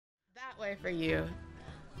that way for you.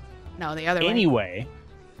 No, the other way. Anyway,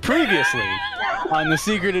 previously on the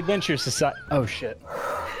Secret Adventure Society. Oh shit.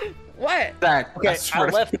 What? Okay,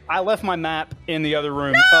 I left my map in the other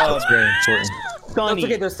room. That's very important. Sonny, That's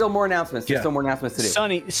okay. There's still more announcements. There's Yeah. still more announcements to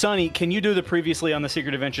do. Sonny, can you do the previously on the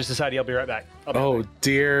Secret Adventure Society? I'll be right back. Oh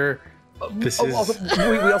dear. This is. Also,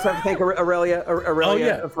 we also have to thank Aurelia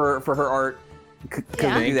yeah. for her art. Could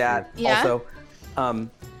Yeah. we do that Yeah. also?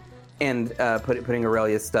 And putting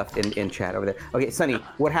Aurelia's stuff in chat over there. Okay, Sonny,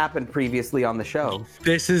 what happened previously on the show?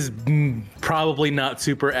 This is probably not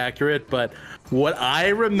super accurate, but what I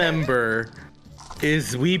remember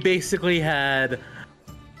is we basically had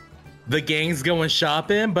the gang's going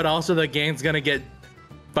shopping, but also the gang's gonna get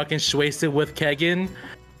fucking wasted with Kegan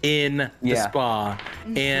in the Yeah. spa.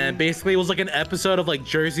 And basically it was like an episode of like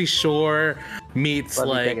Jersey Shore meets Love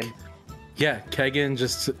you, like Kegan. yeah, Kegan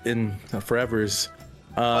just in Forever's.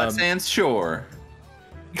 Sands Shore.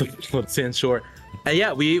 Sand Shore. And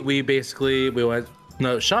yeah, we went.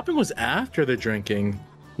 No, shopping was after the drinking,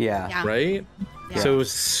 Yeah. Yeah. right? Yeah. So it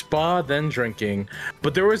was spa then drinking,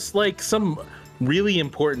 but there was like some really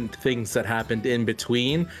important things that happened in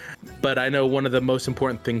between. But I know one of the most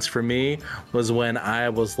important things for me was when I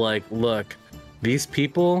was like, look, these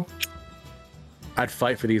people, I'd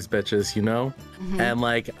fight for these bitches, you know? And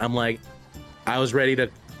like I'm like, I was ready to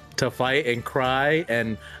fight and cry,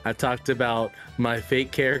 and I talked about my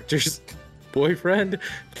fake character's boyfriend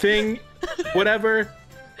thing, whatever.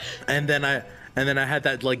 And then I had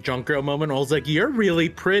that like drunk girl moment. I was like, "You're really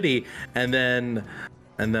pretty," and then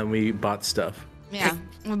we bought stuff. Yeah,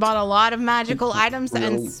 we bought a lot of magical items Really?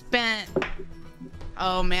 and spent.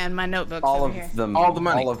 Oh man, my notebook's All over of here. the All the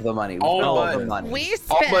money. All of the money. All All but- of the money. We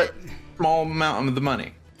All spent. but small amount of the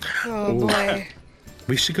money. Oh boy,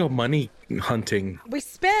 We should go money hunting. we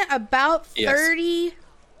spent about Yes.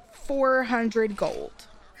 3,400 gold.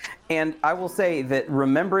 And I will say that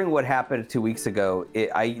remembering what happened 2 weeks ago,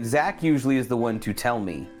 Zach usually is the one to tell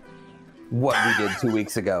me what we did 2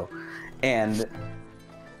 weeks ago, and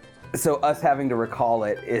so us having to recall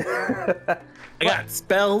it is. I got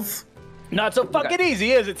spells. Not so fucking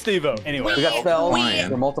easy, is it, Steve-O? Anyway, We got spells. We-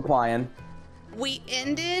 We're multiplying. We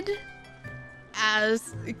ended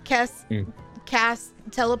as cast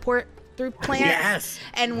teleport through plants. Yes.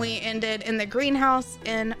 And we ended in the greenhouse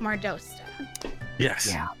in Mardosta. Yes.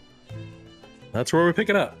 Yeah. That's where we pick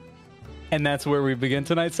it up. and that's where we begin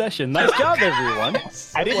tonight's session. Nice job, everyone.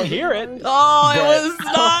 I didn't hear it. Oh, it But- was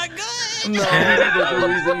not good. No, that's the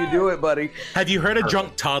reason you do it, buddy. Have you heard a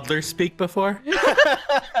drunk toddler speak before?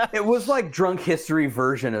 It was like drunk history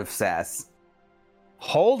version of Sass.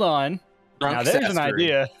 Hold on. Drunk Now there's an sassery.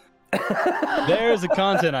 idea. There's a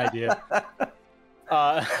content idea.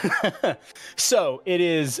 So it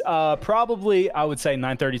is probably, I would say,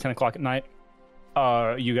 9:30, 10 o'clock at night.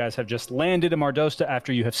 You guys have just landed in Mardosta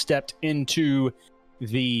after you have stepped into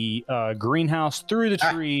the greenhouse through the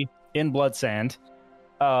tree in Blood Sand.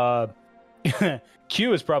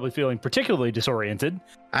 Q is probably feeling particularly disoriented.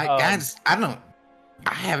 Guys, I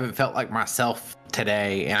haven't felt like myself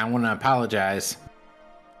today, and I want to apologize.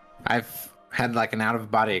 I've had like an out of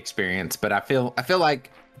body experience, but I feel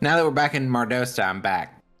like now that we're back in Mardosta, I'm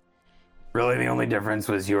back. Really, the only difference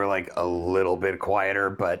was you were like a little bit quieter,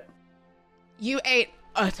 but You ate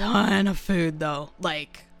a ton of food, though.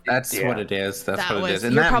 Like, That's Yeah. what it is. That's that what was, it is.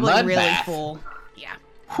 And you're that probably mud really bath. full. Yeah.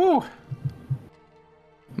 Whew.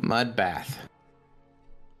 Mud bath.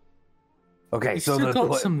 okay. You So still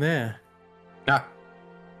got the some there. Ah.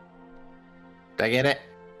 Did I get it?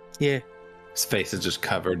 Yeah. His face is just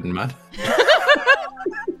covered in mud.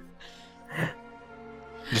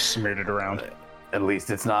 Just smeared it around. at least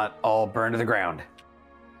it's not all burned to the ground.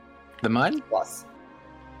 The mud? Plus,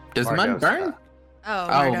 Does mud Mardosta. burn? Oh,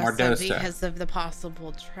 Mardosta. Mardosta because of the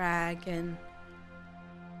possible dragon.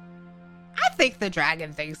 I think the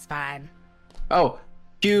dragon thing's fine. Oh,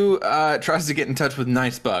 Q tries to get in touch with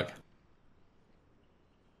Nice Bug.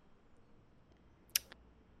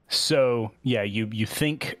 So yeah, you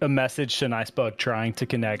think a message to Nicebug trying to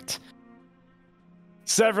connect.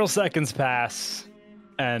 Several seconds pass,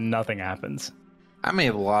 and nothing happens. I may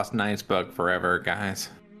have lost Nice Bug forever, guys.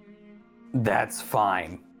 that's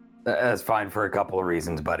fine. That's fine for a couple of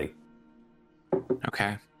reasons, buddy.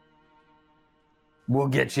 Okay. We'll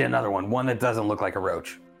get you another one that doesn't look like a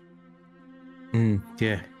roach.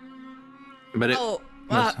 Yeah. But it Oh,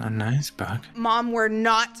 was a nice bug. Mom, we're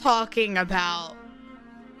not talking about.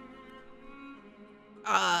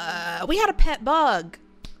 We had a pet bug.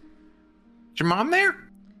 Is your mom there?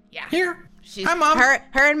 Yeah. Here? She's, Hi, Mom. Her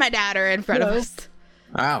and my dad are in front of us.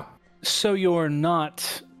 Oh. So you're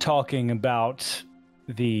not talking about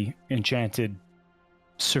the enchanted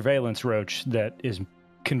surveillance roach that is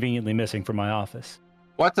conveniently missing from my office.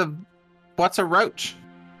 What's a roach?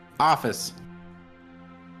 Office.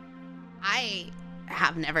 I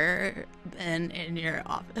have never been in your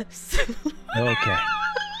office. Okay.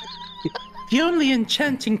 The only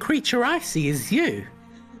enchanting creature I see is you.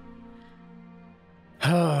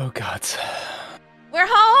 Oh, God. We're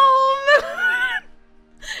home!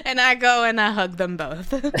 And I go and I hug them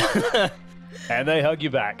both. And they hug you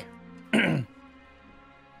back.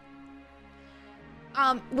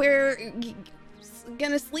 We're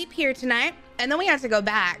gonna sleep here tonight, and then we have to go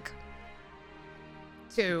back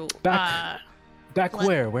to Back Blood-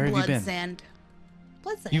 where? Where have you been? Bloodsand.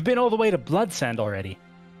 Bloodsand. You've been all the way to Bloodsand already.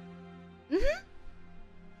 Mm-hmm.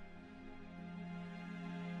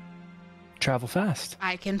 Travel fast.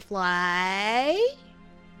 I can fly.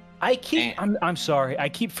 I'm sorry. I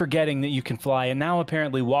keep forgetting that you can fly, and now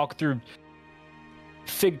apparently walk through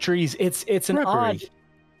fig trees. It's an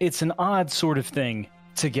odd sort of thing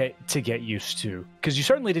to get used to, because you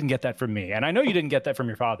certainly didn't get that from me, and I know you didn't get that from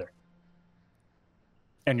your father.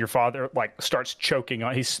 And your father starts choking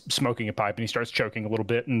on. He's smoking a pipe and he starts choking a little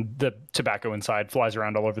bit, and the tobacco inside flies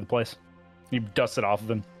around all over the place. You dust it off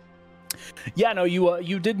of him. Yeah, no,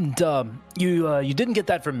 you didn't get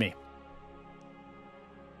that from me.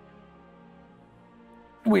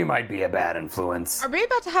 We might be a bad influence. Are we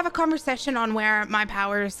about to have a conversation on where my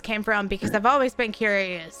powers came from? Because I've always been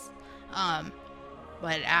curious.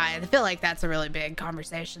 But I feel like that's a really big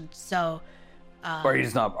conversation. So, Are you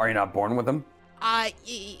not born with them?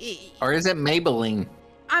 Or is it Maybelline?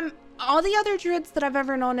 All the other druids that I've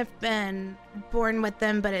ever known have been born with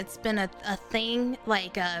them, but it's been a thing,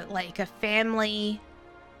 like a family,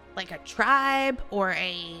 like a tribe, or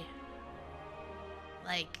a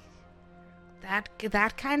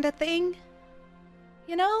that kind of thing,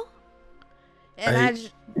 you know? And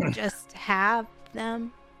I just have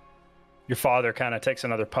them. Your father kind of takes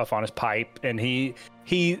another puff on his pipe, and he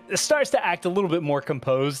starts to act a little bit more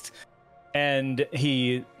composed, and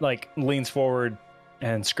he leans forward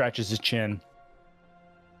and scratches his chin.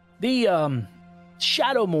 The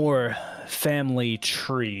Shadowmoor family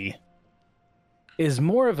tree is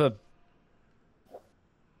more of a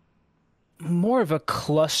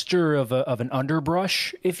cluster of an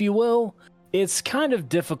underbrush, if you will. It's kind of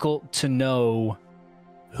difficult to know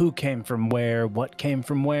who came from where, what came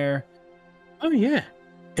from where. Oh yeah,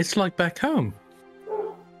 it's like back home.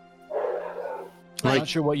 I'm not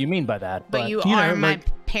sure what you mean by that, But you you are know, my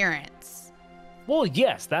parents. well,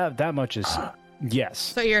 yes, that much is yes.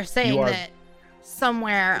 So you're saying You are- that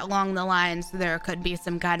somewhere along the lines there could be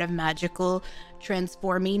some kind of magical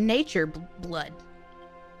transforming nature blood.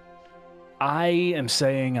 I am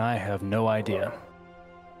saying I have no idea.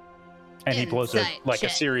 And he blows a Insight check.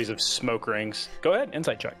 series of smoke rings. Go ahead,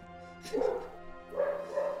 insight check.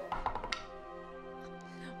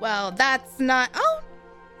 Well, that's not.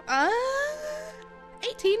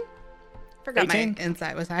 18. Forgot 18? my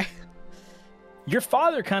insight was high. Your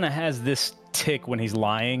father kind of has this tick when he's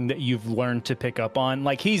lying that you've learned to pick up on.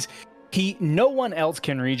 No one else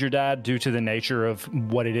can read your dad due to the nature of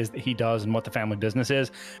what it is that he does and what the family business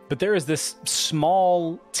is. But there is this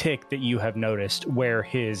small tick that you have noticed where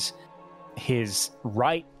his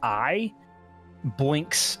right eye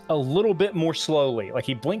blinks a little bit more slowly. Like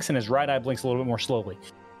he blinks and his right eye blinks a little bit more slowly.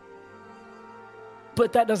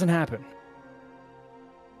 But that doesn't happen.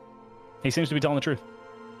 He seems to be telling the truth.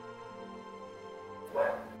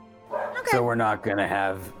 Okay. So we're not gonna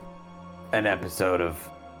have an episode of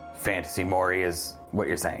Fantasy Mori, is what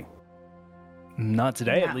you're saying? Not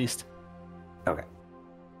today, Yeah. at least. Okay.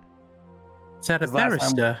 Is that a Last time-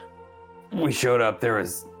 barrister? We showed up. There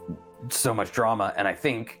was so much drama, and I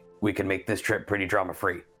think we can make this trip pretty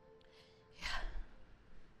drama-free.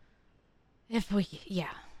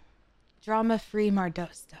 Drama-free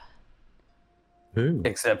Mardosta. Ooh.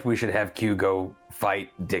 Except we should have Q go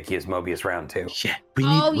fight Dickius Mobius round 2. Yeah.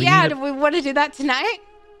 Do we want to do that tonight?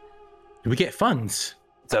 Do we get funds?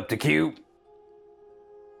 It's up to Q.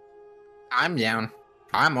 I'm down.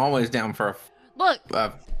 I'm always down for Look,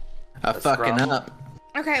 a fucking scrum. up.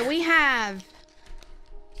 okay, we have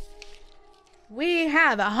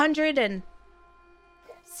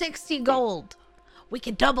 160 gold. We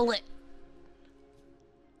could double it.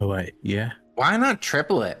 Oh wait, yeah. Why not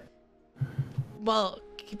triple it? Well,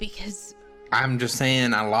 because I'm just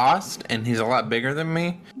saying I lost, and he's a lot bigger than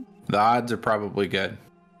me. The odds are probably good.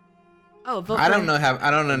 but I don't know how. I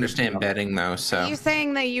don't understand betting though. Are So you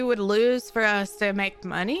saying that you would lose for us to make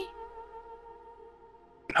money?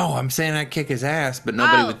 no, I'm saying I'd kick his ass, but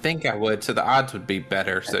nobody Oh. would think I would. So the odds would be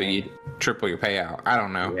better. So you'd triple your payout. I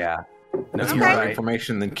don't know. Yeah. No, That's you're more Okay. right.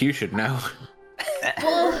 information than Q should know.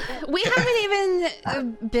 Well, we haven't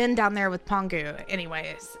even been down there with Pongu,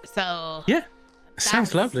 anyways. So Yeah,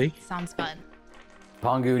 sounds that's- lovely. Sounds fun.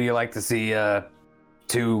 Pongu, do you like to see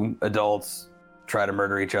two adults try to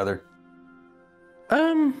murder each other?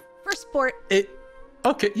 For sport.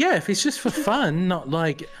 Okay, yeah, if it's just for fun, not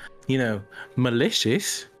like,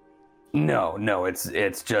 malicious. No,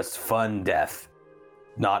 it's just fun death,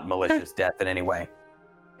 not malicious death in any way.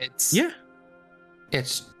 It's Yeah.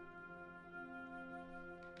 It's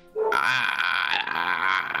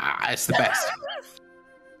it's the best.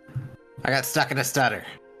 I got stuck in a stutter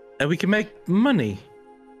And we can make money.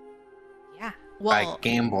 Yeah. by Well,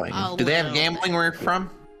 gambling. a Do they have little gambling where you're from?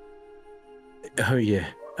 Oh, yeah.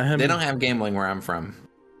 They don't have gambling where I'm from.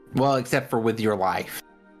 Well, except for with your life.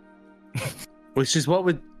 Which is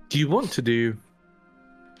do you want to do?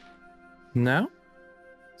 No?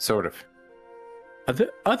 Sort of. Are there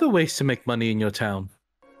other ways to make money in your town?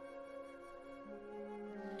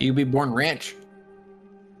 You be born rich.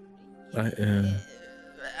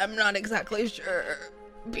 I'm not exactly sure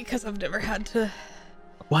because I've never had to.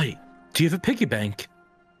 Wait, do you have a piggy bank?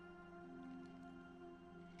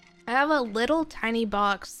 I have a little tiny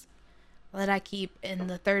box that I keep in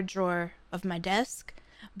the third drawer of my desk,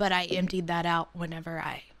 but I emptied that out whenever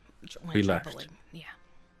I went We left. traveling. Yeah.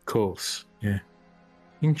 Of course, yeah.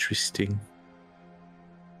 Interesting.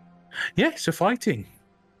 Yeah, so fighting.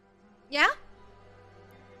 Yeah?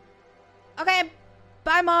 Okay.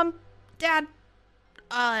 Bye, Mom. Dad.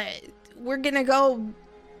 We're gonna go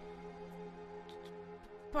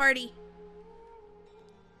party.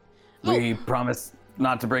 We promise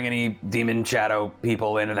not to bring any demon shadow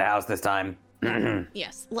people into the house this time.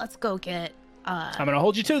 Yes, let's go get I'm gonna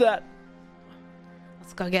hold you to that.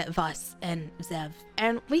 let's go get Voss and Zev.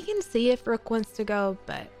 And we can see if Rook wants to go,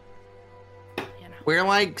 but We're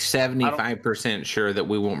like 75% sure that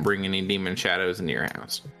we won't bring any demon shadows into your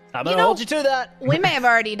house. I'm You gonna know- hold you to that. we may have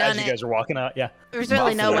already done As you it. guys are walking out, yeah. There's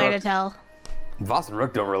really no Voss and way to Rook. tell. Voss and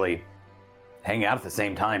Rook don't really hang out at the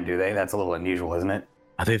same time, do they? That's a little unusual, isn't it?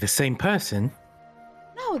 Are they the same person?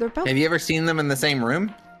 No, they're both Have you ever seen them in the same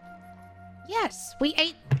room? Yes, we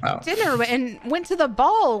ate Oh. dinner and went to the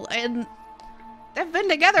ball, and they've been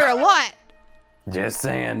together a lot. Just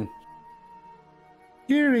saying.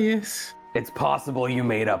 Curious. It's possible you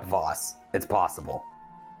made up Voss. It's possible.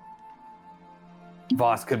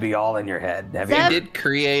 Voss could be all in your head. Have you- Zev- They did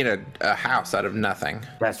create a house out of nothing.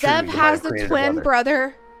 That's true. Zev you might has have a created twin brother.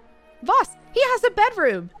 brother, Voss. He has a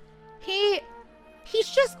bedroom. He's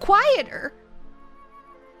just quieter.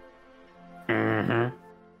 Mhm.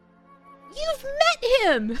 You've met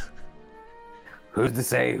him. Who's to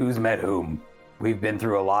say who's met whom? We've been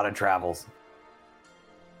through a lot of travels.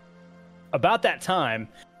 About that time,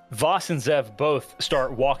 Voss and Zev both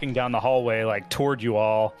start walking down the hallway, like toward you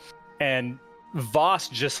all, and Voss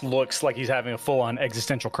just looks like he's having a full-on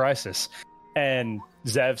existential crisis. And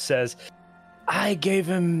Zev says, "I gave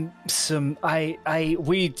him some.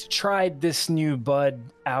 We tried this new bud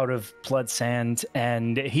out of blood sand,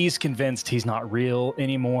 and he's convinced he's not real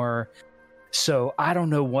anymore. So I don't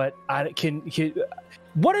know what I can.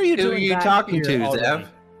 What are you Who doing? are you back talking here to, already?" Zev?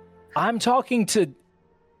 I'm talking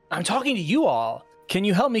to you all. Can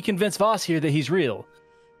you help me convince Voss here that he's real?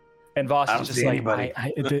 And Voss I is don't just see like,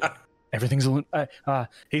 anybody. everything's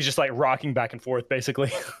he's just like rocking back and forth,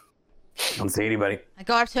 basically. Don't see anybody. I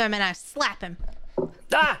go up to him and I slap him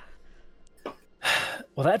Ah!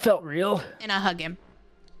 Well, that felt real. and I hug him.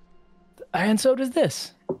 And so does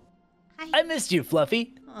this. Hi. I missed you,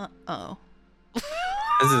 Fluffy. Oh. This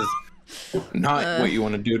is not what you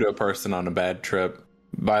want to do to a person on a bad trip.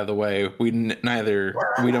 By the way, we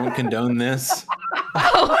don't condone this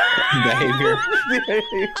behavior.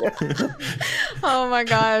 Oh my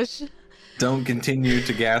gosh. Don't continue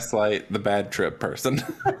to gaslight the bad trip person.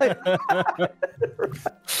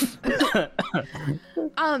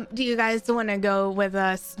 Do you guys want to go with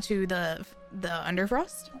us to the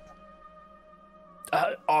Underfrost?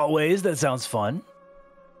 Always. That sounds fun.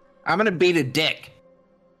 I'm gonna beat a dick.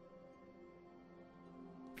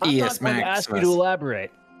 I'm Yes, not going to ask you to Maximus.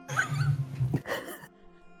 elaborate.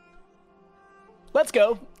 Let's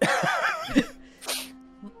go.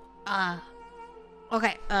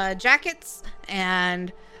 Okay, jackets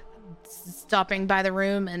and stopping by the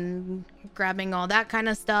room and grabbing all that kind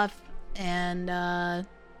of stuff. And,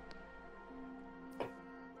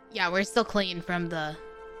 yeah, we're still clean from the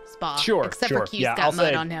spa. Sure, Except sure. for Q's Yeah, got I'll mud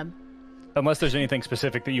say- on him. Unless there's anything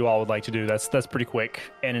specific that you all would like to do, that's pretty quick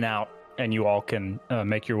in and out, and you all can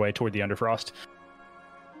make your way toward the Underfrost.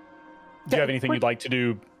 Do you have anything you'd like to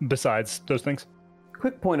do besides those things?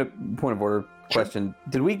 Quick point of order question.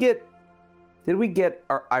 Did we get Did we get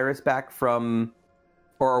our Iris back from,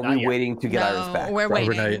 or are Not we yet. waiting to get Iris back? We're from-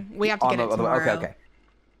 waiting. Overnight. We have to get it tomorrow.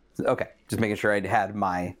 Okay. Just making sure I had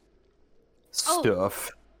my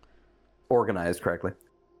stuff organized correctly.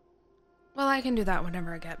 Well, I can do that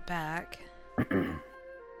whenever I get back.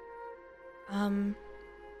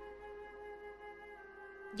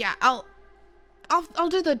 Yeah, I'll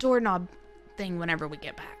do the doorknob thing whenever we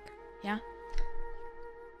get back. Yeah?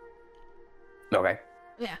 Okay.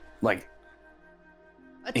 Yeah. Like,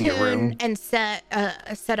 Attune In your room? and set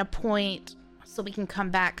a point so we can come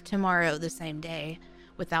back tomorrow the same day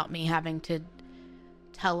without me having to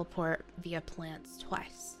teleport via plants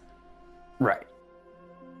twice. right.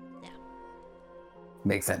 Yeah.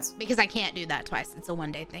 Makes sense. Because I can't do that twice. It's a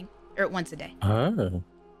one-day thing. Or once a day. Oh.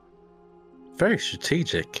 Very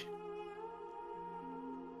strategic.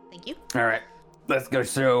 Thank you. All right. Let's go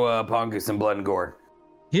show Pongu some blood and gore.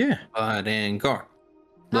 Yeah. Blood and gore.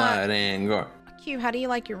 Blood and gore. Q, how do you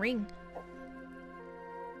like your ring?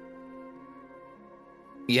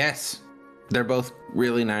 Yes, they're both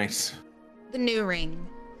really nice. The new ring.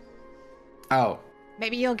 Oh,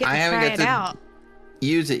 Maybe you'll get to I haven't try got it to- out.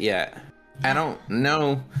 use it yet. I don't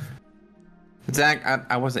know. Zach,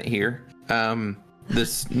 I wasn't here.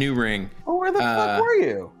 This new ring. Oh, where the fuck were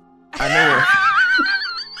you? I know where.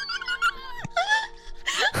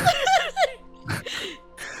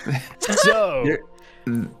 So,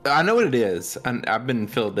 I know what it is. I've been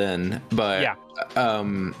filled in, but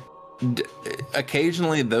Yeah.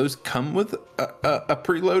 Occasionally those come with a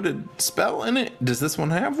preloaded spell in it. Does this one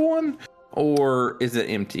have one, or is it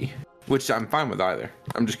empty? Which I'm fine with either.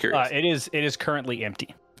 I'm just curious. it is currently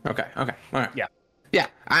empty. Okay. All right. Yeah. Yeah.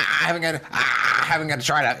 I haven't got to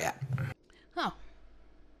try it out yet, Oh.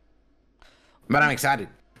 but I'm excited.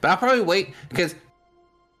 But I'll probably wait because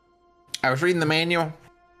I was reading the manual,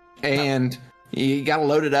 and you got to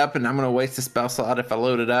load it up, and I'm gonna waste a spell slot if I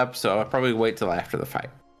load it up. So I'll probably wait till after the fight.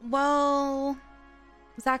 Well,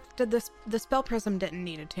 Zach, the spell prism didn't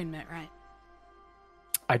need attunement, right?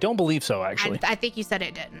 I don't believe so, actually. I think you said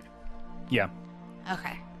it didn't. Yeah.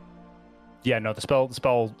 Okay. Yeah, no, the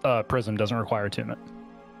spell prism doesn't require attunement.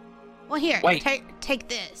 Well, here, Wait. take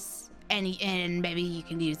this, and maybe you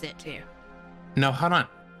can use it too. No, hold on.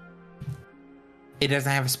 It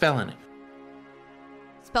doesn't have a spell in it.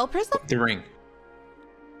 Spell prism? The ring.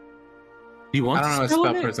 You want I don't know what to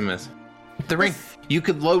spell prism is. The ring. You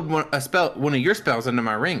could load one of your spells into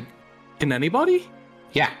my ring. Can anybody?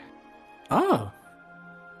 Yeah. Oh.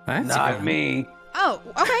 That's Not good. me. Oh,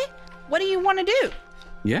 okay. What do you want to do?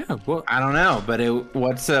 Yeah, well, I don't know, but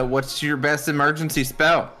what's your best emergency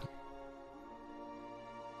spell?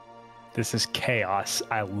 This is chaos.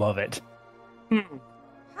 I love it. Make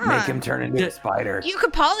Huh. him turn into a spider. You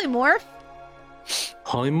could polymorph.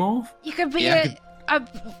 polymorph? You could be Yeah, a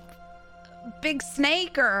big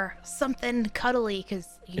snake or something cuddly because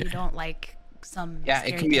you don't like some. Yeah, it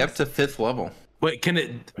scary can be up things. to 5th level. Wait, can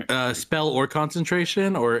it spell or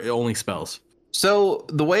concentration, or it only spells? So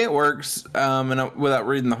the way it works, without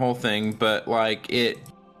reading the whole thing, but like it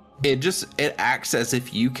acts as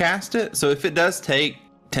if you cast it. So if it does take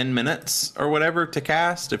 10 minutes or whatever to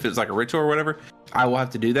cast, if it's like a ritual or whatever, I will have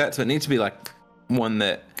to do that. So it needs to be like one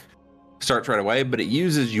that starts right away, but it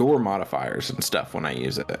uses your modifiers and stuff when I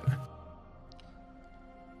use it.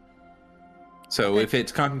 So if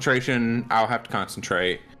it's concentration, I'll have to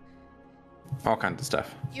concentrate. All kinds of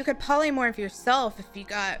stuff. You could polymorph yourself if you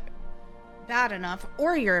got bad enough,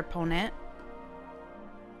 or your opponent.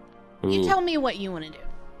 You Ooh. tell me what you want to do.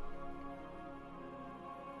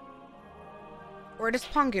 Or does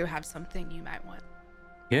Pongu have something you might want?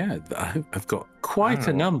 Yeah, I've got quite a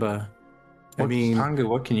don't know. number. I What- mean, Pangu,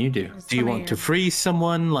 what can you do? do you want to freeze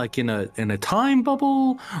someone like in a time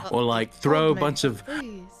bubble, or like throw a bunch of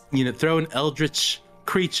throw an eldritch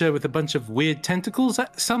creature with a bunch of weird tentacles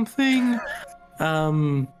at something?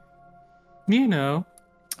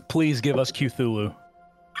 Please give us Cthulhu.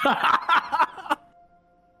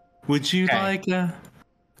 Would you Okay. like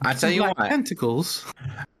I tell you like what. tentacles?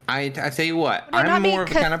 I tell you what. Would it not I'm be more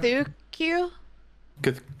of a kind of Cthulhu? Cthulhu.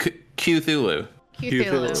 Cthulhu.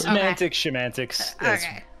 Okay. Semantics, shemantics. It's-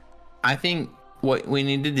 Okay. I think what we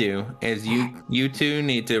need to do is you two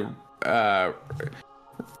need to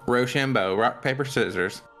Rochambeau, rock paper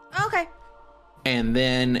scissors, Okay. and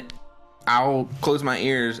then I'll close my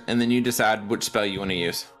ears, and then you decide which spell you want to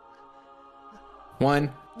use.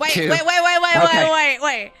 One, Wait, two.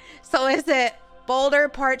 wait. So is it boulder,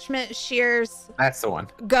 parchment, shears, That's the one.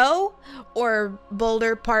 go, or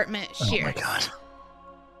boulder, parchment, shears? Oh my god.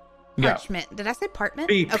 Go. Parchment. Did I say parchment?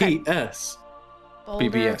 Okay. BPS. Boulder,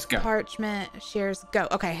 BBS, go. parchment, shears, go.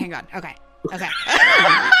 Okay, hang on. Okay.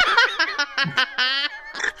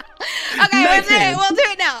 we'll do it. We'll do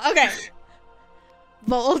it now. Okay.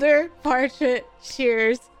 Boulder, Parchment,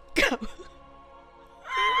 Shears, go.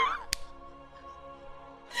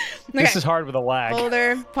 This is hard with a lag.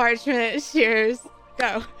 Boulder, Parchment, Shears,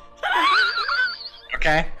 go.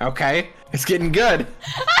 Okay. It's getting good.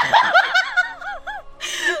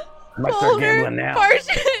 I might start gambling now.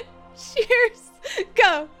 Parchment, Shears,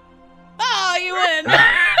 go. Oh, you win.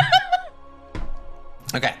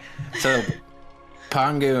 Okay. So,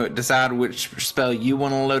 Pongu, decide which spell you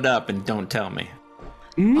want to load up and don't tell me.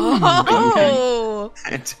 Oh.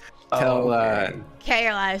 Tell,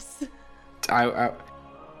 Chaos. I'm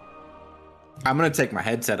gonna take my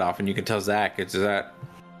headset off and you can tell Zach. Does that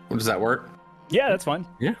work? Yeah, that's fine.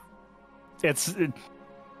 Yeah. It's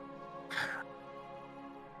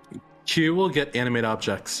Q will get animate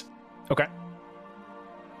objects. okay.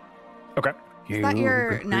 Okay. Is that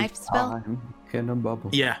your knife spell? In a bubble.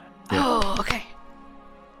 Yeah. Oh, okay.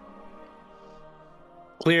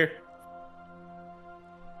 Clear.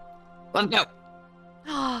 Let's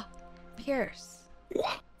go. Pierce.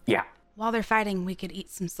 Yeah. While they're fighting, we could eat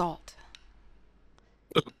some salt.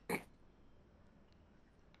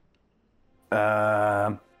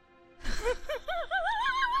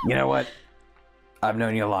 You know what? I've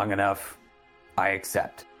known you long enough. I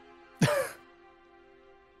accept.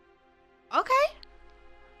 Okay.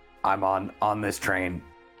 I'm on this train.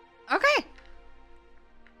 Okay.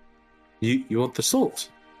 You want the salt?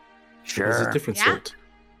 Sure. There's a different Yeah. salt.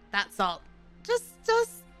 That salt. Just.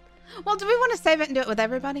 Well, do we want to save it and do it with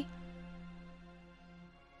everybody?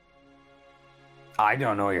 I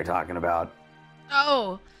don't know what you're talking about.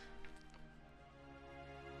 Oh.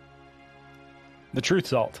 The truth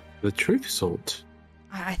salt. The truth salt.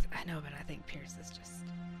 I know, but I think Pierce is just.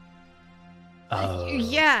 Oh.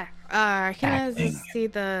 Yeah. Can I Acting. see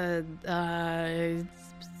the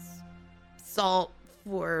salt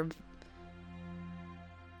for?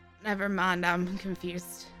 Never mind. I'm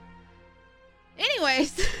confused.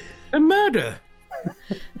 Anyways. A murder.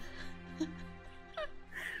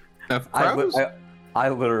 Of I, crows? I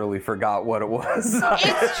literally forgot what it was.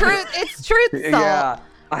 It's truth. It's truth salt. Yeah.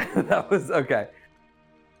 That was okay.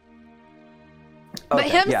 But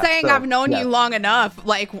him saying I've known you long enough,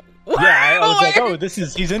 like, Yeah, I was like, oh,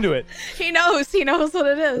 he's into it. he knows what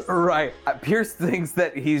it is. Right. Pierce thinks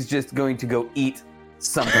that he's just going to go eat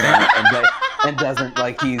something and doesn't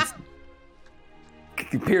like he's.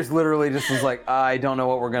 Pierce literally just was like, I don't know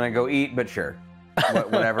what we're gonna go eat, but sure,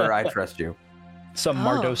 whatever. I trust you. Some Oh.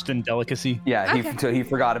 Mardostan delicacy. Yeah. Okay. So he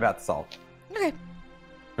forgot about the salt. Okay,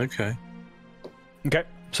 Okay. Okay.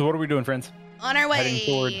 So what are we doing, friends? on our Heading way.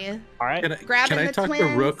 toward- All right. Grabbing Can I the talk to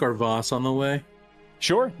twins. Rook or Voss on the way?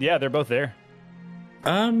 Sure. Yeah, they're both there.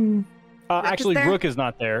 Um, Actually, there? Rook is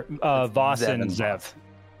not there. Voss Zev and and Zev.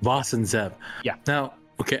 Voss and Zev. Yeah. Now,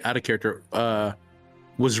 okay, out of character.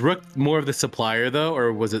 Was Rook more of the supplier though,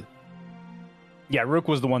 or was it? Yeah, Rook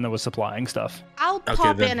was the one that was supplying stuff. I'll Okay,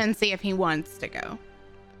 pop then. in and see if he wants to go.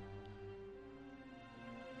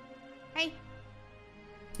 Hey,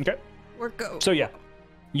 Okay. we're go. So yeah,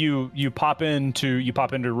 you pop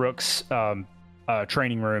into Rook's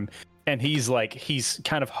training room, and he's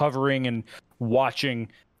kind of hovering and watching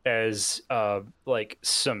as like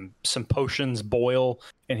some potions boil,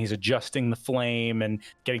 and he's adjusting the flame and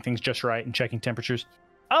getting things just right and checking temperatures.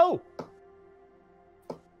 Oh,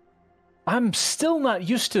 I'm still not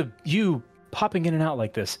used to you popping in and out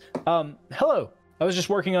like this. Hello. I was just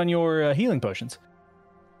working on your healing potions.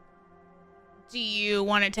 Do you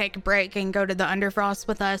want to take a break and go to the Underfrost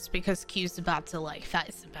with us because Q's about to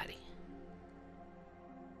fight somebody?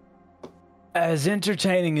 As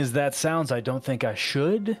entertaining as that sounds, I don't think I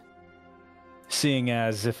should. Seeing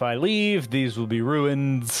as if I leave, these will be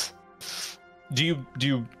ruins. Do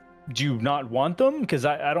you not want them? Because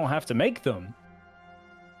I don't have to make them.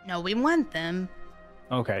 No, we want them.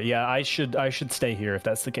 Okay, yeah, I should stay here if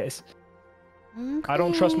that's the case. I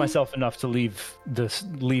don't trust Okay. myself enough to leave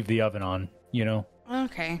the oven on, you know.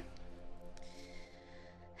 Okay.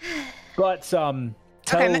 But tell, well,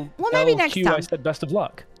 maybe tell next Q I time. said best of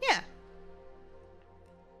luck. Yeah.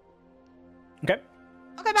 Okay.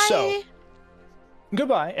 Okay, bye. So-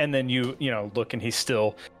 Goodbye. And then you look, and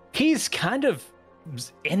he's kind of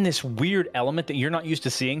in this weird element that you're not used to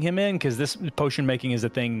seeing him in, because this potion making is a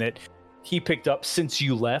thing that he picked up since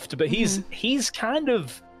you left, but he's kind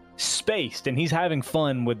of spaced, and he's having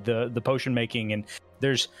fun with the potion making, and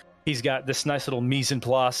he's got this nice little mise en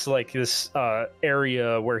place, like this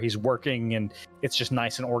area where he's working, and it's just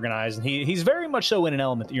nice and organized, and he's very much so in an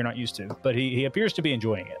element that you're not used to, but he appears to be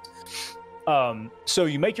enjoying it. So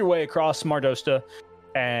you make your way across Mardosta,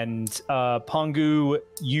 And Pongu,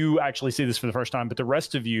 you actually see this for the first time, but the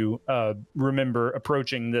rest of you remember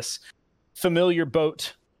approaching this familiar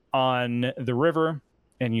boat on the river,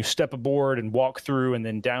 and you step aboard and walk through and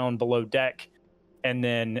then down below deck. And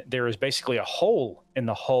then there is basically a hole in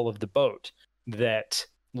the hull of the boat that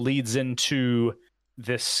leads into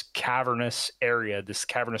this cavernous area, this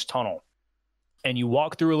cavernous tunnel. And you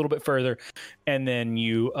walk through a little bit further, and then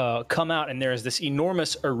you come out, and there's this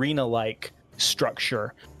enormous arena-like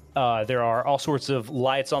structure. There are all sorts of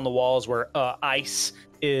lights on the walls where ice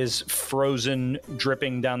is frozen,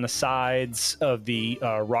 dripping down the sides of the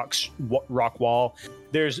rock wall.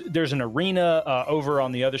 There's an arena over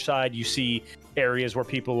on the other side. You see areas where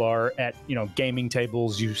people are at, gaming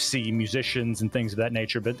tables. You see musicians and things of that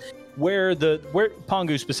nature. But where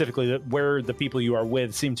Pongu specifically, where the people you are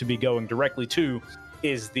with seem to be going directly to,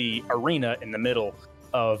 is the arena in the middle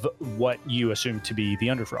of what you assume to be the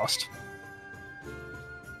Underfrost.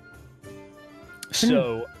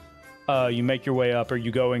 So, you make your way up. Are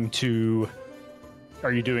you doing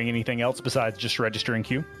anything else besides just registering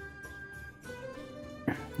queue?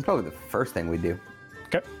 Probably the first thing we do.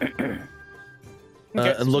 Okay.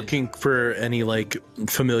 And looking for any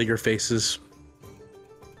familiar faces.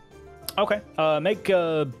 Okay. Make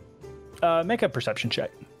a perception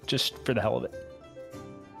check, just for the hell of it.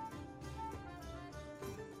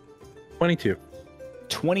 22.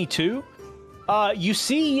 22. You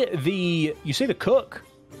see the cook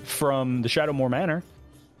from the Shadowmoor Manor.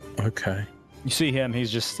 Okay. You see him.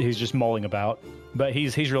 He's just mulling about, but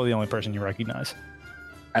he's really the only person you recognize.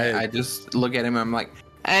 I just look at him and I'm like,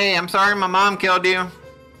 hey, I'm sorry my mom killed you.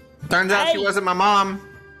 Turns out she wasn't my mom.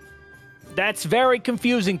 That's very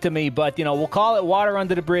confusing to me, but we'll call it water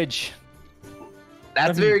under the bridge.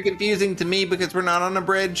 That's very confusing to me because we're not on a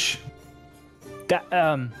bridge.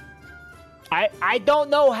 I don't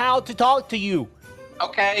know how to talk to you.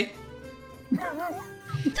 Okay.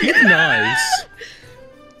 Get knives.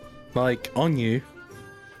 On you.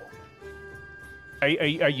 Are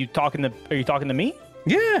you talking to me?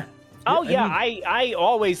 Yeah. Oh yeah, I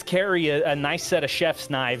always carry a nice set of chef's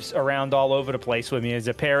knives around all over the place with me. There's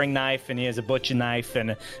a paring knife, and here's a butcher knife, and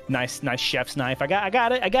a nice chef's knife. I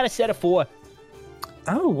got a set of 4.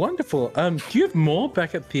 Oh, wonderful. Do you have more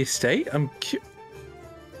back at the estate?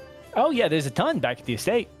 Oh yeah, there's a ton back at the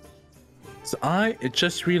estate. So I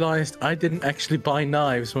just realized I didn't actually buy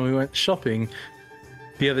knives when we went shopping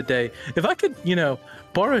the other day. If I could,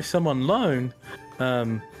 borrow some on loan,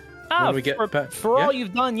 when we get back. For all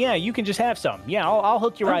you've done, yeah, you can just have some. Yeah, I'll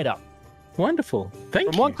hook you right up. Wonderful.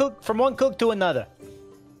 Thank you. From one cook to another.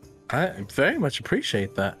 I very much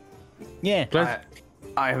appreciate that. Yeah.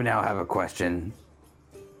 I now have a question.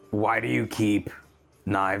 Why do you keep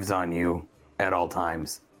knives on you at all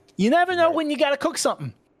times? You never know when you gotta cook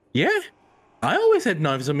something. Yeah. I always had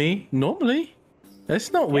knives on me, normally.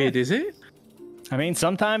 That's not weird, is it? I mean,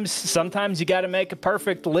 sometimes you got to make a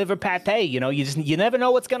perfect liver pate. You never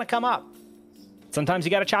know what's gonna come up. Sometimes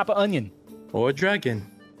you got to chop an onion Or a dragon.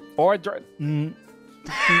 or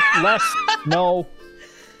less. No,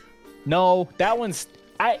 that one's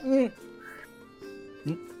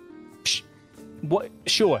what?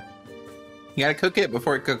 Sure. You gotta cook it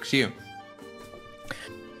before it cooks you.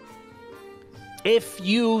 If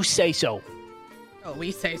you say so. Oh,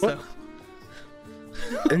 we say so.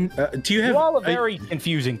 And do you have? You all are very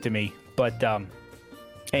confusing to me, but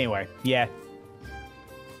anyway, yeah.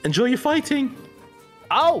 Enjoy your fighting.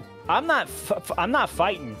 Oh, I'm not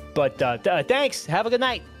fighting, but thanks. Have a good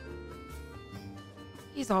night.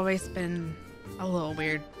 He's always been a little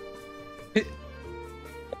weird.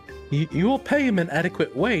 You will pay him an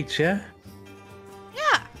adequate wage, yeah?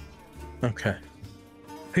 Yeah. Okay.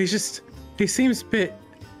 He seems a bit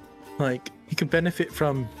like he could benefit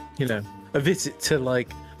from, a visit to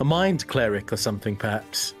a mind cleric or something,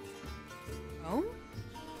 perhaps. Oh?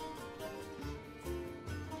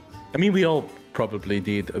 I mean, we all probably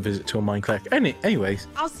need a visit to a mind cleric. Anyways.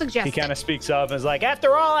 I'll suggest He kind it. of speaks up and is like,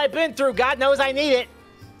 after all I've been through, God knows I need it.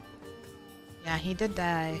 Yeah, he did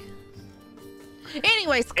die.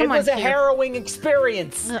 Anyways, come It on. was a Q. harrowing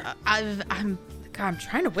experience. I'm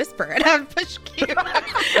trying to whisper it. I'm push Q.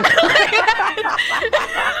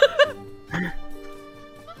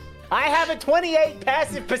 I have a 28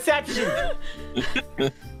 passive perception.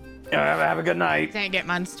 Have a good night. Dang it,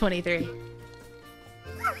 mine's 23.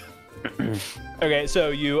 Okay, so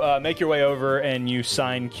you make your way over and you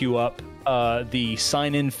sign Q up. The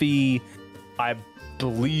sign-in fee, I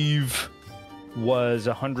believe, was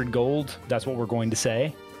 100 gold. That's what we're going to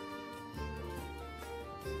say.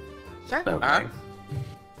 Sure. Okay.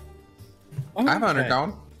 I have 100 Okay.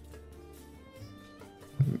 gone.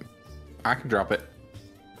 I can drop it.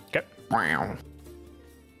 Wow.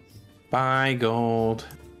 Buy gold.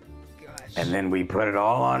 And then we put it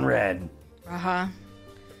all on red. Uh-huh.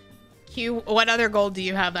 Q, what other gold do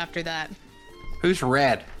you have after that? Who's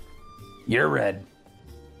red? You're red.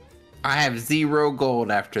 I have 0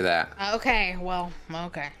 gold after that. Okay, well,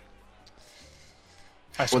 okay.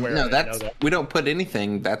 I Well, swear. no, I didn't know that's that. we don't put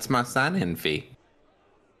anything. That's my sign-in fee.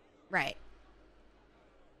 Right.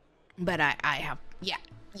 But I have, yeah.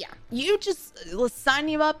 You just, let's sign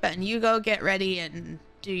you up and you go get ready and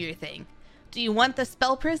do your thing. Do you want the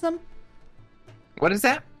spell prism? What is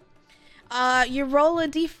that? You roll a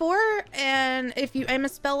d4, and if you aim a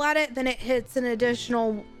spell at it, then it hits an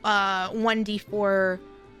additional 1d4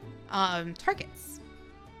 targets.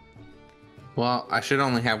 Well, I should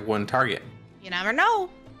only have 1 target. You never know.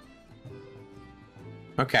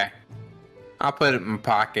 Okay. I'll put it in my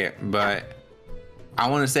pocket, but I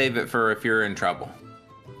want to save it for if you're in trouble.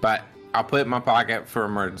 But I'll put it in my pocket for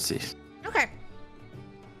emergencies. Okay.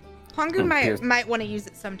 Hongu Pierce. might want to use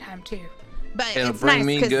it sometime too, but It'll it's bring nice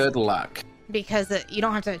me 'cause- good luck. because you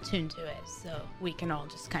don't have to attune to it, so we can all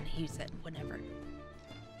just kind of use it whenever.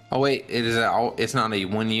 Oh wait, it's not a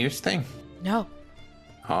one-use thing. No.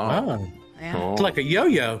 Oh. Oh, Yeah. Oh. it's like a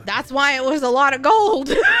yo-yo. That's why it was a lot of gold.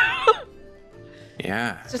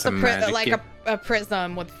 Yeah. It's just a magic like gift. a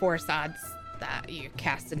prism with 4 sides that you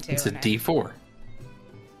cast into. It's a and it- D4.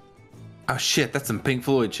 Oh shit, that's some Pink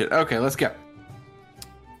Floyd shit. Okay, let's go.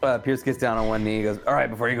 Pierce gets down on one knee. He goes, "All right,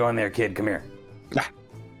 before you go in there, kid, come here." Ah.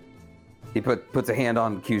 He puts a hand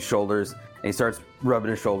on Q's shoulders and he starts rubbing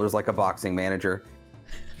his shoulders like a boxing manager.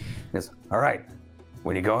 He goes, "All right,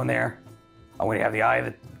 when you go in there, I want you to have the eye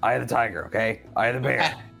of the tiger, okay? Eye of the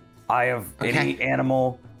bear, eye of any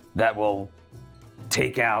animal that will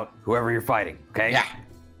take out whoever you're fighting, okay? Yeah.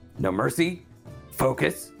 No mercy,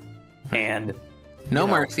 focus, and No You know.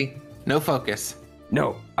 mercy. No focus.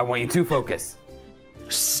 no, I want you to focus.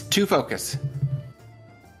 2 focus.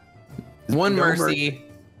 1 No mercy.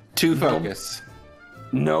 2 focus.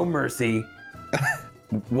 No mercy,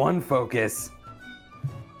 1 focus.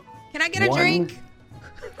 Can I get a One- drink?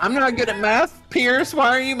 I'm not good at math. Pierce, why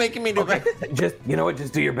are you making me do Okay, that? just you know what?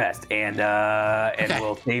 Just do your best, and Okay.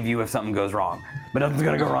 we'll save you if something goes wrong. But nothing's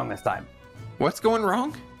gonna go wrong this time. What's going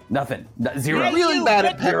wrong? Nothing. Zero. You're really bad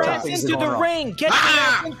at Get your pep ass talks. into the Wrong. ring. Get your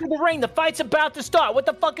ass into the ring. The fight's about to start. What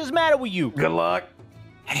the fuck is the matter with you? Good luck.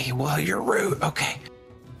 Hey, well, you're rude. Okay.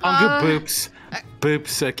 Hongu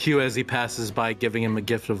boops Q as he passes by, giving him a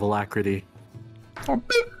gift of alacrity. What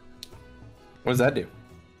does that do?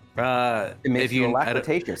 It makes if you add it,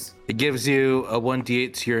 lactatious. it gives you a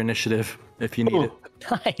 1d8 to your initiative if you need it.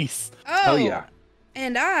 Nice. Oh, yeah.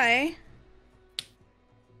 And I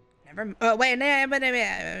never. Oh wait, no, but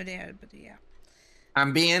yeah.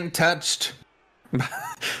 I'm being touched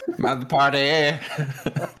by the party.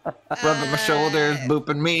 Rubbing my shoulders,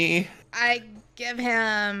 booping me. I give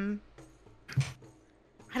him.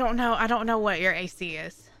 I don't know what your AC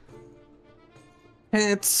is.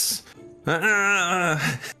 It's. I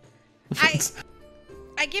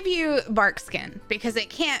give you bark skin because it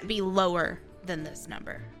can't be lower than this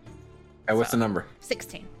number. Hey, what's the number?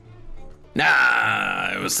 16.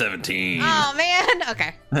 Nah, it was 17. Oh man.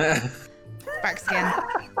 Okay. Bark skin.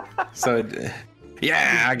 So,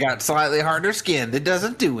 yeah, I got slightly harder skin that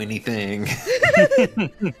doesn't do anything.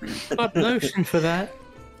 Got lotion for that.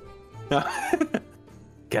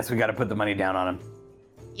 Guess we got to put the money down on him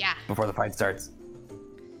Yeah. before the fight starts.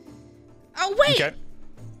 Oh wait. Okay.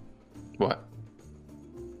 What?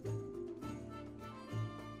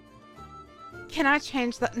 Can I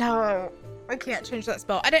change that? No, I can't change that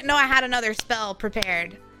spell. I didn't know I had another spell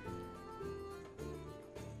prepared.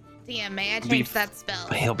 DM, may I change that spell?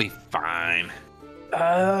 He'll be fine.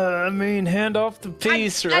 I mean, hand off the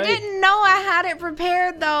piece, I right? didn't know I had it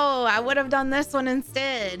prepared though. I would have done this one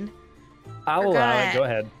instead. I'll allow it. Forgot. Go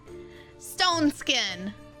ahead. Stone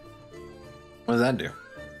skin. What does that do?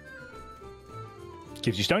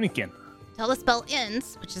 Gives you stony skin. Till the spell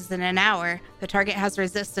ends, which is in an hour, the target has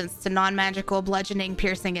resistance to non-magical bludgeoning,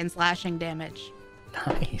 piercing, and slashing damage.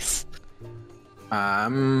 Nice.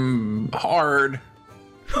 I'm hard.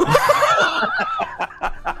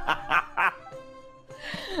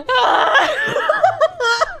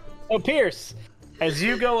 So Pierce, as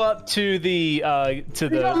you go up to the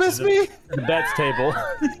the bets table,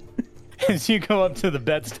 as you go up to the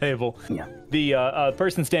bets table, Yeah. the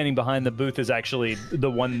person standing behind the booth is actually the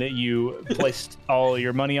one that you placed all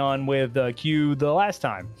your money on with Q the last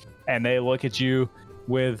time, and they look at you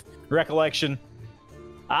with recollection.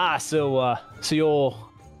 So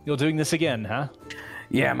you're doing this again, huh?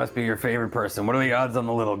 Yeah, must be your favorite person. What are the odds on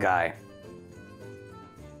the little guy?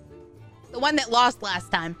 The one that lost last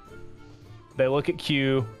time. They look at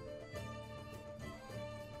Q.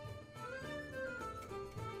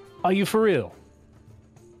 Are you for real?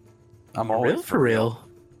 I'm always For real?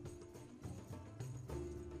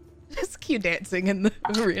 Just Q dancing in the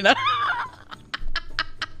arena.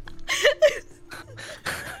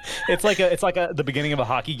 It's like the beginning of a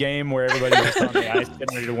hockey game where everybody's just on the ice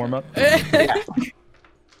getting ready to warm up.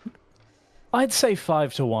 I'd say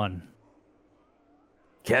 5-1.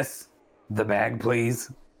 Yes, the bag,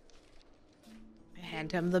 please.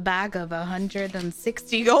 Hand him the bag of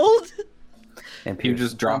 160 gold. And Q Pierce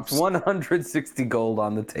just dumps drops. 160 gold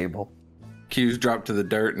on the table. Q's dropped to the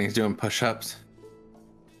dirt and he's doing push-ups.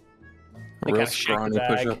 They Real kinda shake the scrawny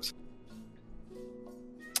bag. push-ups.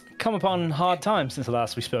 Come upon hard times since the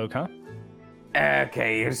last we spoke, huh?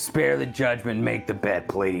 Okay, spare the judgment, make the bet,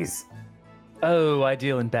 please. Oh, I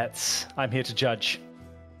deal in bets. I'm here to judge.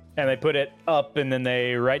 And they put it up, and then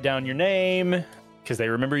they write down your name because they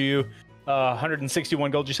remember you.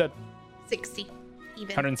 161 gold, you said? 60 even.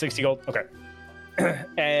 160 gold. Okay.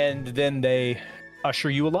 And then they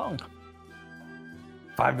usher you along.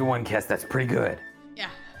 5-1, Kess, that's pretty good. Yeah.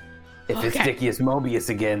 If it's Okay. sticky as Mobius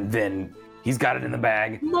again, then he's got it in the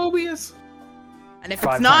bag. Mobius. And if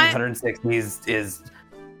 5 it's times not, 160 is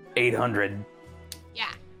 800. yeah.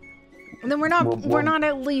 And then we're not We'll- not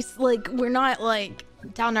at least like we're not like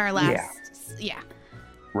down our last yeah.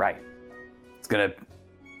 Right. It's gonna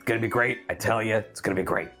be great. I tell you, it's gonna be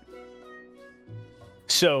great.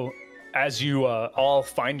 So, as you all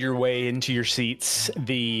find your way into your seats,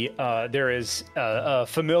 there is a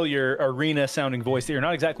familiar arena-sounding voice that you're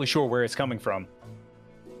not exactly sure where it's coming from.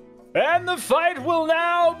 And the fight will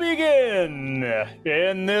now begin!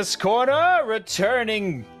 In this corner,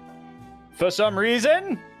 returning for some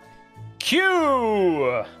reason,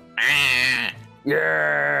 Q!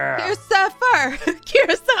 Yeah! Cursuffer!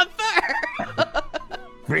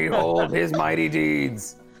 Behold his mighty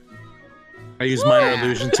deeds. I use minor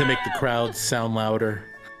illusion to make the crowd sound louder.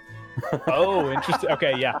 Oh, interesting.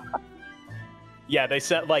 Okay, yeah. Yeah, they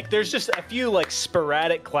said, like, there's just a few, like,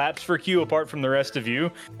 sporadic claps for Q apart from the rest of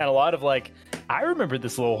you, and a lot of, like, I remember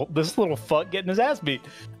this little fuck getting his ass beat.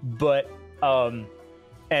 But, and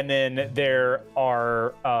then there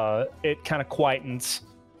are, it kind of quietens,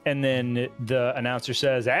 and then the announcer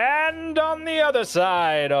says, and on the other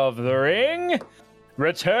side of the ring,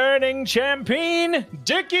 returning champion,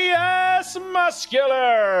 Dickie Ass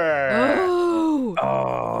Muscular! Oh.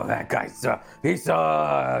 Oh, that guy sucks. He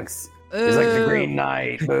sucks. He's like the Green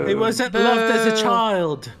Knight. Boo. He wasn't loved as a Boo.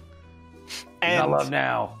 child. I love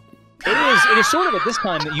now. It is sort of at this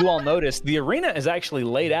time that you all notice the arena is actually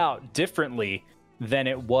laid out differently than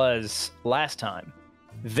it was last time.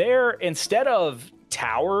 There, instead of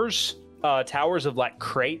towers of like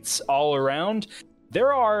crates all around,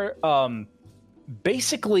 there are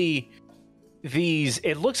basically these,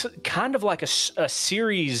 it looks kind of like a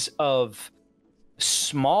series of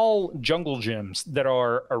small jungle gyms that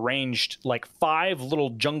are arranged, like 5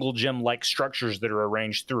 little jungle gym like structures that are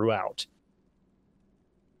arranged throughout.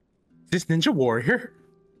 This Ninja Warrior?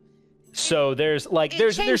 So there's like It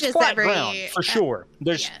there's changes flat every- ground for sure.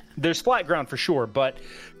 There's flat ground for sure, but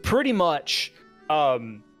pretty much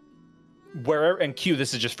wherever, and Q,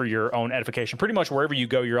 this is just for your own edification, pretty much wherever you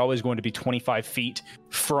go, you're always going to be 25 feet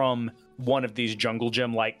from one of these jungle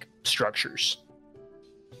gym like structures.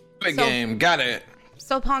 Big So- game. Got it.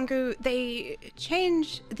 So Pongu, they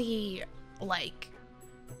change the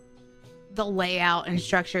layout and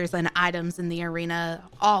structures and items in the arena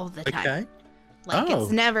all the time. Okay. Like Oh.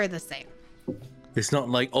 it's never the same. It's not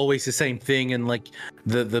like always the same thing, and like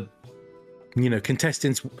the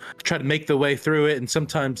contestants try to make their way through it, and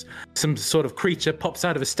sometimes some sort of creature pops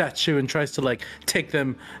out of a statue and tries to like take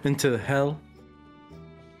them into hell.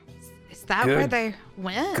 Is that where Good they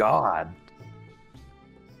went? God.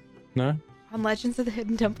 No? On Legends of the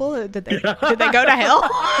Hidden Temple? Did they go to hell?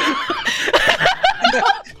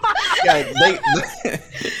 Yeah,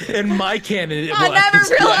 they In my canon, it I was.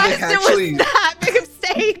 never realized actually- it was that big of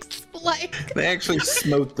stakes. Like, they actually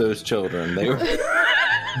smote those children. They were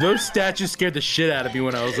Those statues scared the shit out of me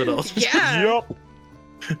when I was little. yeah.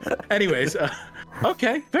 Yep. Anyways,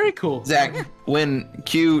 okay, very cool. Zach. When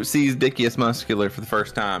Q sees Dickius Muscular for the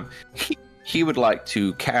first time, he would like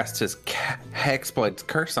to cast his Hexblade's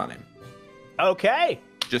curse on him. Okay.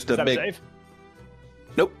 Just Is a that big. a save?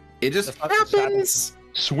 Nope. It just That's not just happens.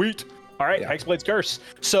 Sweet. All right, Yeah. Hexblade's curse.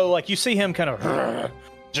 So like you see him kind of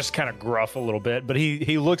just kind of gruff a little bit, but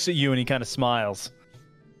he looks at you and he kind of smiles.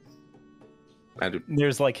 I do.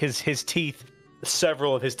 There's like his teeth,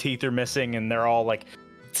 several of his teeth are missing and they're all like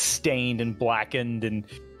stained and blackened, and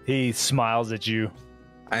he smiles at you.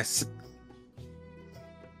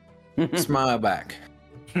 Smile back.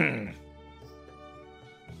 And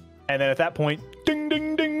then at that point, ding,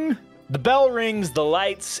 ding, ding. The bell rings, the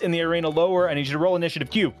lights in the arena lower. I need you to roll initiative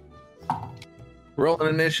Q. Roll an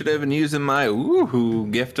initiative and using my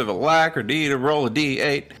gift of alacrity to roll a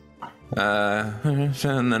d8.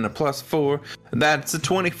 And then a +4. That's a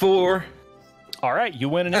 24. All right, you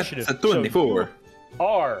win initiative. That's a 24. So you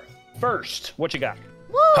are first. What you got?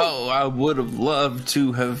 Oh, I would have loved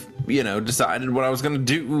to have, decided what I was going to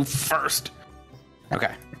do first.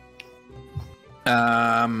 Okay.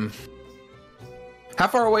 How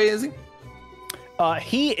far away is he?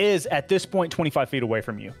 He is at this point 25 feet away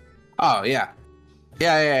from you. Oh, yeah.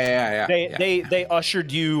 Yeah. They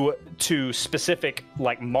ushered you to specific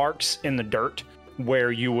marks in the dirt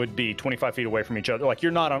where you would be 25 feet away from each other. Like,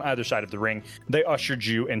 you're not on either side of the ring. They ushered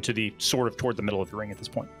you into the sort of toward the middle of the ring at this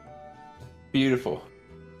point. Beautiful.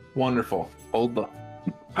 Wonderful. Hold the...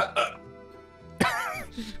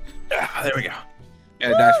 there we go. Yeah,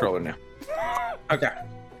 dice roller now. Okay.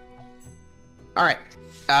 All right.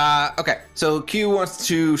 Okay. So Q wants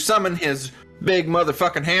to summon his big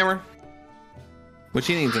motherfucking hammer, which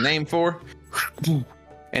he needs a name for,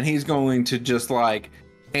 and he's going to just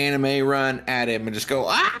anime run at him and just go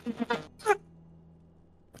ah.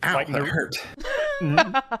 Ow, that hurt.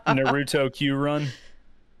 Naruto Q run.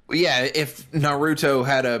 Yeah, if Naruto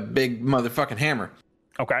had a big motherfucking hammer.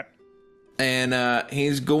 Okay. And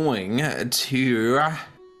he's going to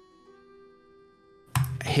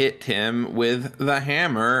hit him with the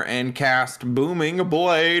hammer and cast Booming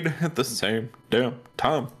Blade at the same damn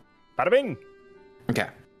time. Bada bing. Okay.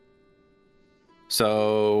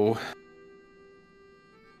 So,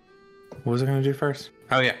 what was I going to do first?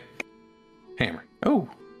 Oh, yeah. Hammer. Oh,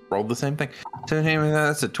 rolled the same thing. So, hammer,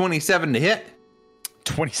 that's a 27 to hit.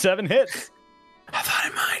 27 hits. I thought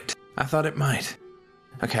it might.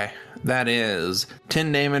 Okay, that is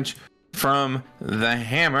 10 damage from the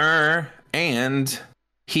hammer, and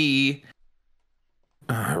he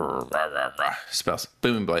spells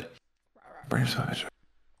Booming Blade.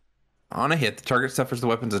 On a hit, the target suffers the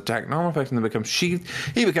weapon's attack normal effects and then becomes sheathed.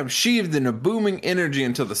 He becomes sheathed in a booming energy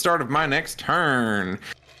until the start of my next turn.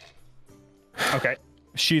 Okay,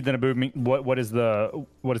 sheathed in a booming. What is the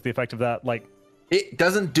effect of that? It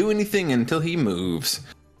doesn't do anything until he moves.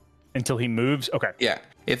 Until he moves? Okay. Yeah.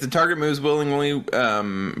 If the target moves willingly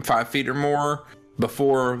 5 feet or more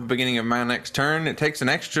before the beginning of my next turn, it takes an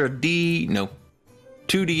extra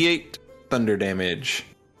 2d8 thunder damage.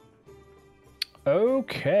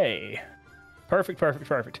 Okay. Perfect.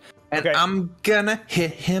 And okay. I'm gonna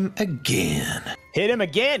hit him again. Hit him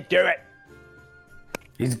again. Do it.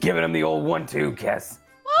 He's giving him the old 1-2, Kess.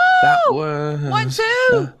 That was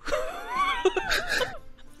 1-2.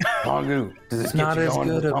 Pongu, does this not get you as going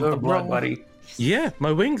good to of pump a the blood, roll. buddy? Yeah,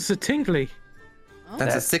 my wings are tingly.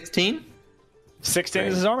 That's a 16? 16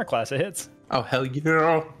 is his armor class. It hits. Oh, hell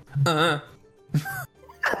yeah.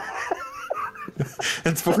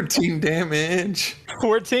 That's 14 damage.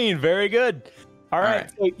 14. Very good. All right. right.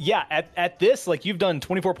 So, yeah, at this, you've done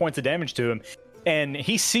 24 points of damage to him. And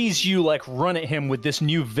he sees you run at him with this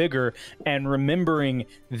new vigor and remembering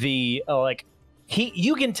the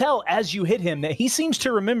you can tell as you hit him that he seems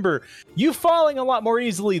to remember you falling a lot more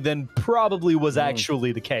easily than probably was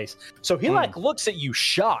actually the case. So he looks at you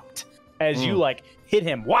shocked as you hit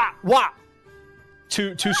him. Wah wah.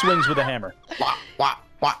 Two swings with a hammer. Wah, wah,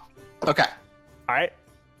 wah. Okay. All right.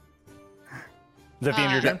 Is that the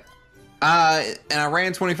end of your turn? And I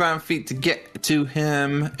ran 25 feet to get to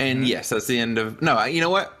him, and yes, that's the end of... No, you know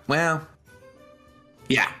what? Well,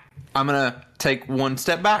 yeah. I'm gonna take one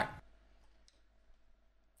step back.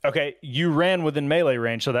 Okay, you ran within melee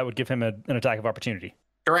range, so that would give him an attack of opportunity.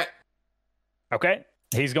 Correct. Okay,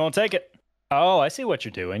 he's gonna take it. Oh, I see what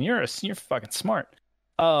you're doing. You're fucking smart.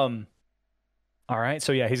 All right,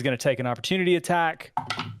 so yeah, he's gonna take an opportunity attack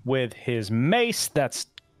with his mace. That's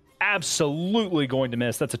absolutely going to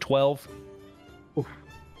miss. That's a 12. Oof.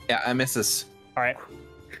 Yeah, I miss this. All right,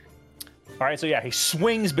 so yeah, he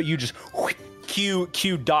swings, but you just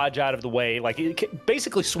Q dodge out of the way. It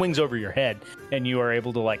basically swings over your head, and you are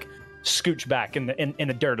able to scooch back in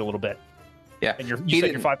the dirt a little bit. Yeah, and you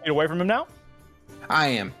said you're 5 feet away from him now. I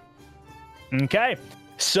am. Okay,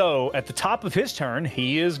 so at the top of his turn,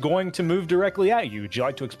 he is going to move directly at you. Would you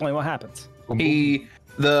like to explain what happens? He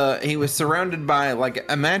was surrounded by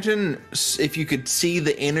imagine if you could see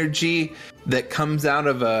the energy that comes out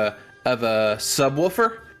of a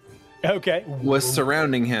subwoofer. Okay. Was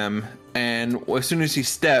surrounding him, and as soon as he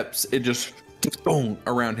steps, it just boom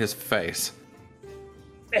around his face.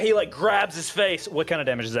 He grabs his face. What kind of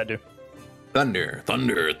damage does that do?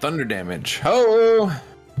 Thunder damage. Oh,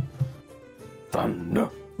 Thunder.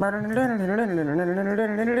 I'm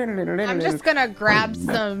just gonna grab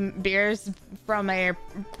some beers from a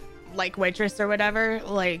like waitress or whatever,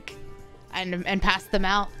 like, and pass them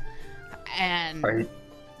out. And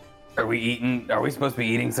Are we eating? Are we supposed to be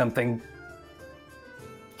eating something?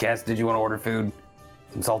 Cass, did you want to order food?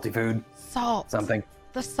 Some salty food? salt. Something?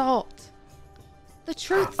 The salt. The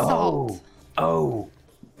truth salt. Oh.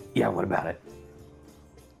 Yeah, what about it?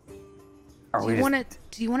 Are we just...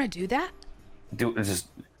 Do you want to do that? Just...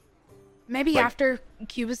 Maybe Like- after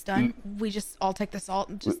Q is done, we just all take the salt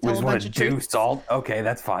and just We tell just a want bunch to of do truths. salt? Okay,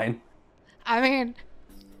 that's fine. I mean,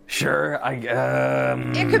 Sure,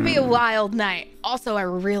 it could be a wild night. Also, I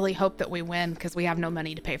really hope that we win because we have no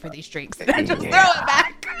money to pay for these drinks. And I just throw it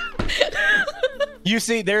back. You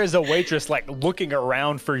see, there is a waitress like looking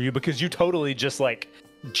around for you because you totally just like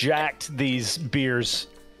jacked these beers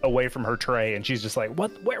away from her tray, and she's just like,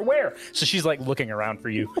 "What? Where?" So she's like looking around for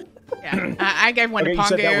you. Yeah, I gave one Okay, to you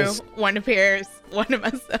said that Pongu, was- one to Pierce, one to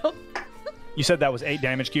myself. You said that was 8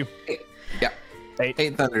 damage, Q. Yeah. 8.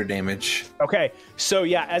 8 thunder damage. Okay, so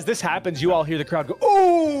yeah, as this happens, you all hear the crowd go,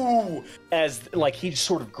 "Ooh!" As like he just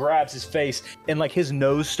sort of grabs his face, and like his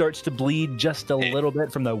nose starts to bleed just a little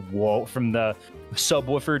bit from the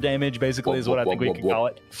subwoofer damage. Basically, is what I think we can call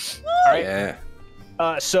it. All right. Yeah.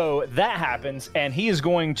 So that happens, and he is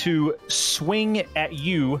going to swing at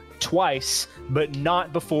you twice, but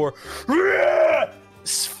not before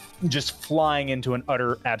just flying into an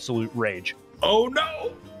utter absolute rage. Oh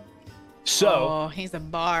no! So, Oh, he's a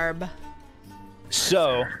barb.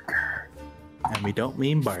 so And we don't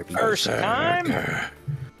mean Barbie. first time.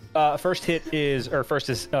 First is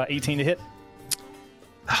 18 to hit.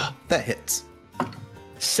 That hits.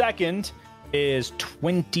 Second is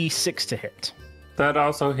 26 to hit. That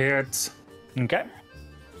also hits. Okay.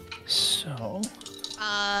 So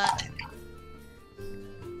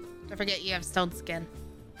Don't forget you have stone skin.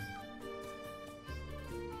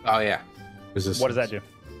 Oh, yeah. what does that do?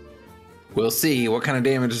 We'll see. What kind of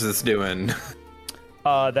damage is this doing?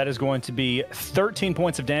 That is going to be 13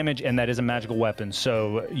 points of damage, and that is a magical weapon.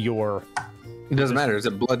 So your It doesn't matter. Is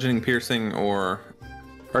it bludgeoning, piercing, or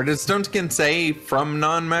does Stone Skin say from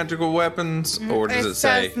non-magical weapons, or does it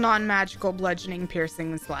say? says non-magical bludgeoning,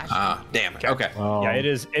 piercing, and slashing. Ah, damn it. Okay. yeah, it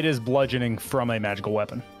is bludgeoning from a magical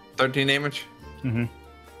weapon. 13 damage? Mhm.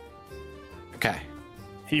 Okay.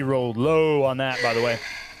 He rolled low on that, by the way.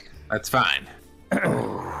 That's fine.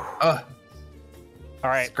 All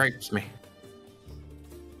right. Scrapes me.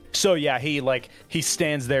 So yeah, he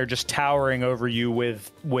stands there just towering over you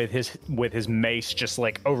with his mace just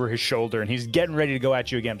like over his shoulder, and he's getting ready to go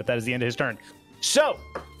at you again. But that is the end of his turn. So,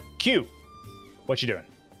 Q, what you doing?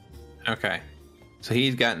 Okay. So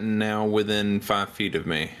he's gotten now within 5 feet of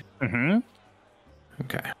me. Mm-hmm.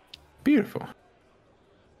 Okay. Beautiful.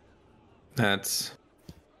 That's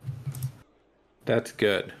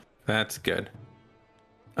good. That's good.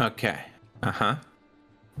 Okay. Uh-huh.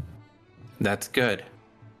 That's good.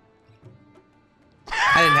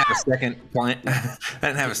 I didn't have a second point. I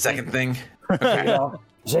didn't have a second thing. Okay.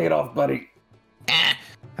 Shake it off, buddy.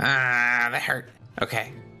 That hurt.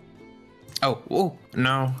 Okay. Oh, ooh,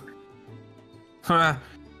 no. Huh.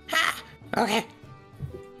 Okay.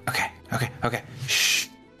 Okay. Shh.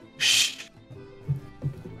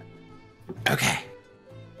 Okay.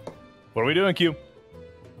 What are we doing, Q?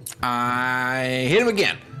 I hit him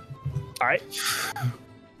again. All right.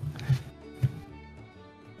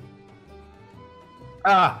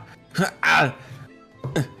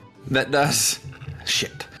 That does.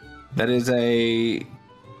 Shit. That is a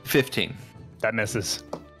 15. That misses.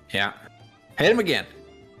 Yeah. Hit him again.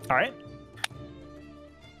 All right.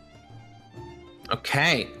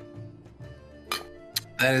 Okay.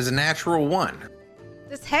 That is a natural 1.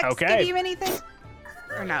 Does Hex Okay. give you anything?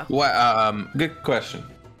 Or no? What? Good question.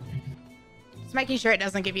 Just making sure it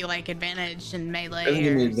doesn't give you like advantage in melee. Doesn't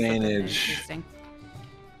give me or something advantage. interesting.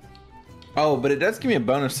 Oh, but it does give me a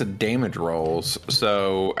bonus to damage rolls.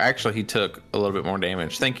 So actually, he took a little bit more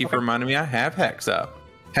damage. Thank you for reminding me. I have Hex up,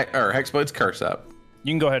 Hexblade's Curse up.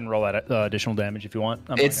 You can go ahead and roll that additional damage if you want.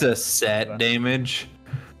 I'm not It's gonna- a set damage.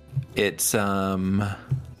 It's I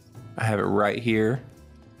have it right here.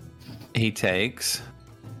 He takes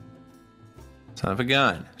son of a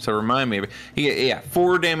gun. So remind me. He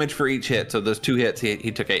 4 damage for each hit. So those 2 hits, he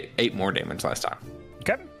took 8 more damage last time.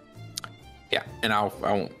 Okay. Yeah, and I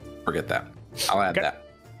won't forget that. I'll add Okay. that.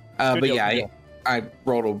 Good But deal, yeah, good deal. I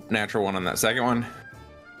rolled a natural 1 on that second one.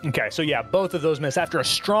 Okay, so yeah, both of those miss after a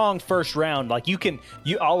strong first round. Like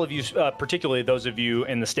all of you, particularly those of you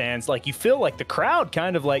in the stands, like you feel like the crowd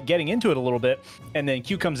kind of like getting into it a little bit, and then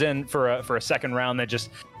Q comes in for a second round that just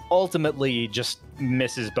ultimately just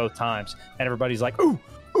misses both times, and everybody's like, ooh,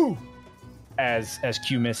 as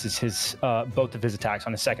Q misses his both of his attacks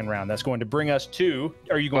on his second round. That's going to bring us to.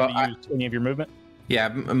 Are you going to use any of your movement? Yeah,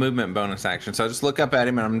 a movement bonus action. So I just look up at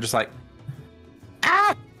him and I'm just like,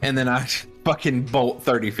 ah! And then I fucking bolt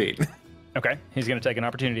 30 feet. Okay, he's going to take an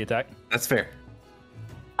opportunity attack. That's fair.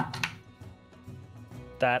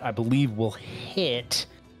 That I believe will hit.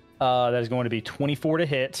 That is going to be 24 to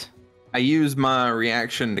hit. I use my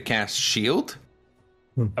reaction to cast shield.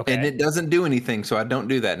 Okay. And it doesn't do anything, so I don't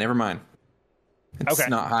do that. Never mind. It's Okay.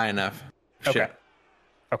 not high enough. Okay. Shit.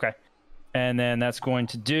 Okay. And then that's going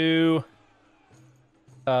to do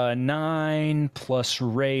 9 plus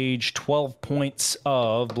rage, 12 points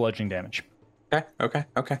of bludgeoning damage. Okay.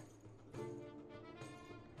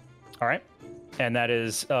 All right. And that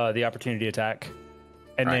is the opportunity attack.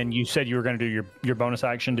 And then you said you were going to do your bonus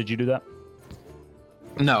action. Did you do that?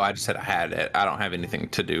 No, I just said I had it. I don't have anything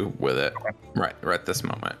to do with it Okay. right this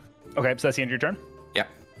moment. Okay, so that's the end of your turn? Yeah.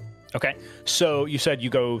 Okay. So you said you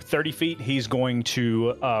go 30 feet. He's going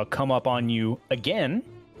to come up on you again.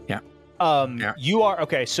 Yeah. Yeah. You are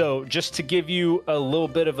okay. So just to give you a little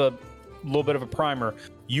bit of a primer,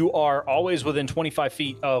 you are always within 25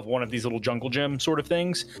 feet of one of these little jungle gym sort of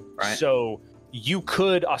things. Right. So you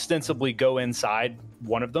could ostensibly go inside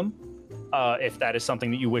one of them if that is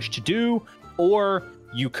something that you wish to do, or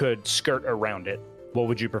you could skirt around it. What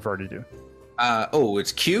would you prefer to do?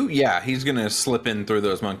 It's Q? Yeah, he's gonna slip in through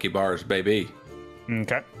those monkey bars, baby.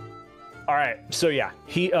 Okay. All right. So yeah,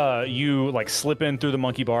 you like slip in through the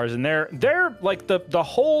monkey bars, and they're like the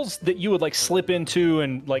holes that you would like slip into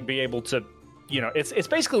and like be able to, it's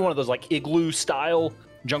basically one of those like igloo style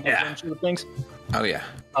jungle gym sort of things. Oh yeah.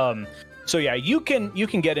 So yeah, you can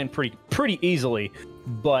get in pretty easily,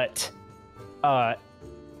 but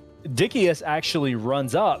Dickius actually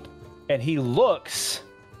runs up and he looks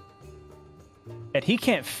and he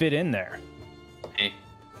can't fit in there.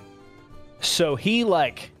 So he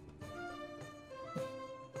looks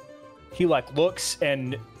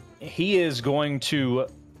and he is going to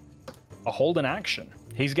hold an action.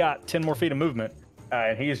 He's got 10 more feet of movement,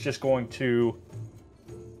 and he is just going to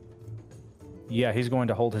he's going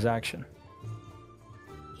to hold his action.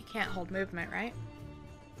 You can't hold movement, right?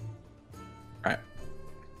 Right.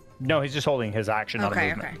 No, he's just holding his action, not a Okay,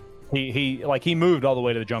 movement. okay. He moved all the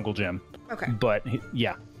way to the jungle gym. Okay. But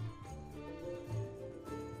yeah.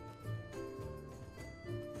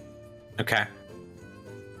 Okay.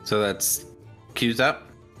 So that's Q's up?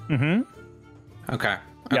 Mm-hmm. Okay.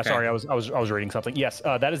 Yeah, Okay. sorry, I was reading something. Yes,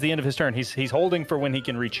 that is the end of his turn. He's holding for when he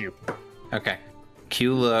can reach you. Okay.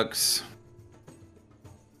 Q looks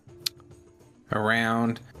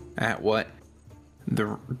around at what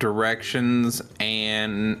the directions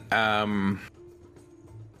and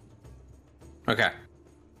okay.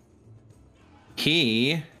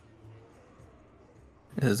 He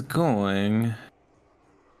is going.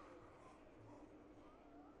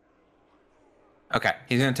 Okay,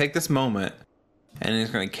 he's going to take this moment and he's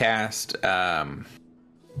going to cast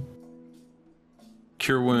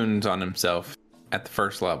Cure Wounds on himself at the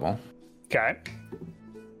first level Okay.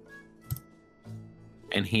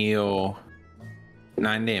 and heal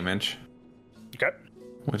 9 damage, Okay.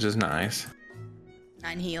 which is nice.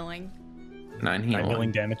 9 healing. 9 healing.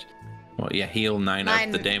 Healing damage. Well, yeah, heal 9 Nine.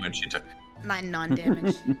 of the damage you took. 9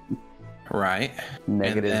 non-damage. Right.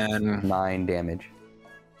 Negative And then- 9 damage.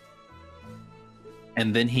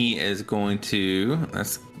 And then he is going to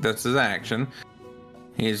that's his action.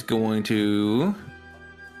 He is going to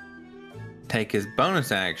take his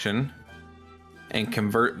bonus action and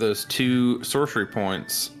convert those 2 sorcery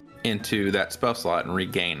points into that spell slot and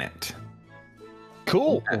regain it.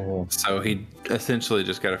 Cool. So he essentially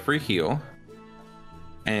just got a free heal.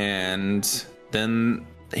 And then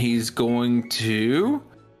he's going to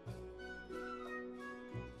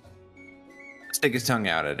stick his tongue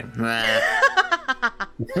out at him.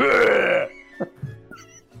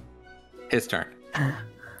 His turn.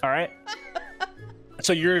 All right.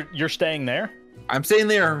 So you're staying there? I'm staying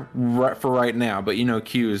there for right now, but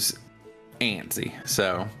Q's antsy,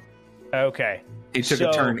 so Okay. he took a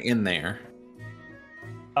So- turn in there.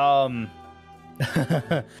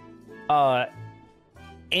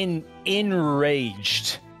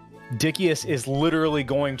 Enraged, Dickius is literally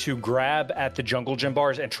going to grab at the jungle gym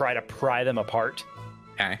bars and try to pry them apart.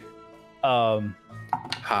 Okay.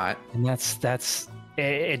 Hot. And that's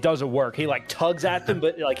it doesn't work. He like tugs at them,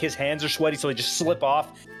 but like his hands are sweaty, so they just slip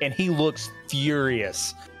off, and he looks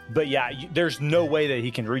furious. But yeah, there's no way that he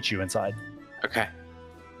can reach you inside. Okay.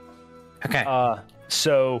 Okay.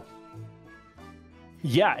 So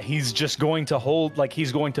yeah, he's just going to hold, like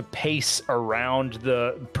he's going to pace around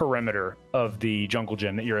the perimeter of the jungle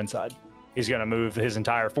gym that you're inside. He's gonna move his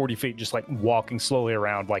entire 40 feet, just like walking slowly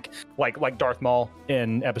around, like Darth Maul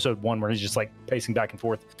in episode 1, where he's just like pacing back and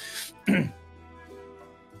forth.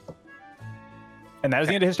 And that is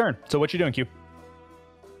the end of his turn. So what you doing, Q?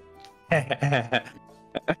 Yeah.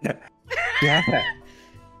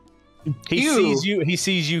 He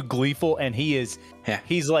sees you gleeful, and he's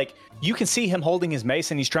like, you can see him holding his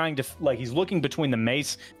mace, and he's trying to, like, he's looking between the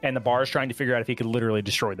mace and the bars, trying to figure out if he could literally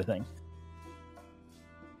destroy the thing.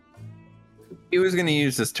 He was going to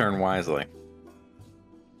use this turn wisely.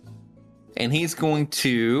 And he's going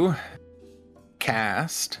to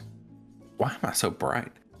cast... Why am I so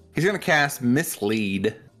bright? He's going to cast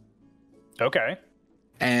Mislead. Okay.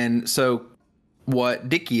 And so what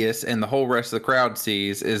Dickius and the whole rest of the crowd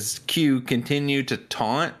sees is Q continue to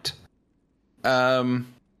taunt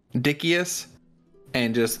Dickius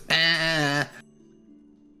and just...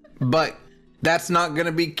 But that's not going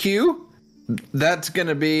to be Q. That's going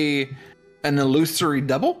to be an illusory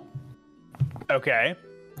double. Okay.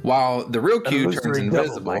 While the real Q turns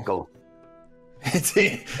invisible. Michael.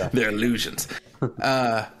 They're illusions.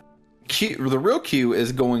 The real Q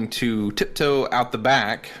is going to tiptoe out the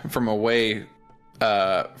back from away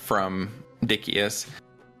from Dickius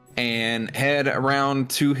and head around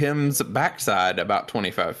to him's backside about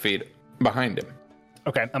 25 feet behind him.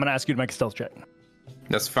 Okay, I'm going to ask you to make a stealth check.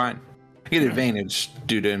 That's fine. I get advantage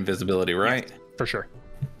due to invisibility, right? Yes, for sure.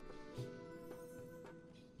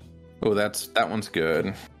 Oh, that one's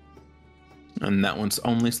good. And that one's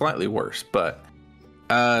only slightly worse, but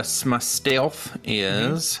my stealth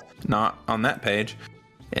is not on that page.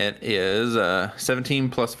 It is 17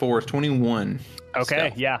 plus 4 is 21. Okay,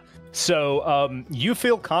 stealth. yeah. So you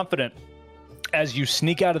feel confident as you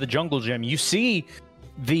sneak out of the jungle gym. You see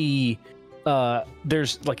the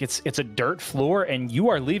there's like it's a dirt floor, and you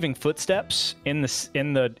are leaving footsteps in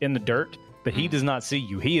the dirt, but he does not see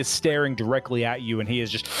you. He is staring directly at you, and he is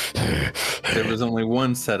just... There was only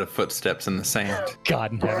one set of footsteps in the sand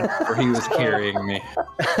God in heaven. where he was carrying me.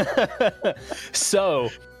 So,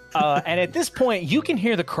 and at this point, you can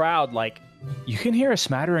hear the crowd, like, you can hear a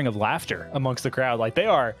smattering of laughter amongst the crowd. Like, they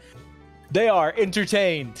are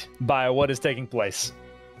entertained by what is taking place.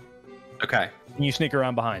 Okay. And you sneak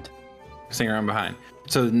around behind. Sneak around behind.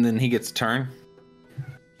 So then he gets a turn?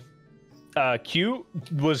 Q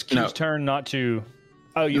was Q's turn not to...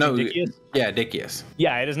 Oh, you mean Dickius? Yeah, Dickius.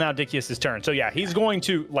 Yeah, it is now Dickius' turn. So yeah, he's going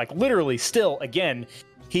to, like, literally still, again,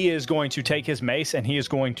 he is going to take his mace and he is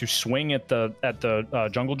going to swing at the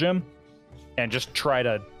jungle gym and just try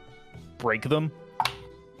to break them.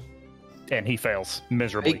 And he fails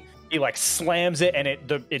miserably. He like slams it, and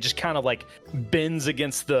it just kind of like bends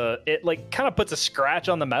against it like kind of puts a scratch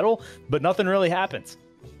on the metal, but nothing really happens.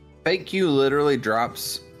 Fake Q literally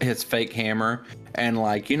drops his fake hammer, and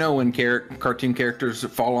like, you know when cartoon characters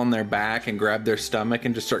fall on their back and grab their stomach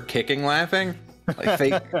and just start kicking laughing? Like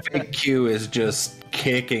fake Q is just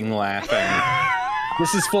kicking laughing.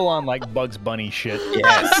 This is full on like Bugs Bunny shit.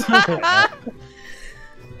 Yes.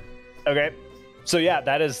 Okay. So yeah,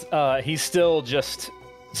 that is he's still just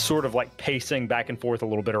sort of like pacing back and forth a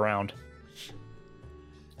little bit around.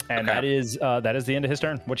 And Okay. that is the end of his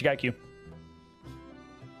turn. What you got, Q?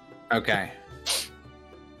 Okay.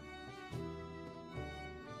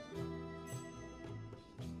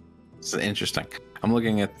 This is interesting. I'm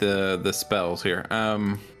looking at the spells here.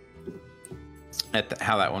 How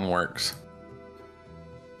that one works.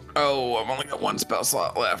 Oh, I've only got one spell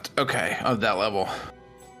slot left. Okay, of that level.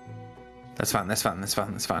 That's fine.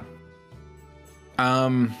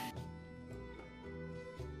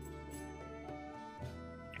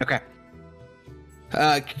 Okay.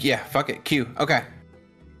 Yeah, fuck it. Q. Okay.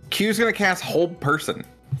 Q's gonna cast Hold Person.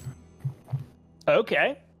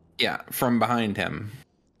 Okay. Yeah, from behind him.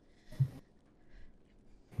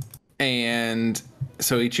 And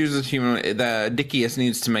so he chooses human. The Dickius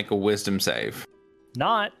needs to make a wisdom save.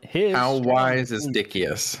 Not his. How wise is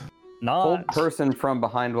Dickius? Not. Hold person from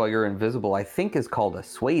behind while you're invisible, I think, is called a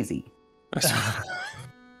Swayze.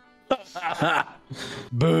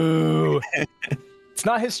 Boo. It's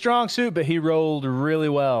not his strong suit, but he rolled really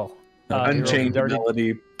well. Unchained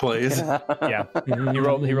ability plays. Yeah. He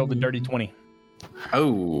rolled a dirty 20.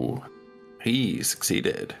 Oh, he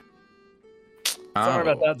succeeded. Sorry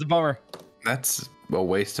about that. It's a bummer. That's a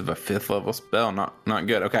waste of a 5th level spell. Not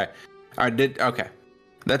good. Okay. Okay.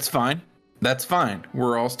 That's fine.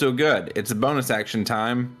 We're all still good. It's a bonus action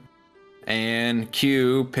time. And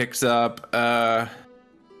Q picks up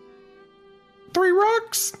 3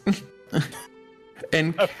 rocks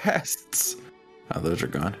and casts. Oh, those are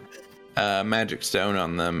gone. Magic stone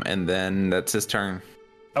on them, and then that's his turn.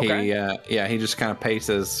 Okay. He just kind of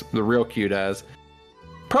paces. The real Q does.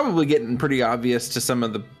 probably getting pretty obvious to some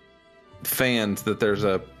of the fans that there's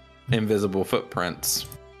a invisible footprints.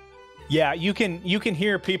 Yeah, you can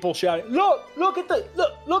hear people shouting, look at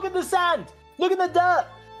the sand, look at the dirt.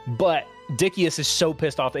 But Dickius is so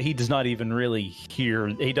pissed off that he does not even really hear,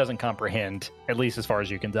 he doesn't comprehend, at least as far as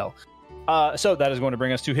you can tell. So that is going to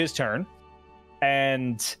bring us to his turn.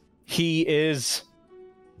 And he is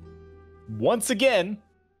once again,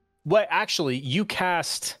 actually, you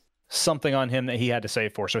cast something on him that he had to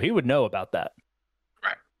save for, so he would know about that.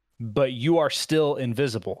 Right. But you are still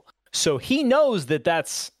invisible. So he knows that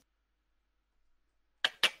that's...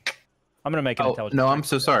 I'm going to make an intelligence. No, I'm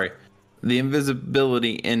so sorry. The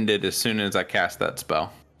invisibility ended as soon as I cast that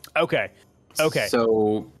spell. Okay.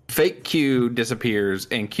 So fake Q disappears,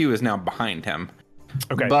 and Q is now behind him.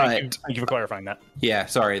 Okay, but thank you for clarifying that. Yeah,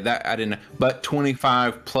 sorry, that I didn't. But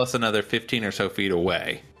 25 plus another 15 or so feet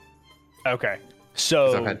away. Okay,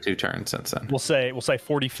 so I've had 2 turns since then. We'll say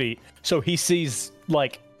 40 feet. So he sees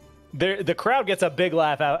the crowd gets a big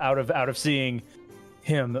laugh out of seeing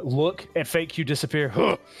him look and fake Q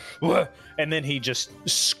disappear, and then he just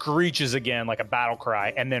screeches again like a battle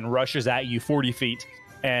cry, and then rushes at you 40 feet.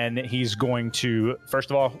 And he's going to,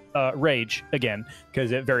 first of all, rage again,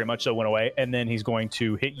 because it very much so went away. And then he's going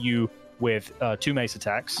to hit you with 2 mace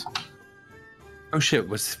attacks. Oh shit!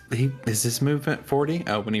 Is this movement 40?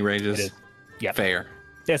 Oh, when he rages. It is. Yeah. Fair.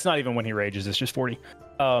 It's not even when he rages; it's just 40.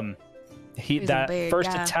 He's a big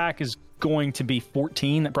first guy. attack is going to be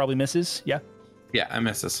 14. That probably misses. Yeah. Yeah, I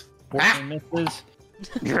misses. 14 misses.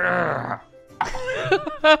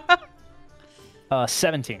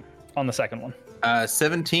 17 on the second one.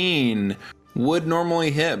 17 would normally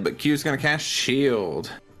hit, but Q's gonna cast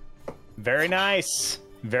shield. Very nice.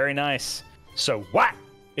 Very nice. So what?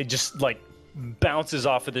 It just bounces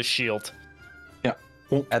off of the shield. Yeah.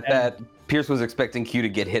 At that, Pierce was expecting Q to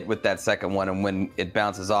get hit with that second one, and when it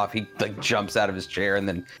bounces off, he jumps out of his chair and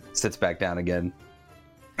then sits back down again.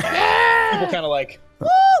 People kind of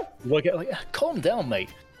look at calm down, mate.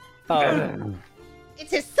 It's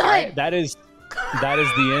his son. That is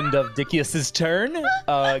the end of Dickius's turn.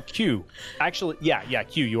 Q. Actually, yeah,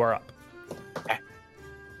 Q, you are up.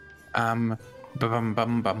 Bum bum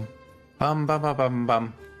bum bum bum bum bum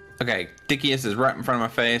bum. Okay, Dickius is right in front of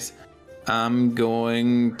my face. I'm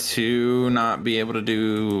going to not be able to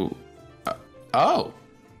do. Oh,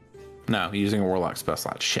 no, using a warlock spell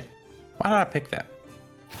slot. Shit. Why did I pick that?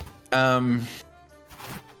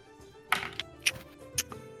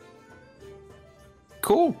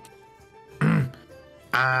 Cool.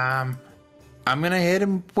 I'm gonna hit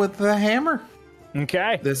him with the hammer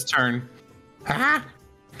Okay. this turn. Ah!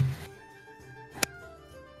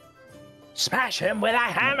 Smash him with a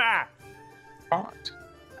hammer.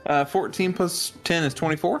 14 plus 10 is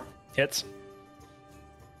 24. Hits.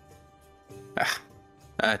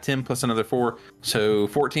 10 plus another 4, so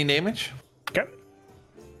 14 damage. Okay.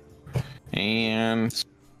 And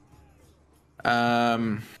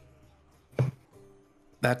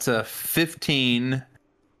that's a 15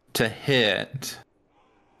 to hit,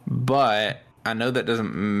 but I know that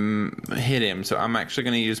doesn't hit him, so I'm actually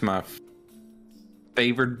going to use my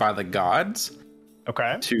favored by the gods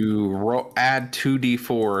Okay. to add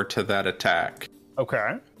 2d4 to that attack.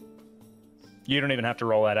 Okay. You don't even have to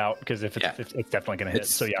roll that out because if it's, Yeah. it's definitely going to hit.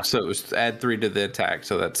 So yeah. So it's add 3 to the attack,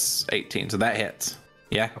 so that's 18. So that hits.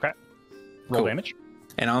 Yeah. Okay. Roll Cool. damage.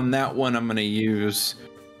 And on that one, I'm going to use,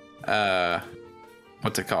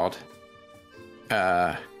 what's it called?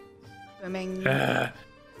 Booming.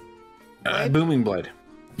 Booming Blade.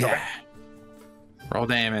 Yeah. Roll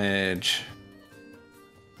damage.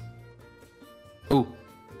 Ooh.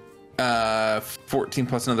 14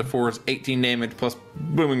 plus another 4 is 18 damage plus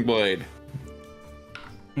Booming Blade.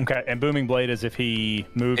 Okay. And Booming Blade is if he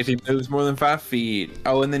moves. If he moves more than 5 feet.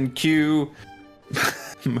 Oh, and then Q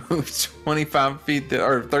moves 25 feet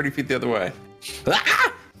or 30 feet the other way.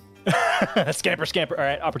 Ah! Scamper. All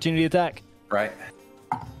right. Opportunity attack. Right.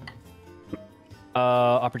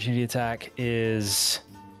 Opportunity attack is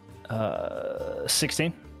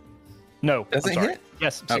 16. No. Does I'm it sorry. hit?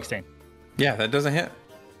 Yes, 16. Yeah, that doesn't hit.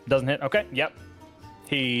 Doesn't hit. Okay. Yep.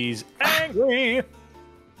 He's angry.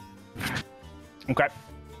 Okay.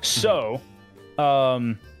 So,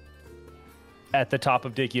 at the top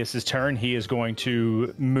of Dickius's turn, he is going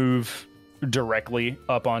to move directly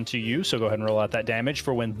up onto you. So go ahead and roll out that damage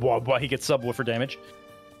for when he gets subwoofer damage.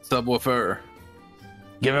 Subwoofer.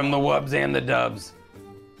 Give him the wubs and the dubs.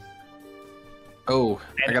 Oh,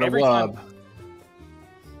 And I got a every wub.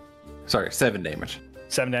 Sorry, 7 damage.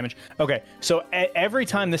 7 damage. Okay, so every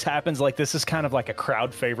time this happens, like, this is kind of like a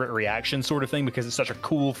crowd favorite reaction sort of thing because it's such a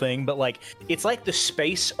cool thing. But like, it's like the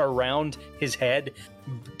space around his head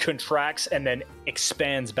contracts and then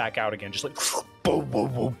expands back out again, just like boom,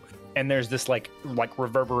 boom, boom. And there's this like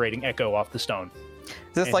reverberating echo off the stone. Is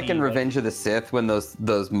this And like in he, Revenge of the Sith when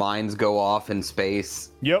those mines go off in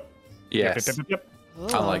space? Yep. Yes. Yep.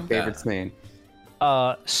 I like Favorite that. scene.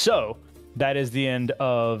 So that is the end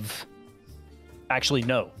of. Actually,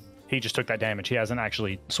 no. He just took that damage. He hasn't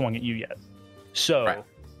actually swung at you yet. So,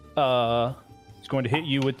 he's going to hit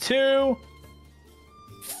you with 2.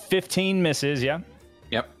 15 misses, yeah?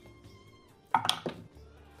 Yep.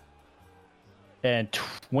 And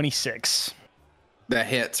 26. That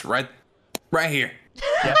hits right here.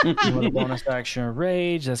 Yep. With a bonus action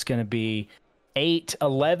rage, that's going to be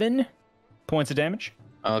 11 points of damage.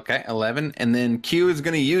 Okay, 11. And then Q is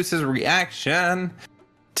going to use his reaction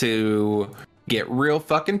to get real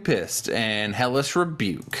fucking pissed and Hellish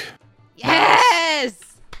Rebuke. Yes.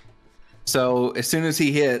 So as soon as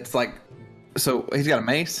he hits, so he's got a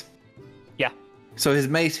mace. Yeah. So his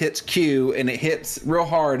mace hits Q and it hits real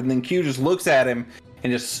hard, and then Q just looks at him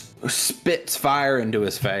and just spits fire into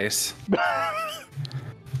his face.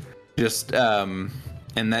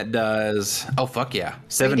 And that does, oh fuck yeah,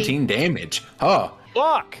 17 damage. Oh,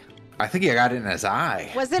 Fuck! I think I got it in his eye.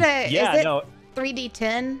 Was it a? Yeah, is it no.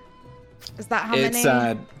 3d10? Is that how It's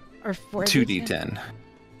many? Or 2d10.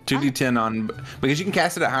 2d10 on, because you can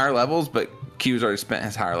cast it at higher levels, but Q's already spent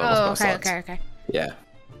his higher level Oh, spell okay, slots. okay. Yeah.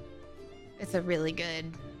 It's a really good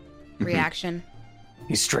reaction.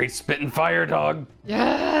 He's straight spitting fire, dog.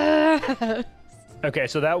 Yeah. Okay,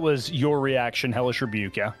 so that was your reaction, Hellish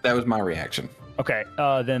Rebuke, yeah? That was my reaction. Okay,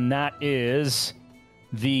 then that is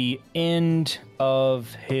the end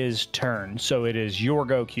of his turn. So it is your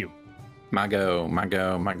go, Q. My go. My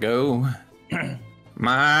girl. Okay.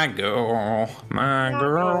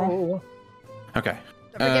 Don't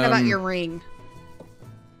forget about your ring.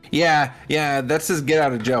 Yeah, that's his get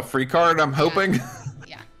out of jail free card, I'm hoping.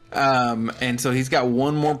 Yeah. And so he's got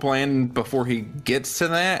one more plan before he gets to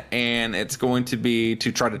that, and it's going to be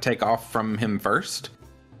to try to take off from him first.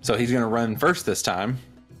 So he's going to run first this time.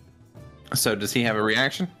 So does he have a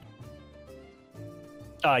reaction?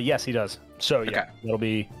 Yes, he does. So yeah, Okay. that'll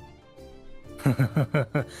be.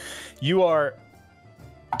 You're.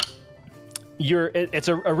 It's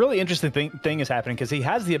a really interesting thing is happening because he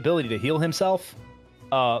has the ability to heal himself,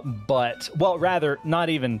 but rather not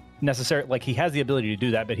even necessarily like he has the ability to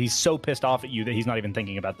do that, but he's so pissed off at you that he's not even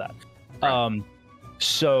thinking about that. Right.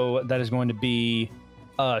 So that is going to be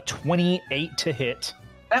 28 to hit.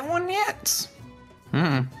 That one yet?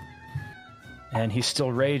 And he's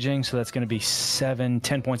still raging, so that's going to be 10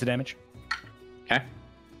 points of damage. Okay.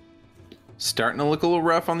 Starting to look a little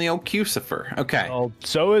rough on the old Cucifer. Okay. Oh,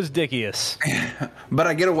 so is Dickius. But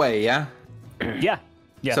I get away, yeah? Yeah.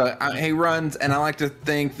 So he runs, and I like to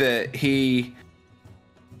think that he,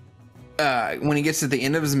 when he gets to the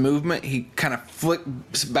end of his movement, he kind of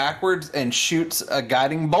flips backwards and shoots a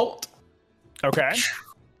guiding bolt Okay.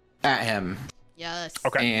 at him. Yes.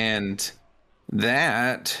 Okay. And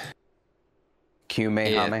that Q is,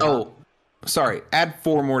 Mehameha. sorry, add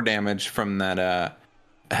 4 more damage from that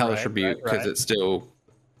Hellish Right, Rebuke, because right. it still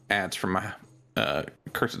adds from my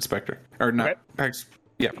Cursed Spectre. Or not.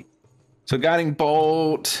 Yeah. So guiding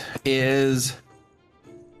bolt is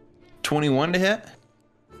 21 to hit.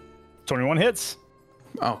 21 hits.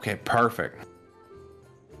 Okay, perfect.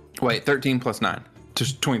 Wait, 13 plus 9.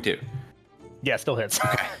 Just 22. Yeah, still hits.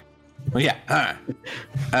 Well, yeah.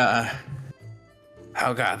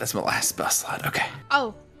 Oh god, that's my last spell slot. Okay.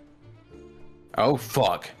 Oh, Oh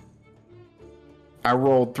fuck. I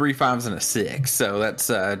rolled 3 5s and a 6, so that's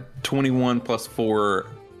 21 plus 4.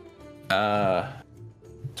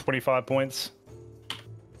 25 points.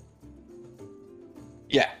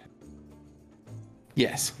 Yeah.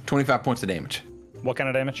 Yes, 25 points of damage. What kind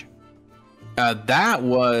of damage? That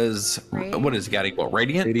was Radiant. what is guiding bolt?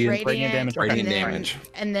 Radiant? radiant damage. Radiant and then- damage.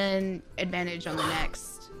 and then advantage on the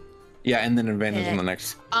next. Yeah, and then advantage Yeah. on the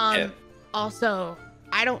next hit. Also,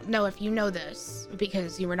 I don't know if you know this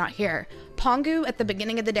because you were not here. Pongu at the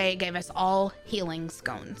beginning of the day gave us all healing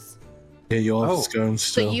scones. Yeah, you all have Oh. scones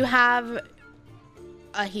So still. you have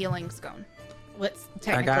a healing scone. What's got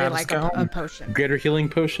technically a like a scone. potion. Greater healing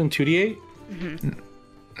potion, 2d8.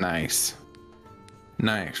 Nice.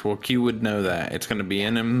 Well, Q would know that. It's going to be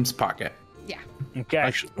in him's pocket. Yeah. Okay.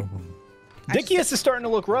 Actually, Dickius is starting to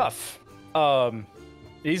look rough.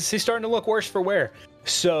 He's starting to look worse for wear.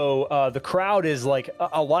 So the crowd is like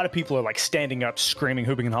a lot of people are like standing up, screaming,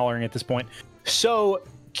 hooping, and hollering at this point. So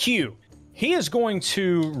Q, he is going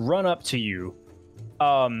to run up to you,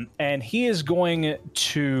 and he is going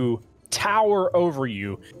to tower over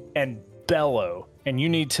you and bellow, and you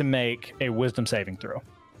need to make a wisdom saving throw.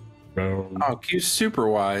 Oh, Q's super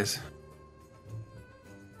wise.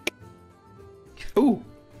 Ooh,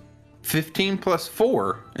 15 plus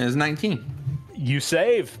 4 is 19. You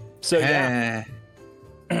save. So yeah.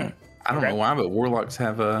 I don't know why, but warlocks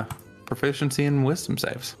have a proficiency in wisdom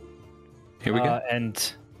saves. Here we go.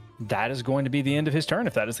 And that is going to be the end of his turn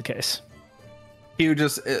if that is the case. Q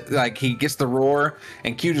just like he gets the roar,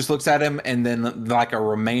 and Q just looks at him, and then like a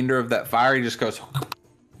remainder of that fire, he just goes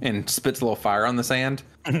and spits a little fire on the sand.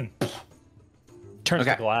 Turns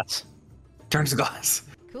the glass. Turns the glass.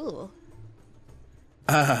 Cool.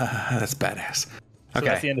 That's badass. So Okay.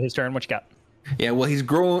 that's the end of his turn. What you got? Yeah, well, he's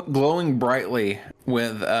glowing brightly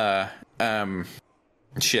with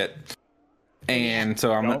shit, and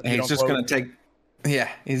so he's just gonna take. Yeah,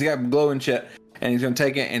 he's got glowing shit, and he's gonna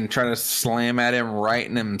take it and try to slam at him right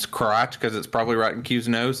in his crotch because it's probably right in Q's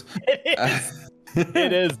nose.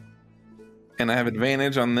 It is. And I have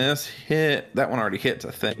advantage on this hit. That one already hits,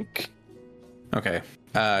 I think. Okay,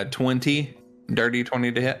 20, dirty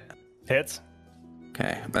 20 to hit. Hits.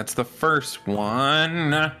 Okay, that's the first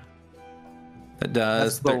one. That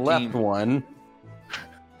does That's the 13. left one.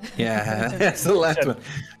 Yeah, that's the left one.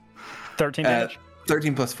 13 damage.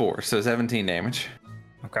 13 plus 4, so 17 damage.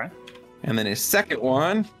 Okay. And then his second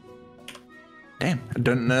one. Damn, I've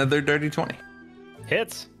done another dirty 20.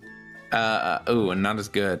 Hits. And not as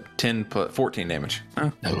good. 14 damage.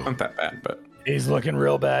 Oh, not that bad, but He's looking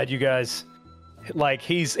real bad, you guys. Like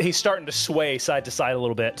he's starting to sway side to side a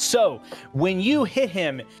little bit. So when you hit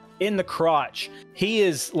him in the crotch, he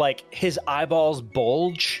is like his eyeballs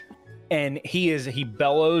bulge, and he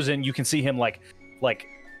bellows, and you can see him like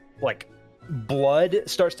blood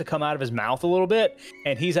starts to come out of his mouth a little bit,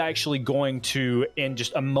 and he's actually going to, in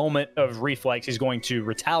just a moment of reflex, he's going to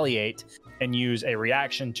retaliate and use a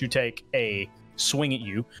reaction to take a swing at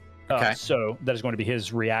you. Okay. So that is going to be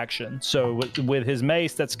his reaction. So with his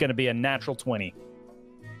mace, that's going to be a natural 20.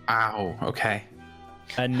 ow, okay.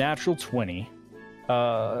 A natural 20.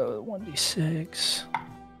 1d6.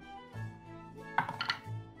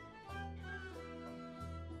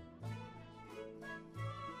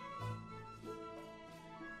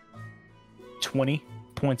 $20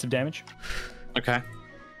 points of damage. Okay.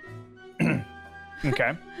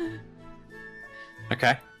 Okay.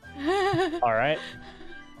 Okay. All right.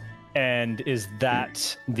 And is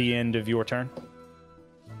that the end of your turn?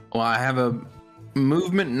 Well, I have a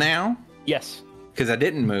movement now Yes. because I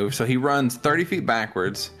didn't move, so he runs 30 feet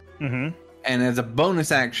backwards, Mm-hmm. and as a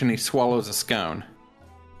bonus action, he swallows a scone.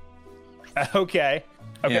 Okay.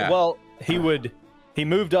 Okay. Yeah. Well, he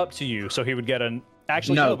moved up to you, so he would get an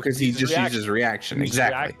actually No, because he just reaction. uses reaction. Uses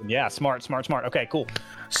Exactly. reaction. Yeah. Smart. Okay. Cool.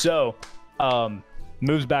 So,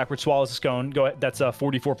 moves backward, swallows a scone. Go ahead. That's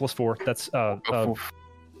 44 plus 4. That's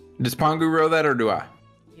Does Pongu roll that, or do I?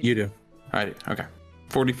 You do. I do. Okay.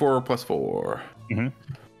 44 plus 4. Mhm.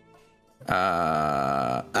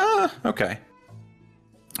 Okay.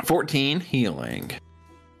 14 healing.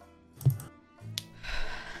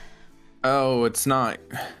 Oh, it's not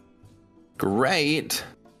great,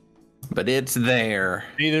 but it's there.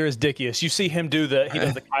 Neither is Dickius. You see him he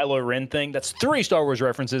does the Kylo Ren thing. That's 3 Star Wars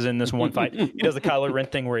references in this one fight. He does the Kylo Ren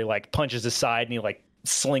thing where he like punches his side and he like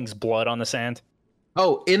slings blood on the sand.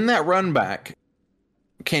 Oh, in that run back,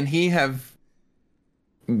 can he have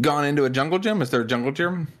gone into a jungle gym? Is there a jungle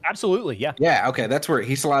gym? Absolutely, yeah. Yeah, okay, that's where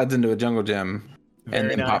he slides into a jungle gym and Very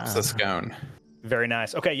then nice. pops the scone. Very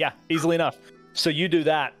nice. Okay, yeah, easily enough. So you do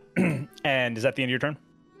that, and is that the end of your turn?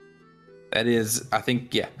 That is, I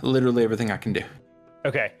think, yeah, literally everything I can do.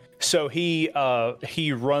 Okay. So he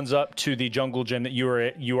runs up to the jungle gym that you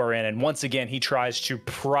are in, and once again he tries to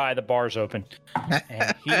pry the bars open,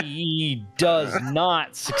 and he does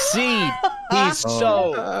not succeed. He's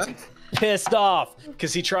so pissed off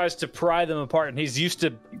because he tries to pry them apart, and he's used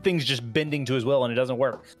to things just bending to his will, and it doesn't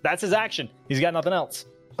work. That's his action. He's got nothing else.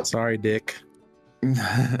 Sorry, Dick.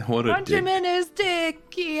 What a Punch him in his dick.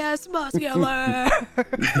 He is muscular.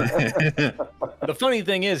 The funny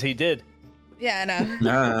thing is, he did. Yeah,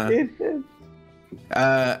 I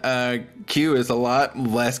know. Q is a lot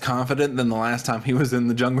less confident than the last time he was in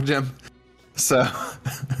the jungle gym. So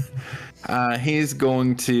he's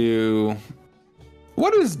going to.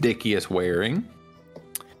 What is Dickius wearing?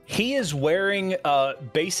 He is wearing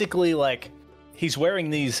basically like he's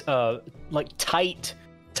wearing these like tight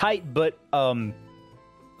but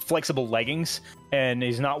flexible leggings, and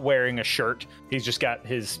he's not wearing a shirt. He's just got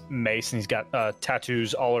his mace, and he's got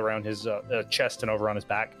tattoos all around his chest and over on his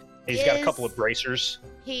back. He's got a couple of bracers.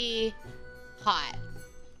 He hot.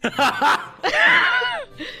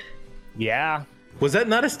 Yeah. Was that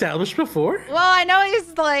not established before? Well, I know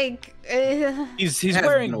he's like. He's Has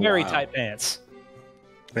wearing been a very while. tight pants.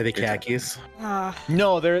 Are they khakis?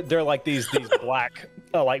 No, they're like these black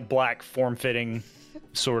like black form-fitting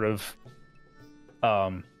sort of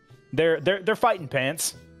they're fighting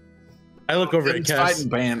pants. I look over at It's Cass. fighting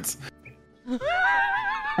pants.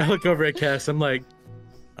 I look over at Cass. I'm like,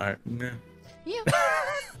 all right, yeah.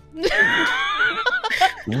 Yeah.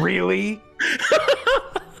 Really?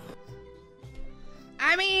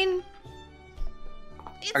 I mean,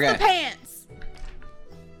 it's Okay. the pants.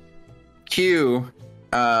 Q,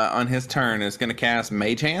 on his turn, is going to cast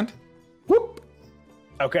Mage Hand. Whoop.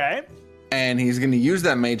 Okay. And he's going to use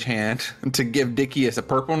that Mage Hand to give Dickius a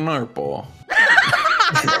purple nurple.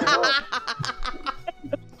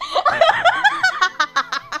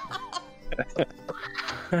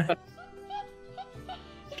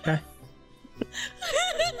 Okay.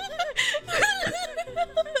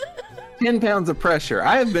 10 pounds of pressure.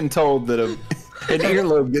 I have been told that an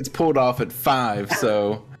earlobe gets pulled off at 5,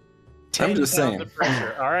 so I'm just 10 pounds saying. of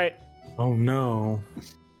pressure. All right. Oh no.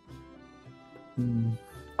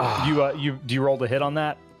 You do you roll the hit on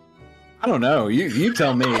that? I don't know. You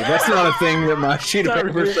tell me. That's not a thing that my sheet of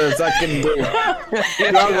paper says I can do.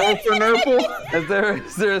 Did I roll for Nurple?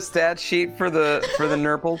 Is there a stat sheet for the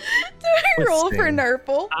Nurple? Roll see. for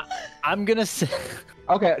Nurple. I'm gonna say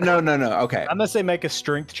Okay. No. Okay. I'm gonna say make a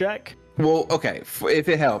strength check. Well, okay. If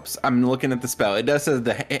it helps, I'm looking at the spell. It does say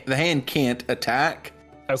the hand can't attack.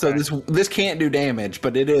 So Okay. this can't do damage,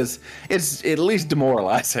 but it's at least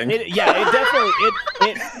demoralizing. It definitely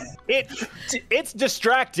it's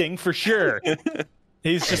distracting for sure.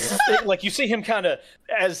 He's just like you see him kind of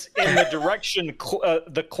as in the direction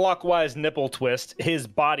the clockwise nipple twist. His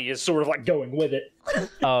body is sort of like going with it.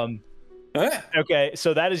 Okay,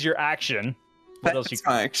 so that is your action. What else you? That's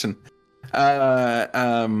my action.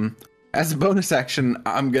 As a bonus action,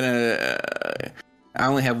 I'm gonna. I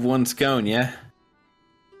only have one scone. Yeah.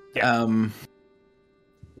 Yeah.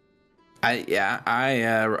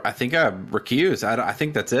 I think I recuse. I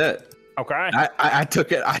think that's it. Okay. I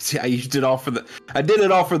took it. I used it all for the. I did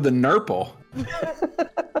it all for the Nurple.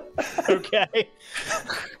 Okay.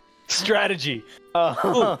 Strategy.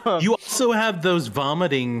 You also have those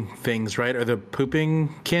vomiting things, right? Or the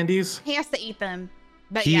pooping candies? He has to eat them.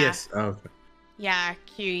 But yeah, Yes. Oh, okay. yeah,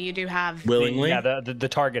 Q, you do have. Willingly? Yeah, the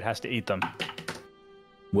target has to eat them.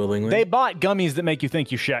 Willingly? They bought gummies that make you think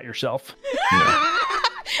you shat yourself.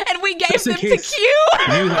 And we gave Just in them to case. Q.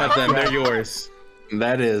 You have them. They're yours.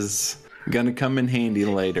 That is gonna come in handy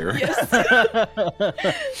later.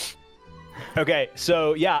 Okay,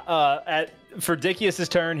 so yeah, for Dickius'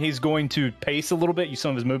 turn, he's going to pace a little bit. You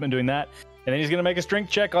saw his movement doing that, and then he's gonna make a strength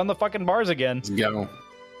check on the fucking bars again. Let's go.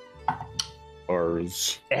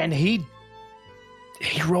 Ours. And he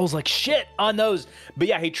rolls like shit on those. But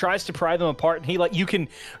yeah, he tries to pry them apart, and he like you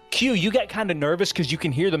get kind of nervous because you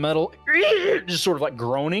can hear the metal just sort of like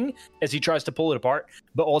groaning as he tries to pull it apart.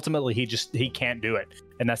 But ultimately, he can't do it,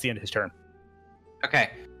 and that's the end of his turn. Okay.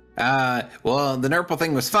 Well, the Nurple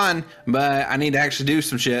thing was fun, but I need to actually do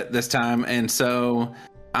some shit this time, and so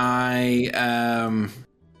I'm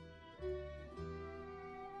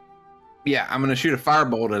gonna shoot a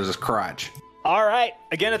firebolt at his crotch. All right,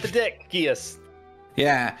 again at the Dickius.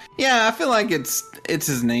 Yeah, I feel like it's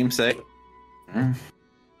his namesake.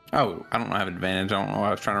 Oh, I don't have advantage. I don't know why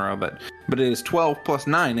I was trying to roll that, but it is 12 plus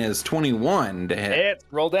 9 is 21 to hit. Hit,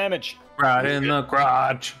 roll damage. Right in the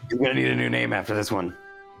crotch. You're gonna need a new name after this one.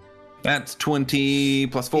 That's 20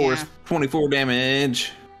 plus 4 is Yeah. 24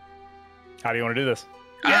 damage. How do you want to do this?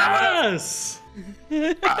 Yes!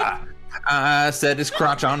 I set his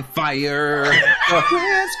crotch on fire.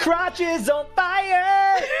 His crotch is on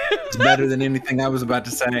fire. It's better than anything I was about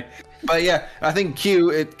to say. But yeah, I think Q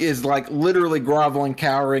is like literally groveling,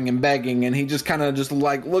 cowering, and begging, and he just kind of just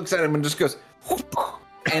like looks at him and just goes,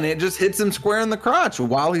 and it just hits him square in the crotch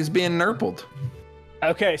while he's being nurpled.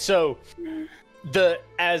 Okay, so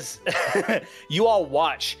as you all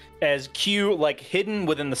watch as Q, like hidden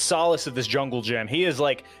within the solace of this jungle gym, he is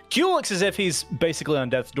like Q looks as if he's basically on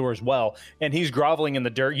death's door as well, and he's groveling in the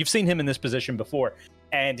dirt. You've seen him in this position before,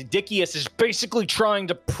 and Dickius is basically trying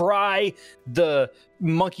to pry the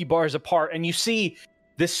monkey bars apart, and you see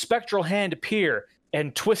this spectral hand appear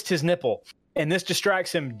and twist his nipple. And this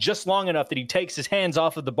distracts him just long enough that he takes his hands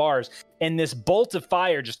off of the bars, and this bolt of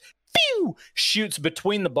fire just phew, shoots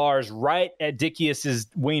between the bars right at Dickius's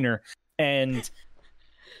wiener. And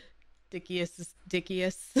Dickius.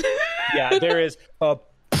 yeah, there is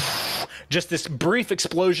just this brief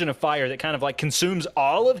explosion of fire that kind of like consumes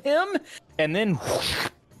all of him, and then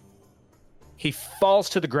He falls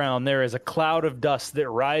to the ground. There is a cloud of dust that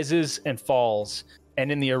rises and falls.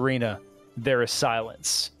 And in the arena, there is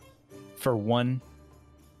silence for 1,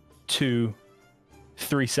 2,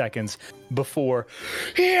 3 seconds before,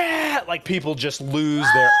 like people just lose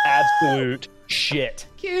their absolute shit.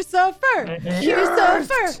 Q suffer! Q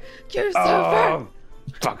suffer! Q suffer!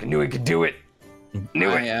 Fucking knew he could do it.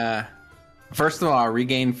 Knew it. First of all, I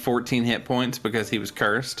regained 14 hit points because he was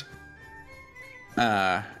cursed.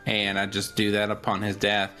 And I just do that upon his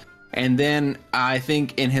death. And then I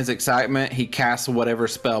think in his excitement, he casts whatever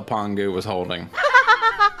spell Pongu was holding.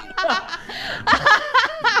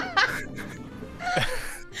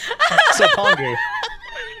 So, Pongu,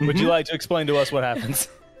 would you like to explain to us what happens?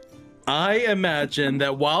 I imagine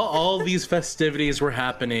that while all these festivities were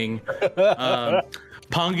happening,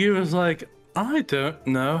 Pongu was like, I don't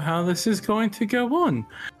know how this is going to go on.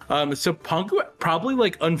 So Pongu probably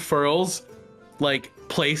like unfurls like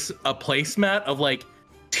a placemat of like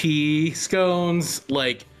tea scones,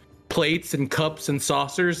 like plates and cups and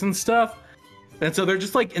saucers and stuff. And so they're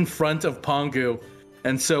just like in front of Pongu.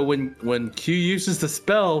 And so when Q uses the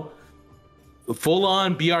spell, full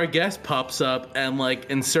on Be Our Guest pops up and like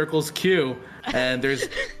encircles Q, and there's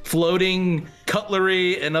floating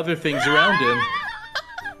cutlery and other things around him.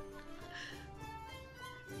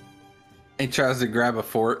 He tries to grab a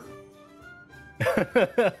fort.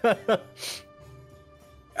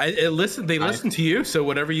 They listen to you, so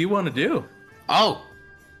whatever you want to do. Oh,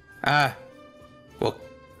 well,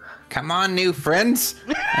 come on, new friends.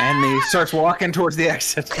 And he starts walking towards the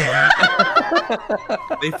exit.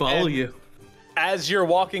 They follow you. As you're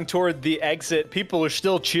walking toward the exit, people are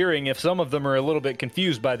still cheering if some of them are a little bit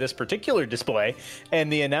confused by this particular display.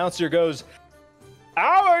 And the announcer goes,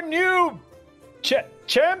 our new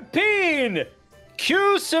champion,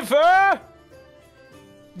 Cucifer,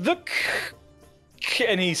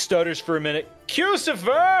 and he stutters for a minute.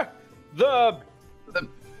 Cucifer, the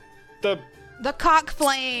cock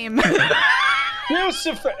flame.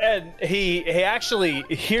 Cucifer, and he actually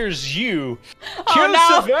hears you. Oh,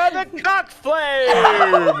 Cucifer, the cock flame.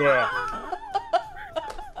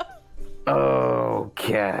 Oh,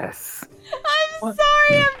 Cass. I'm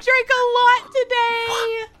sorry, I've drank a lot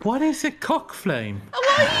today. What is a cock flame? Well,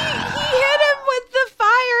 he hit him with the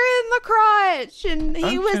fire in the crotch, and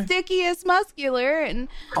he was Dickiest Muscular, and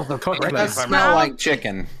Oh, the Cock It flame. does smell like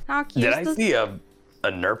chicken. how cute Did I is see a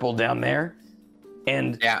Nurple down there?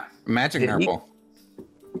 And Yeah, magic Did he- nurple.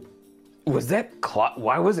 was that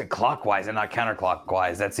why was it clockwise and not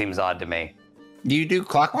counterclockwise? That seems odd to me. Do you do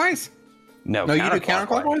clockwise? No, No, you do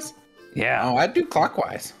counterclockwise? Yeah. Oh, I do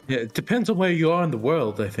clockwise. Yeah, it depends on where you are in the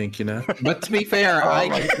world, I think, you know. But to be fair, I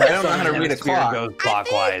don't know how to read a Hemisphere clock. goes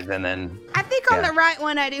clockwise and then I think on Yeah. the right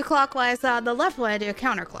one I do clockwise, the left one I do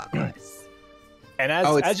counterclockwise. And as,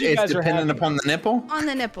 Oh, as you it's guys are dependent having, upon the nipple? On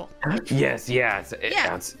the nipple. yes, Yeah.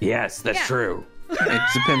 that's Yeah. true. It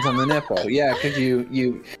depends on the nipple. Yeah, because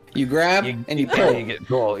you grab and you Yeah, pull. you get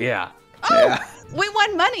pull, yeah. Yeah. We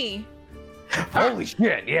won money. Holy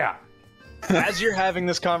shit, yeah. as you're having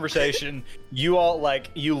this conversation, you all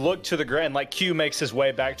you look to the ground, like Q makes his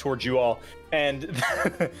way back towards you all, and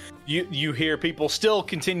you hear people still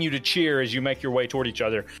continue to cheer as you make your way toward each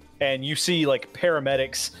other, and you see like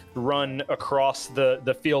paramedics run across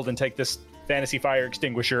the field and take this fantasy fire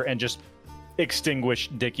extinguisher and just extinguish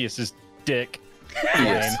Dickius's dick.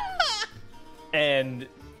 Yes. And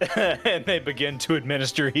and they begin to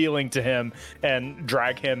administer healing to him and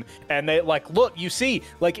drag him. And they look, you see,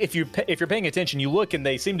 if you're paying attention, you look and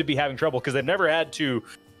they seem to be having trouble because they've never had to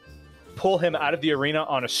pull him out of the arena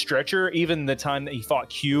on a stretcher. Even the time that he fought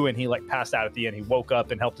Q and he passed out at the end, he woke up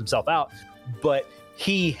and helped himself out. But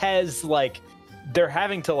he has they're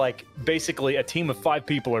having to basically a team of 5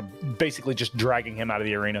 people are basically just dragging him out of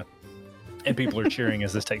the arena, and people are cheering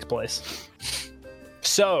as this takes place.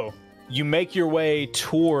 So you make your way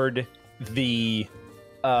toward the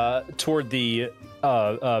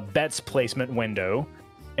bets placement window,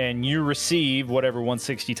 and you receive whatever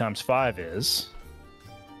 160 times 5 is.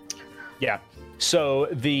 Yeah. So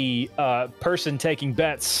the person taking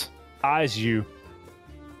bets eyes you.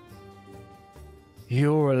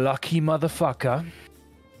 You're a lucky motherfucker.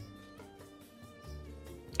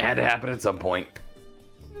 Had to happen at some point.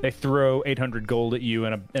 They throw 800 gold at you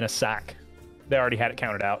in a sack. They already had it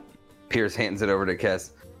counted out. Pierce hands it over to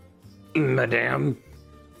Kess. Madame.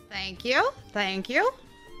 Thank you. Thank you.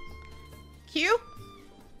 Q?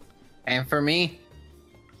 And for me,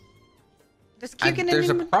 Does Q get there's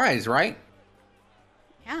a any... prize, right?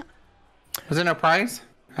 Yeah. Was there no prize?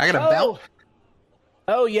 I got a belt.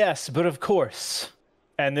 Oh, yes, but of course.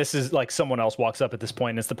 And this is someone else walks up at this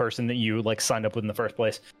point, and it's the person that you signed up with in the first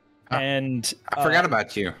place. and I forgot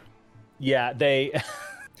about you. yeah, they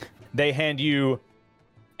they hand you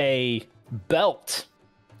a belt,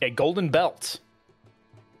 a golden belt,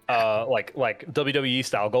 like WWE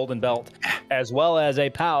style golden belt, as well as a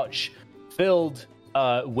pouch filled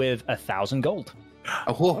with 1,000 gold.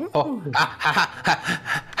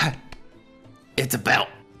 It's a belt.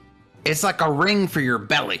 It's like a ring for your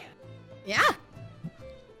belly. Yeah.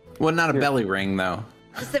 Well, not a belly ring though.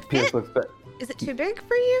 Does it Pierce fit? looks back. Is it too big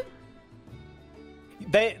for you?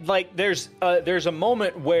 They like there's a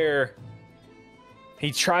moment where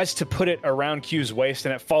he tries to put it around Q's waist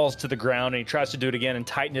and it falls to the ground, and he tries to do it again and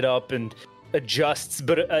tighten it up and adjusts,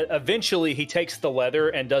 but eventually he takes the leather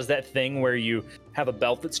and does that thing where you have a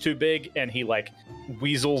belt that's too big and he like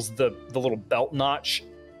weasels the little belt notch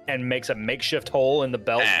and makes a makeshift hole in the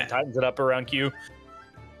belt and tightens it up around Q.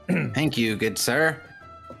 Thank you, good sir.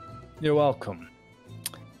 You're welcome.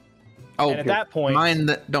 Oh, And at that point,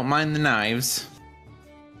 don't mind the knives.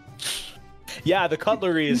 yeah, the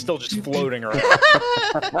cutlery is still just floating around.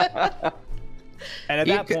 And at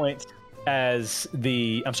You that could- point, as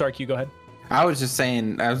the I'm sorry, Q, go ahead. I was just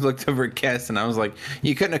saying, I was looked over at Kess and I was like,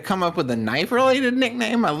 you couldn't have come up with a knife related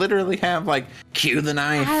nickname? I literally have like Q the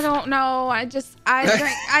knife. I don't know.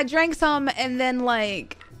 I drank some and then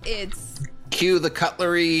like it's Q the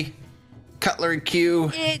cutlery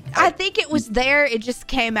Q. I think it was there. It just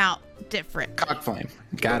came out different. Cock flame.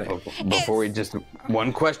 Got it. Before we just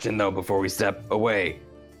one question though, before we step away,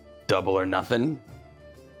 double or nothing.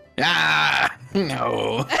 Ah,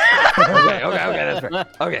 no.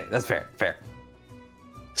 Okay, that's fair. Fair.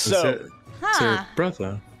 So Huh.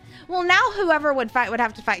 brother. Well, now whoever would fight would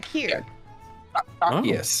have to fight Q,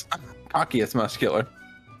 Cockiest. Cockiest muscular.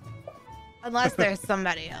 unless there's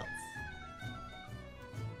somebody else.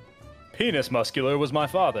 Penis Muscular was my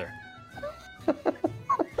father.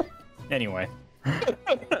 Anyway,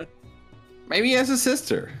 Maybe he has a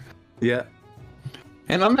sister. Yeah.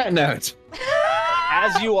 And on that note,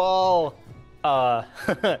 as you all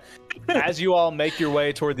as you all make your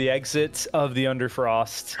way toward the exit of the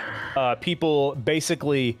Underfrost, people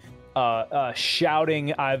basically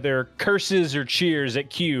shouting either curses or cheers at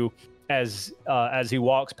Q as he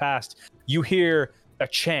walks past. You hear a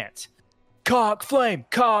chant: "Cock flame,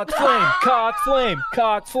 cock flame, cock flame,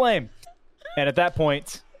 cock flame." And at that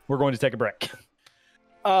point, we're going to take a break.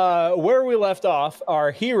 Where we left off,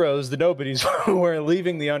 our heroes, the nobodies, were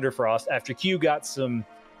leaving the Underfrost after Q got some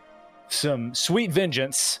sweet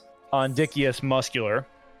vengeance on Dickius Muscular.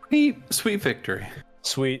 sweet victory.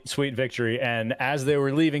 Sweet victory. And as they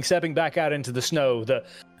were leaving, stepping back out into the snow,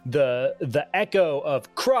 the echo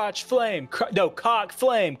of crotch flame, cock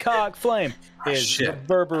flame is shit.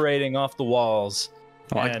 reverberating off the walls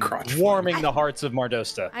Like and crotch warming the hearts of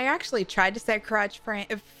Mardosta. I actually tried to say crotch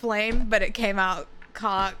flame, but it came out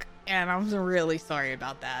cock, and I'm really sorry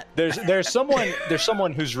about that. There's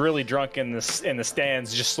someone who's really drunk in the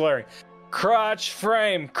stands, just slurring, crotch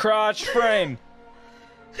frame.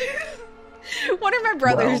 What are my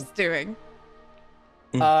brothers doing?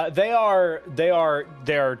 They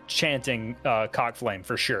are chanting cock flame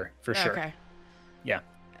for sure. Okay. Yeah.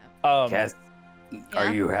 Cass, Yeah?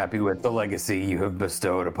 are you happy with the legacy you have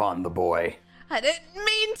bestowed upon the boy? I didn't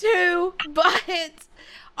mean to, but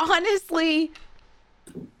honestly,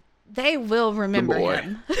 they will remember boy.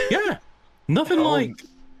 him. Yeah. Nothing like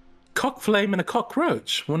cock flame and a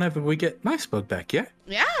cockroach whenever we get Nicebug back, yeah?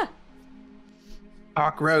 Yeah.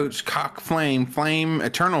 Cockroach, cock flame,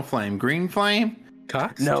 eternal flame, green flame.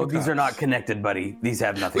 Cocks? No, Two these are cocks. not connected, buddy. These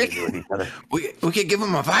have nothing to do with each other. We could give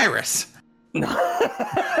him a virus.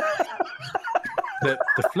 The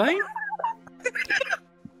flame?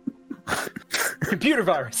 Computer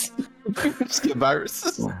virus. Just get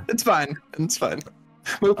viruses. It's fine.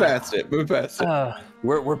 Move past it.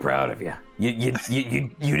 We're proud of you. You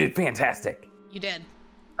did fantastic. You did.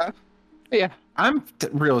 Yeah, I'm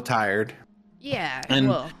real tired. Yeah. And-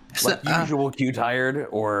 Well, So, Like usual Q tired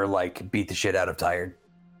or like beat the shit out of tired?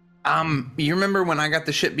 you remember when I got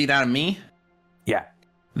the shit beat out of me? Yeah.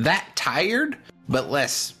 That tired, but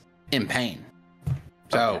less in pain.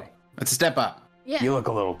 So Okay. it's a step up. yeah. You look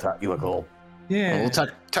a little A Yeah.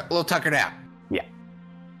 little tuckered out. Yeah.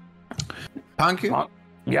 Panku?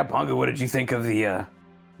 Yeah, Ponga, what did you think of the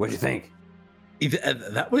what'd you think?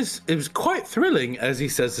 It was quite thrilling, as he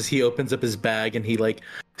says, as he opens up his bag and he like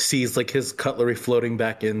sees like his cutlery floating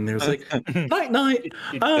back in. There's like night.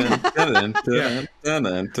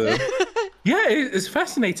 Yeah, it's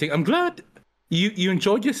fascinating. I'm glad you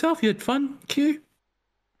enjoyed yourself. You had fun, Q.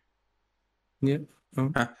 Yeah.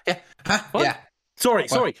 Oh. What? Yeah. Sorry.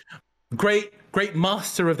 Great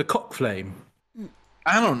master of the cock flame.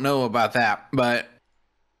 I don't know about that, but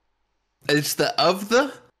It's the of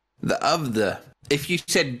the. If you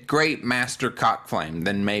said Great Master Cockflame,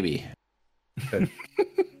 then maybe.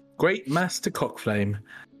 Great Master Cockflame.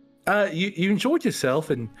 You enjoyed yourself,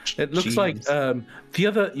 and it looks like the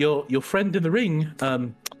other your friend in the ring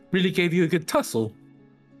really gave you a good tussle.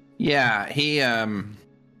 Yeah, he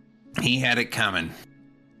had it coming.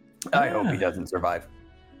 I hope he doesn't survive.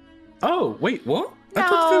 Oh, wait, what? I No,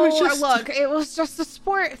 thought there was just... look, it was just a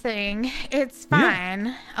sport thing. It's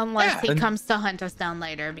fine. Unless he comes to hunt us down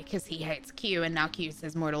later because he hates Q and now Q's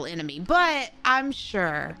his mortal enemy. But I'm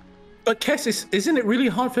sure. But Kess, isn't it really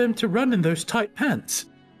hard for him to run in those tight pants?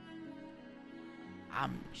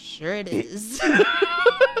 I'm sure it is.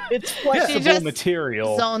 It's She flexible just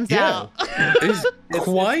material. zones Yeah. out. It's It's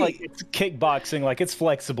quite... like it's kickboxing, like it's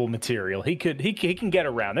flexible material. He can get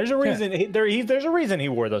around. There's a reason. There's a reason he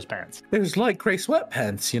wore those pants. It was like grey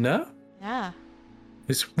sweatpants, you know? Yeah.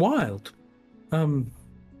 It's wild.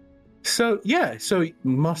 So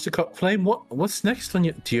Master Cockflame, what's next on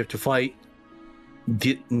you? Do you have to fight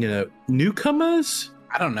newcomers?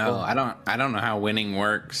 I don't know. I don't know how winning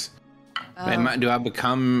works. Oh. Do I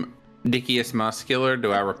become Dickius Muscular?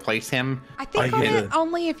 Do I replace him? I think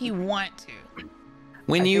only if you want to.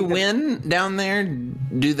 When you win down there,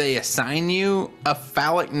 do they assign you a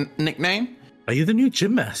phallic nickname? Are you the new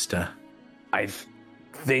gym master? I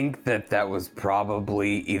think that was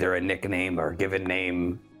probably either a nickname or a given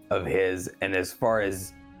name of his. And as far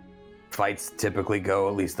as fights typically go,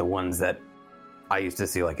 at least the ones that I used to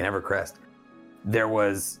see, like in Evercrest,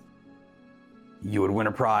 you would win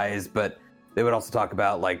a prize, but they would also talk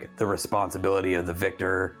about like the responsibility of the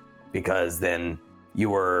victor, because then you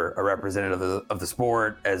were a representative of the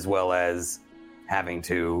sport, as well as having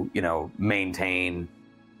to, maintain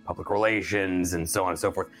public relations and so on and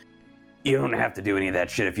so forth. You don't have to do any of that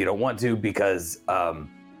shit if you don't want to, because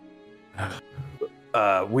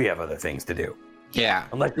we have other things to do. Yeah.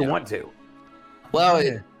 Unless you want to.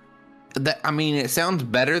 Well, it sounds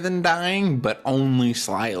better than dying, but only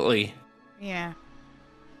slightly. Yeah.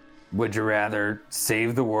 Would you rather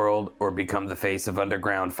save the world or become the face of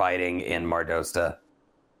underground fighting in Mardosta?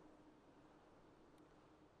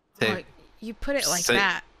 Well, you put it like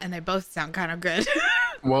that, and they both sound kind of good.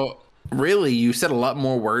 Well, really, you said a lot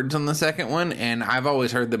more words on the second one, and I've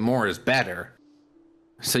always heard that more is better.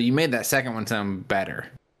 So you made that second one sound better.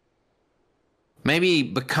 Maybe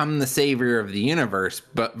become the savior of the universe,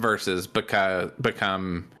 but versus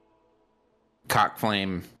become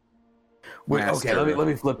Cockflame. Okay, let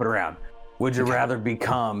me flip it around. Would you rather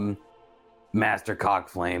become Master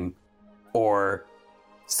Cockflame or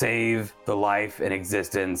save the life and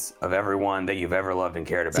existence of everyone that you've ever loved and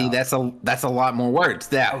cared about? See, that's a lot more words.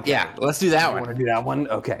 Yeah, let's do that one. Want to do that one?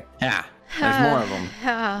 Okay. Yeah, there's more of them.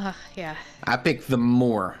 Yeah. I picked the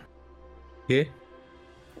more. Yeah.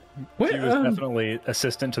 He was definitely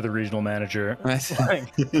assistant to the regional manager. Do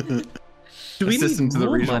we Assistant need to the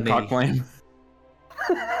more regional money? Cockflame.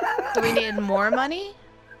 Do we need more money?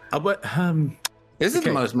 But This is Okay.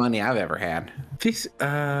 the most money I've ever had. this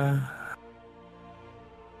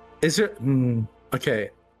is there? Okay,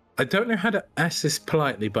 I don't know how to ask this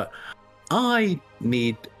politely, but I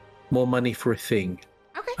need more money for a thing.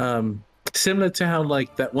 Okay. Similar to how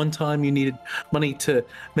like that one time you needed money to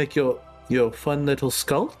make your fun little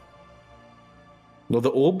skull, or the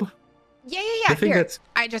orb. Yeah. I think Here, that's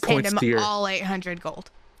I just handed points to him your- all 800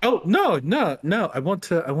 gold. Oh no! I want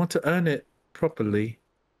to earn it properly.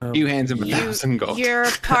 You hands him 1,000 gold. You're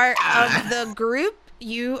part of the group.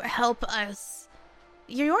 You help us.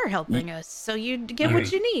 You are helping us, so you get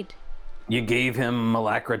what you need. You gave him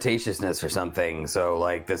malacratatiousness or something, so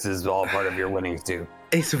like this is all part of your winnings too.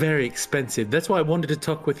 It's very expensive. That's why I wanted to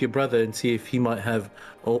talk with your brother and see if he might have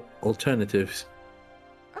alternatives.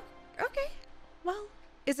 Okay. Well,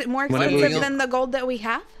 is it more Whenever expensive we- than the gold that we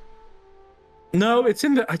have? No, it's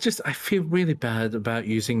in the. I feel really bad about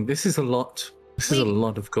using. This is a lot. This is a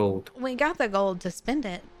lot of gold. We got the gold to spend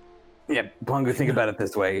it. Yeah, Pongu, think about it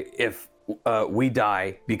this way: if we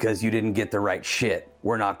die because you didn't get the right shit,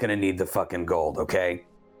 we're not gonna need the fucking gold, okay?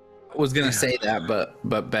 I was gonna say that,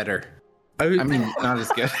 but better. I mean, not as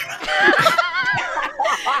good.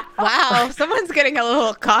 Wow, someone's getting a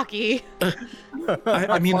little cocky.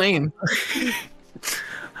 I mean, Plain.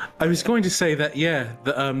 I was going to say that, yeah,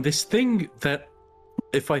 this thing that,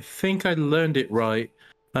 if I think I learned it right,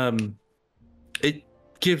 it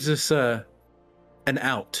gives us an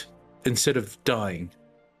out instead of dying.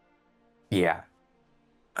 Yeah.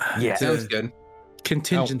 Yeah. Sounds good.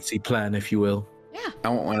 Contingency plan, if you will. Yeah. I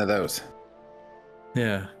want one of those.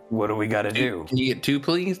 Yeah. What do we got to do? Can you get two,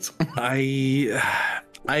 please? I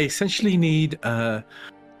essentially need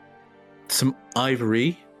some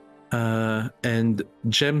ivory and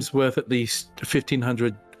gems worth at least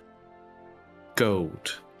 1,500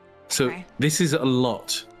 gold. So Okay. this is a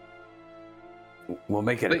lot. We'll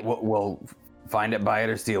make it. Wait. We'll find it, buy it,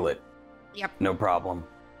 or steal it. Yep. No problem.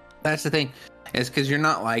 That's the thing. It's because you're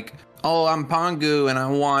not like, oh, I'm Pongu and I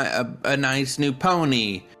want a nice new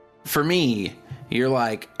pony for me. You're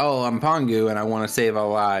like, oh, I'm Pongu and I want to save our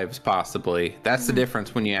lives, possibly. That's the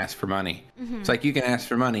difference when you ask for money. It's like you can ask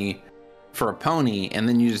for money for a pony and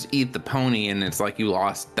then you just eat the pony and it's like you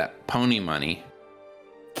lost that pony money.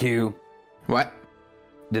 Q, What?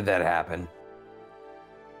 did that happen?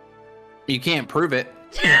 You can't prove it.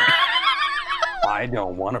 I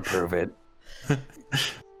don't want to prove it.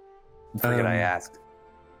 Forget I asked.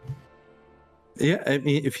 Yeah, I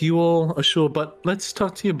mean, if you all are sure, but let's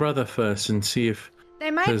talk to your brother first and see if They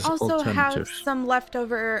might There's also have alternatives. some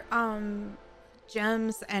leftover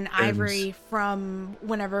gems and ivory from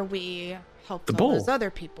whenever we helped The all bowl. those other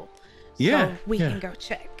people. Yeah, So we yeah. can go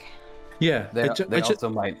check. yeah. They, I ju- they I ju- also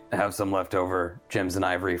might have some leftover gems and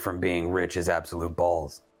ivory from being rich as absolute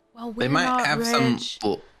balls. Well, we're They might not have rich.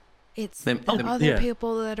 some. It's they- the oh, other yeah.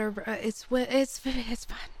 people that are. It's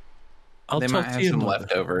fine. I'll They talk might to have your some mother.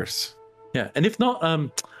 leftovers. Yeah, and if not,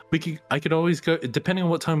 I could always go. Depending on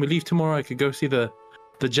what time we leave tomorrow, I could go see the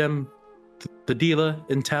gem, the dealer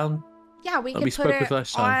in town. Yeah, we That can we put spoke it with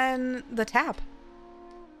last time. on the tab.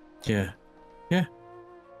 Yeah, yeah.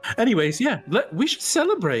 Anyways, yeah, we should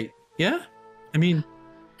celebrate. Yeah, I mean,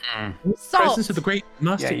 Salt. presence of the great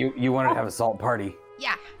master. Yeah, you wanted to have a salt party.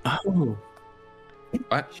 Yeah, Oh,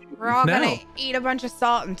 What? we're all Now. gonna eat a bunch of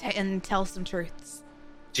salt and tell some truths.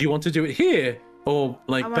 do you want to do it here or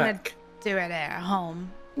like I wanna back? do it at home.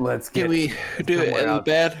 Let's get. Can we do it somewhere in the out.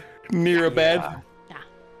 bed? Near a bed?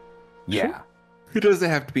 Yeah. It doesn't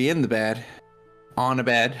have to be in the bed. On a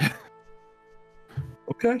bed.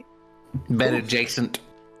 Okay. Bed adjacent.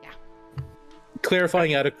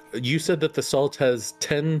 Clarifying out, you said that the salt has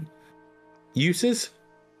 10 uses.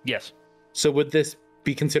 Yes. So would this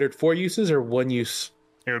be considered 4 uses or 1 use?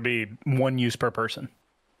 It would be 1 use per person.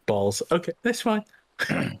 Balls. Okay, that's fine.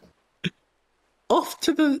 Off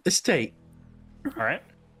to the estate. All right.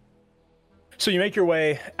 So you make your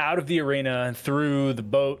way out of the arena and through the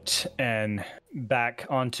boat and back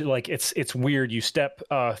onto, like, it's weird. You step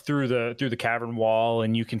through the cavern wall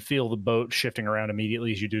and you can feel the boat shifting around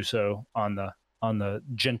immediately as you do so on the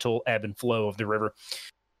gentle ebb and flow of the river.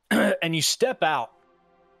 And you step out,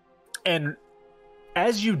 and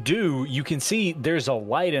as you do, you can see there's a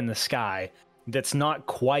light in the sky that's not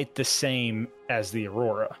quite the same as the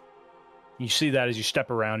aurora. You see that as you step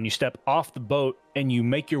around and you step off the boat and you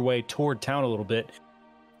make your way toward town a little bit,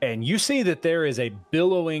 and you see that there is a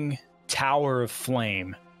billowing tower of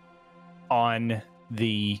flame on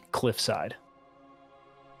the cliffside.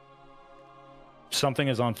 Something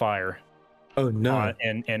is on fire Oh no.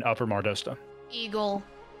 in Upper Mardosta. Eagle,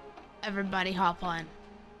 everybody hop on.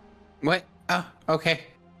 What? Oh, okay.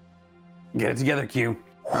 Get it together, Q.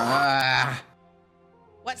 Ah,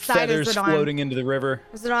 What side Feathers is it on? floating into the river.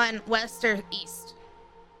 Is it on west or east?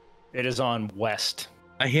 It is on west.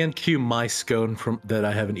 I hand Q my scone from that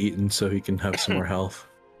I haven't eaten so he can have some more health.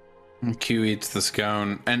 Q eats the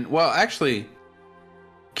scone. And, well, actually,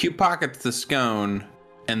 Q pockets the scone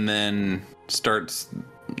and then starts,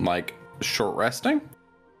 like, short resting?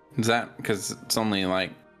 Is that because it's only,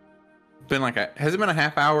 like, been like has it been a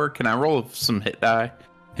half hour? Can I roll some hit die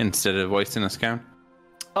instead of wasting a scone?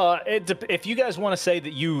 If you guys want to say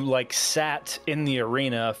that you like sat in the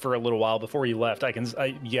arena for a little while before you left, we can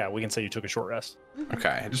say you took a short rest.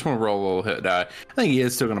 Okay, I just want to roll a little hit die. I think he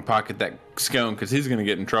is still going to pocket that scone because he's going to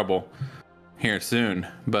get in trouble here soon.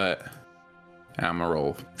 But I'm going to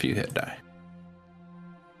roll a few hit die.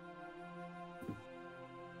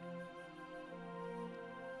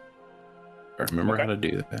 I remember Okay. how to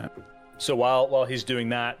do that. So while he's doing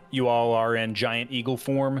that, you all are in giant eagle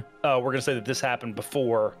form. We're gonna say that this happened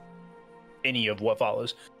before any of what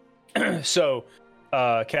follows. So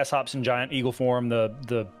Cass hops in giant eagle form.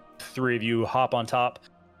 The 3 of you hop on top,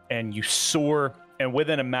 and you soar. And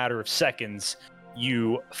within a matter of seconds,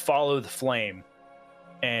 you follow the flame,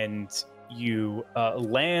 and you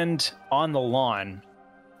land on the lawn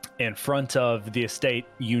in front of the estate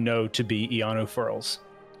you know to be Iano Furls.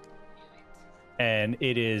 And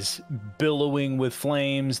it is billowing with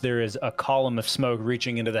flames. There is a column of smoke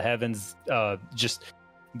reaching into the heavens. Just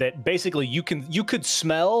that basically you could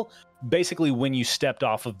smell basically when you stepped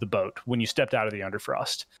off of the boat, when you stepped out of the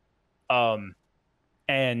Underfrost.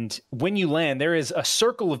 And when you land, there is a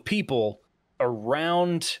circle of people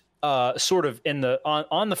around, sort of in the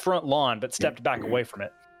on the front lawn, but stepped back away from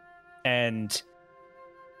it. And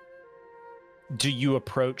do you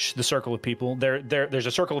approach the circle of people? There's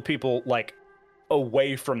a circle of people like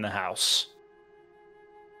away from the house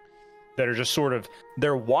that are just sort of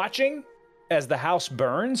they're watching as the house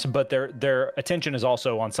burns, but their attention is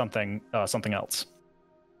also on something else.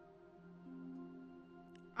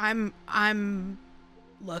 I'm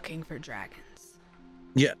looking for dragons.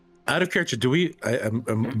 Yeah. Out of character, do we?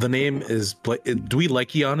 The name is. Do we like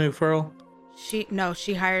Ianu Furl?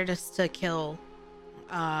 She hired us to kill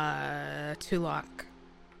Tulok,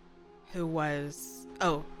 who was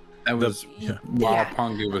That was while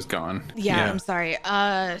Pongu was gone. Yeah, I'm sorry.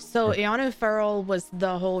 So Ianu Ferrell was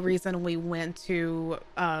the whole reason we went to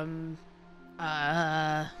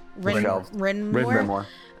Rinmore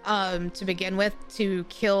to begin with, to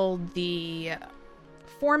kill the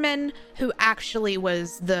foreman who actually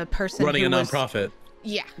was the person running who a was, nonprofit.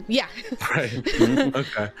 Yeah. Right.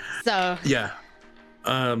 Okay. So Yeah.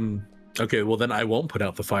 Okay. Well, then I won't put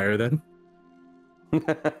out the fire. Then.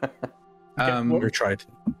 Or try to.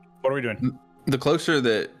 What are we doing? The closer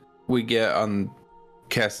that we get on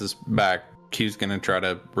Cass's back, Q's gonna try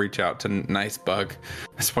to reach out to Nice Bug.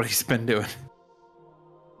 That's what he's been doing.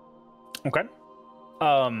 Okay.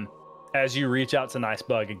 As you reach out to Nice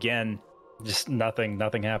Bug again, just nothing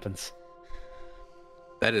happens.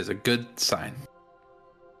 That is a good sign.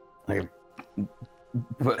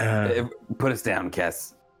 Put us down,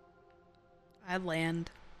 Cass. I land.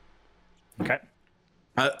 Okay.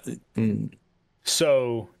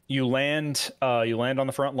 So you land on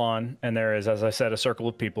the front lawn, and there is, as I said, a circle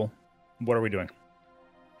of people. What are we doing?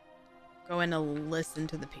 Going to listen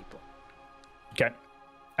to the people. Okay.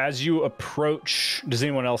 As you approach, does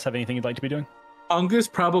anyone else have anything you'd like to be doing? Pongu's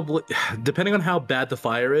probably, depending on how bad the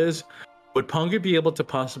fire is, would Pongu be able to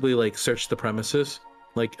possibly like search the premises,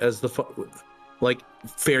 like as the like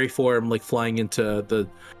fairy form, like flying into the,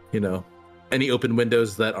 any open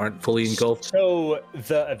windows that aren't fully engulfed? So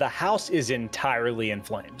the house is entirely in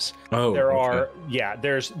flames. Oh, there okay.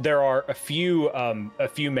 there are a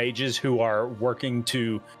few mages who are working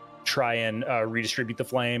to try and redistribute the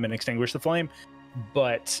flame and extinguish the flame,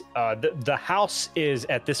 but the house is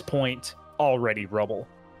at this point already rubble,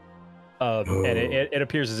 and it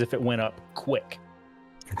appears as if it went up quick.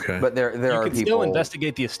 Okay, But there You are can people. still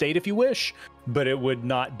investigate the estate if you wish, but it would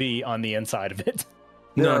not be on the inside of it.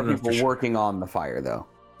 There No, are no, people for sure. working on the fire, though.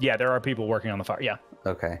 Yeah, there are people working on the fire. Yeah.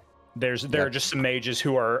 Okay. There are just some mages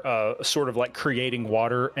who are sort of like creating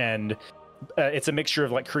water, and it's a mixture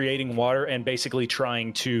of like creating water and basically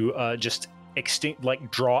trying to just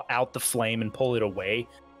draw out the flame and pull it away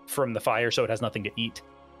from the fire so it has nothing to eat.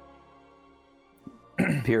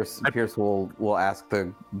 Pierce will ask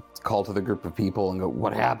call to the group of people and go,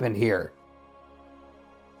 "What happened here?"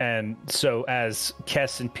 And so as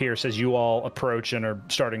Kess and Pierce, as you all approach and are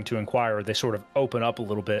starting to inquire, they sort of open up a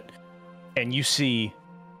little bit, and you see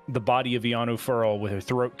the body of Ianu Furl with her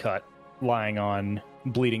throat cut, lying on,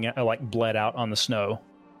 bleeding, bled out on the snow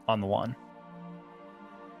on the lawn.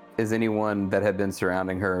 Is anyone that had been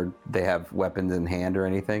surrounding her, they have weapons in hand or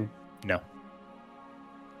anything? No.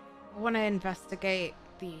 I want to investigate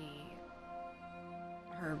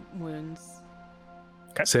her wounds.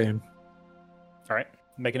 Same. All right.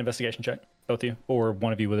 Make an investigation check, both of you, or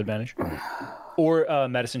one of you with advantage. Or a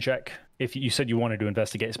medicine check, if you said you wanted to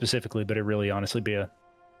investigate specifically, but it really honestly be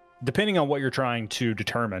depending on what you're trying to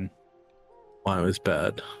determine. Why it was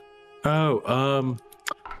bad. Actually,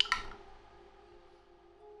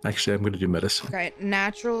 I'm going to do medicine. Okay,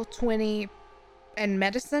 natural 20 and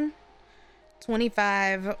medicine,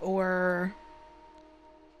 25, or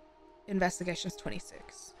investigations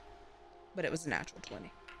 26. But it was a natural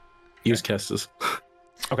 20. Use Kestis.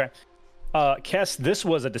 Okay. Kess, this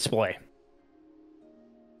was a display.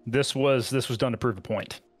 This was done to prove a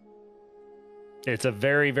point. It's a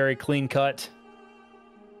very, very clean cut,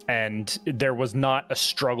 and there was not a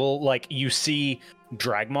struggle. Like, you see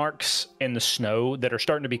drag marks in the snow that are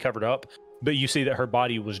starting to be covered up, but you see that her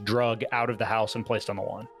body was drug out of the house and placed on the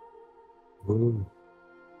lawn. Ooh.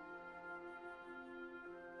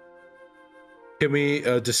 Can we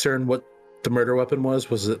discern what the murder weapon was?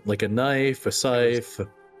 Was it like a knife, a scythe?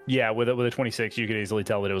 Yeah, with a 26, you could easily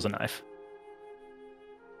tell that it was a knife.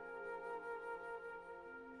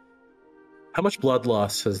 How much blood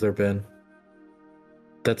loss has there been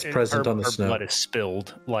that's present on the her snow? blood is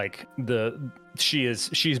spilled. Like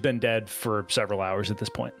she's been dead for several hours at this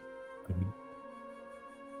point. Mhm.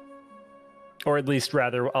 Or at least,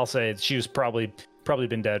 rather, I'll say she was probably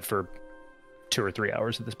been dead for 2 or 3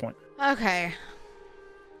 hours at this point. Okay,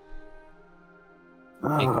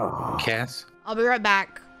 Cass? I'll be right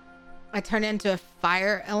back. I turn into a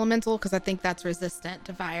fire elemental because I think that's resistant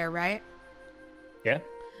to fire, right? Yeah.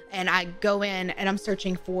 and I go in and I'm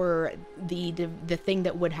searching for the thing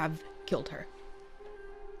that would have killed her,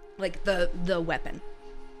 like the weapon.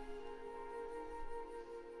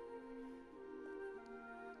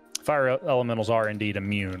 Fire elementals are indeed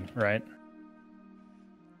immune, right?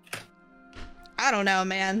 I don't know,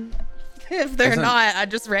 man. If they're not, I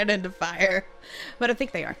just ran into fire, but I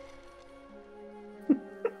think they are.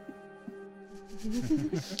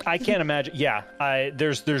 I can't imagine. Yeah,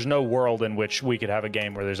 there's no world in which we could have a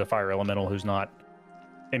game where there's a fire elemental who's not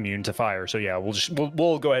immune to fire. So yeah,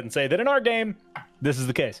 we'll go ahead and say that in our game, this is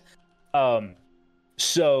the case.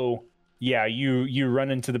 So yeah, you run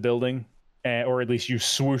into the building, or at least you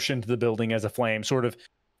swoosh into the building as a flame, sort of.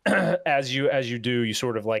 As you do, you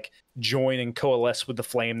sort of like join and coalesce with the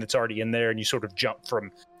flame that's already in there, and you sort of jump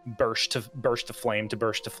from burst to flame to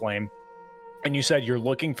burst to flame. And you said you're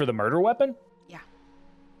looking for the murder weapon? Yeah.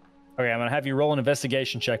 Okay, I'm gonna have you roll an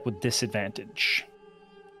investigation check with disadvantage.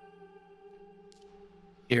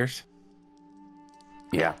 Ears.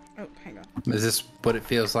 Yeah. Oh, hang on. Is this what it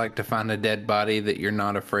feels like to find a dead body that you're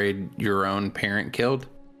not afraid your own parent killed?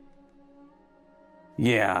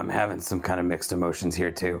 Yeah, I'm having some kind of mixed emotions here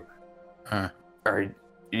too. Huh. Are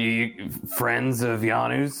you friends of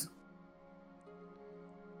Yanu's?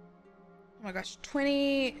 Oh my gosh,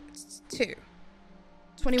 22.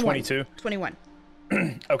 21. 22? 21.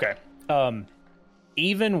 Okay.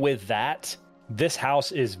 Even with that, this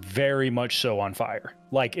house is very much so on fire.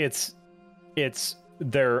 Like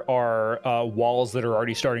there are walls that are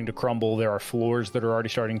already starting to crumble. There are floors that are already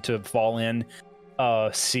starting to fall in.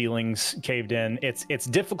 Ceilings caved in. It's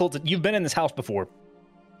difficult you've been in this house before,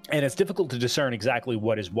 and it's difficult to discern exactly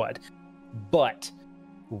what is what. But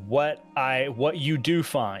what you do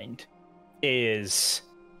find is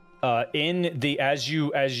as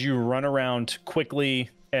you run around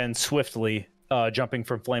quickly and swiftly, jumping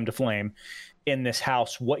from flame to flame in this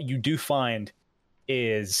house, what you do find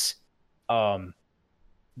is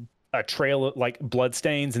a trail of like blood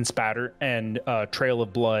stains and spatter, and a trail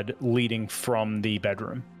of blood leading from the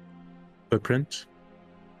bedroom. Footprints?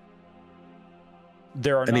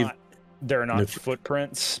 There are not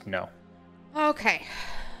footprints. No. Okay.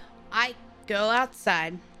 I go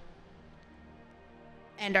outside.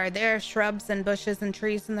 And are there shrubs and bushes and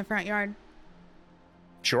trees in the front yard?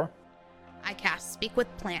 Sure. I cast Speak with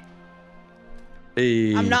Plant.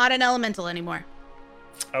 Hey. I'm not an elemental anymore.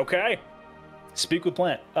 Okay. Speak with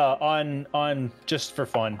Plant. On just for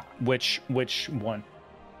fun, which one?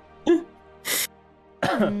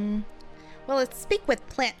 Well, it's Speak with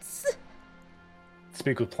Plants.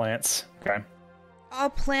 Speak with plants. Okay. All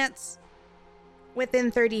plants within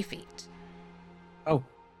 30 feet.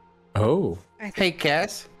 Oh. Hey,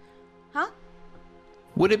 Cass. Huh?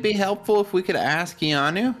 Would it be helpful if we could ask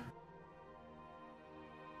Yanu?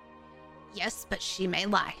 Yes, but she may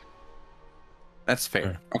lie. That's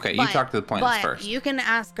fair. Okay, you But- talk to the plants but first. you can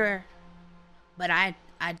ask her. But I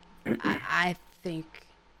think.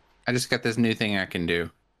 I just got this new thing I can do.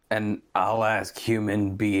 And I'll ask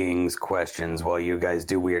human beings questions while you guys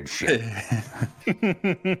do weird shit.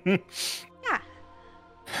 Yeah.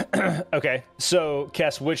 Okay. So,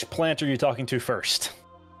 Cass, which plant are you talking to first?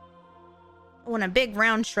 I want a big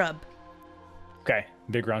round shrub. Okay.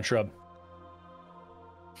 Big round shrub.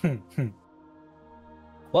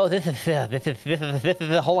 Well, this is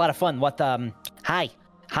a whole lot of fun. What? Hi.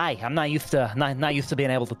 I'm not used to being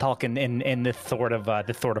able to talk in this sort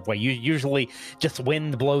of way. Usually, just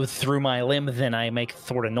wind blows through my limbs and I make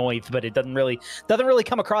sort of noise, but it doesn't really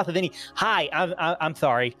come across as any. Hi, I'm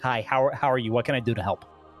sorry. Hi, how are you? What can I do to help?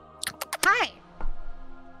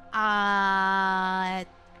 Hi.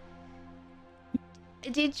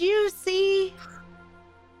 Did you see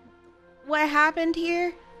what happened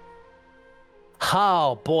here?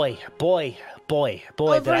 Oh boy! Did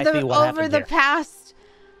I see what happened over the here. past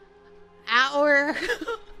hour?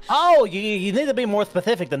 Oh, you need to be more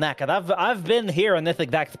specific than that, because I've been here in this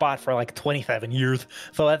exact spot for like 27 years,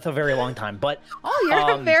 so that's a very long time. But Oh,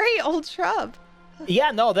 you're a very old shrub. yeah,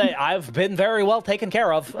 no, I've been very well taken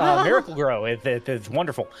care of. Miracle Grow, it's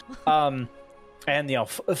wonderful. And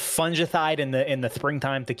fungicide in the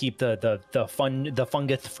springtime to keep the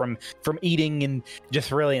fungus from eating and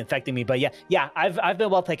just really infecting me. But yeah, I've been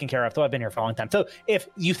well taken care of, so I've been here for a long time. So if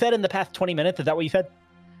you said in the past 20 minutes, is that what you said?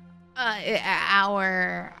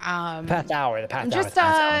 Hour. Past hour. The past Just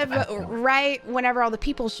hour. right whenever all the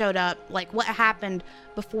people showed up. Like what happened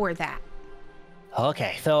before that?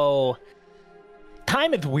 Okay, so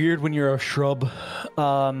time is weird when you're a shrub.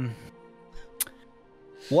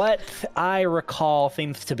 What I recall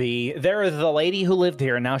seems to be there is a lady who lived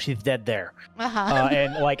here, and now she's dead there. Uh-huh.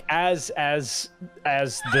 And like as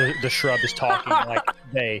the shrub is talking, like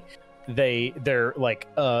they're like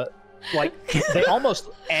they almost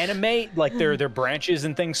animate, like their branches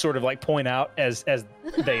and things sort of like point out as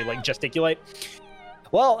they like gesticulate.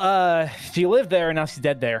 Well, she lived there, and now she's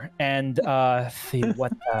dead there. And see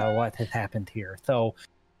what has happened here. So.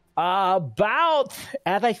 About,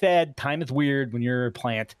 as I said, time is weird when you're a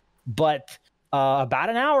plant, but about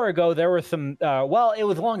an hour ago, there were some, well, it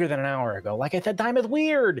was longer than an hour ago. Like I said, time is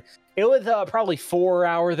weird. It was probably 4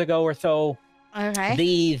 hours ago or so. Okay.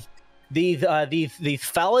 These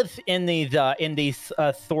fellas in these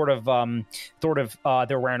sort of,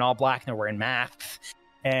 they're wearing all black and they're wearing masks.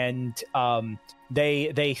 And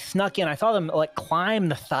they snuck in. I saw them like climb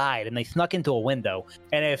the side, and they snuck into a window.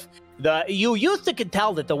 And if you used to could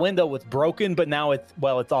tell that the window was broken, but now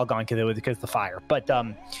it's all gone because of the fire. But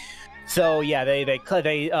so yeah,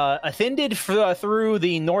 they ascended through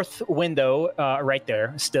the north window right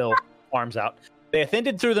there, still arms out. They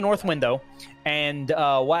ascended through the north window, and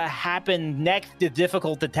what happened next is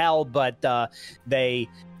difficult to tell. But the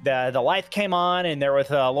lights came on, and there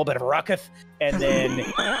was a little bit of a ruckus, and then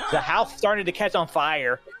the house started to catch on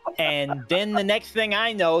fire. And then the next thing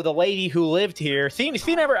I know, the lady who lived here, she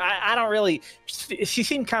never, I don't really, she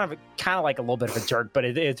seemed kind of like a little bit of a jerk, but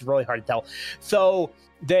it's really hard to tell. So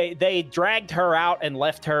they dragged her out and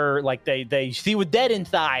left her, like she was dead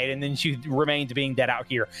inside, and then she remained being dead out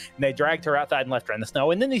here. And they dragged her outside and left her in the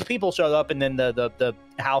snow. And then these people showed up, and then the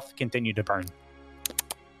house continued to burn.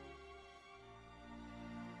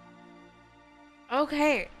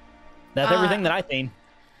 Okay. That's everything that I've seen.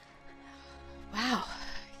 Wow.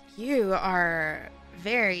 You are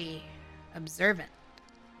very observant.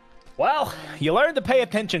 Well, you learn to pay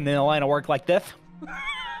attention in a line of work like this.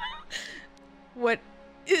 What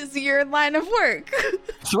is your line of work?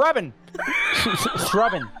 Thrubbing.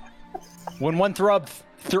 Thrubbing. When one thrubs.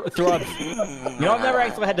 Thrubs. You know, I've never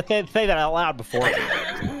actually had to say that out loud before.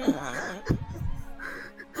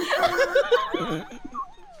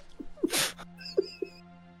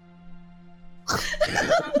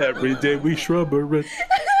 Every day we shrubber it.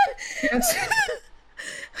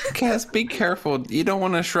 Cass, be careful. You don't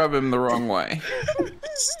want to shrub him the wrong way.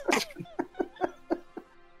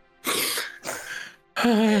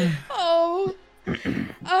 Oh.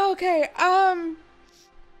 Okay.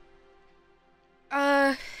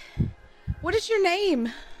 What is your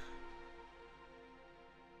name?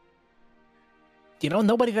 You know,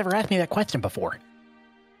 nobody's ever asked me that question before.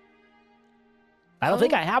 I don't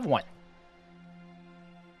think I have one.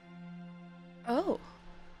 Oh.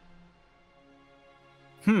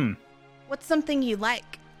 What's something you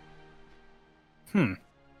like? Can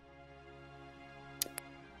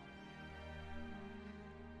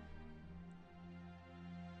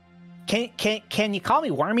you call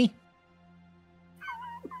me Wormy?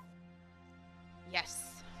 Yes.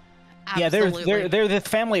 Yeah, Absolutely. there's this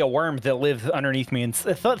family of worms that live underneath me, and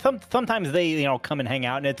sometimes they come and hang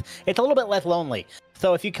out, and it's a little bit less lonely.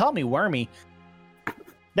 So if you call me Wormy,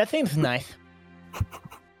 that seems nice.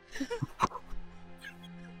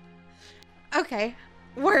 Okay.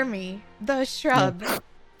 Wormy, the shrub.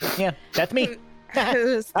 Yeah, that's me.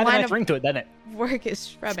 Whose I have a line nice of ring to it, doesn't it? work is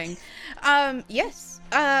shrubbing. Yes.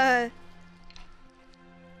 I've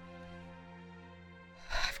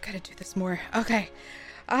got to do this more. Okay.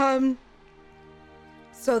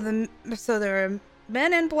 So there are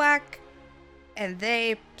men in black, and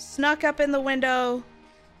they snuck up in the window.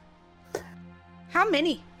 How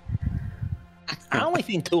many? I only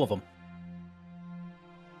seen 2 of them.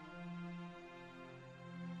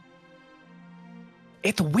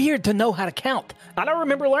 It's weird to know how to count. I don't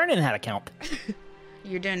remember learning how to count.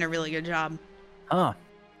 You're doing a really good job. Huh.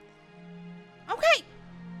 Okay.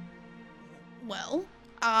 Well,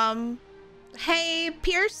 hey,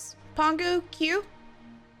 Pierce, Pongu, Q.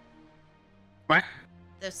 What?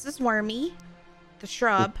 This is Wormy, the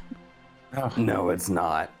shrub. Oh. No, it's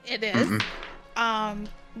not. It is.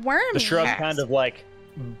 Wormy. The shrub's kind of like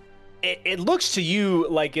it looks to you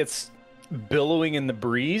like it's billowing in the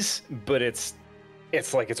breeze, but it's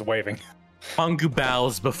like it's waving. Pongu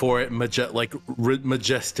bows before it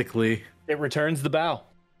majestically. It returns the bow.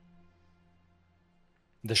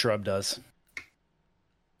 The shrub does.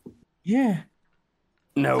 Yeah.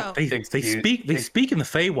 No, So- They speak in the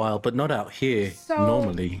Feywild, but not out here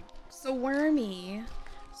normally. So Wormy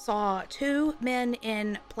saw 2 men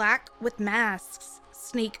in black with masks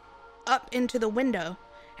sneak up into the window,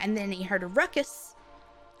 and then he heard a ruckus,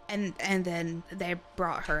 and then they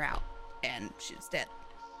brought her out, and she was dead.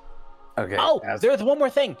 Okay. Oh, there's one more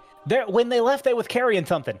thing. When they left, they was carrying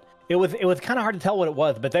something. It was kind of hard to tell what it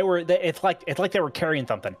was, but it's like they were carrying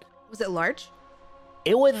something. Was it large?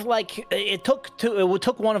 It was like it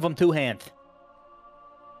took one of them 2 hands.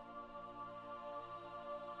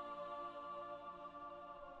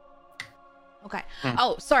 Okay.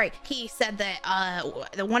 Oh, sorry. He said that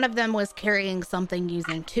one of them was carrying something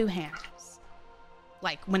using 2 hands,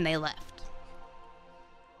 like when they left.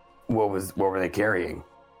 What were they carrying?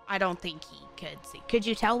 I don't think he could see. Could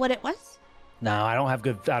you tell what it was? No, I don't have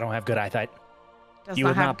good eyesight. Does You not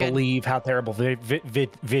would have not good- believe how terrible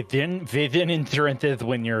vision insurance is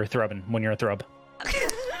when you're a thrub.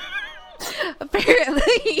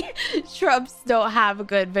 Apparently, shrubs don't have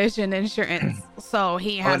good vision insurance, so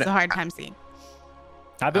he has would- a hard time seeing.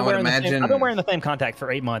 I've been I would wearing imagine- I've been wearing the same contacts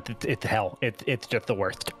for 8 months. It's hell. It's just the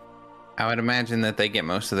worst. I would imagine that they get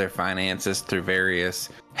most of their finances through various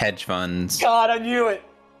hedge funds. God, I knew it.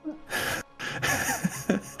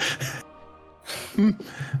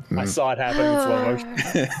 I saw it happen in slow motion.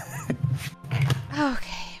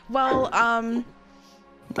 Okay. Well,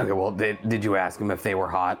 Okay, well, did you ask them if they were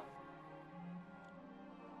hot?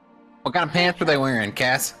 What kind of pants were they wearing,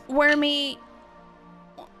 Cass? Wormy.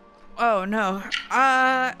 Oh no.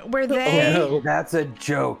 Were they? Oh, no. That's a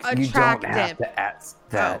joke. You don't have Attractive. to ask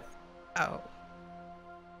that. Oh.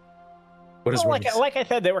 What is Well, Wormy's? like I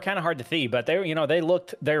said, they were kind of hard to see, but they're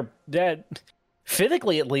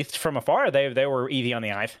physically, at least from afar, they were easy on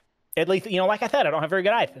the eyes. At least, like I said, I don't have very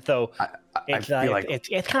good eyes, so I it's feel like it's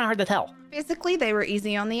kind of hard to tell. Physically, they were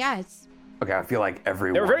easy on the eyes. okay. I feel like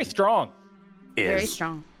everyone They were very strong. Very is.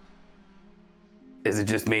 strong. Is it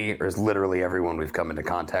just me, or is literally everyone we've come into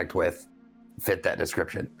contact with fit that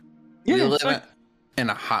description? Yeah, we it's live like,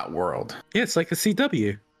 in a hot world. yeah, it's like the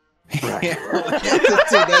CW. Right. It's a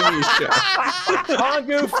CW show.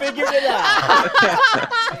 Kongu figured it out.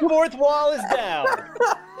 Fourth wall is down.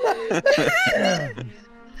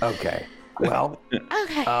 Okay. Well,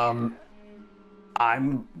 Okay.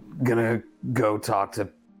 I'm gonna go talk to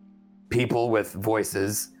people with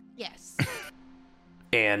voices, Yes.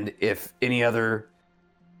 and if any other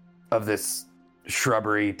of this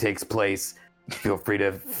shrubbery takes place, feel free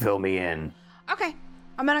to fill me in. Okay.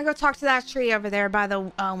 I'm gonna go talk to that tree over there by the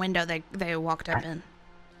window they walked up in.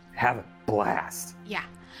 Have a blast. Yeah.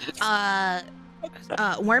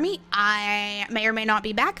 Wormy, I may or may not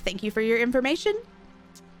be back. Thank you for your information.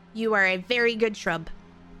 You are a very good shrub.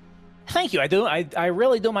 Thank you. I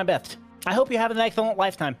really do my best. I hope you have an excellent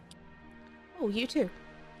lifetime. Oh, you too.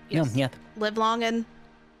 Yeah. Live long and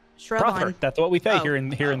shrub Prosper. on. That's what we say Oh. here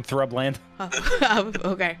in Thrubland. Oh,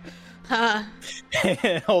 okay.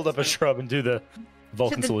 Hold up a shrub and do the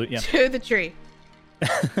Vulcan salute. Yeah. To the tree.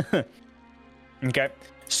 Okay.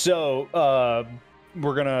 So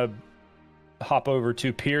we're gonna hop over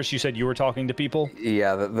to Pierce. You said you were talking to people.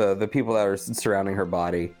 Yeah, the people that are surrounding her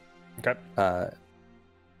body. Okay.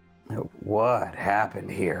 What happened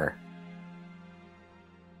here?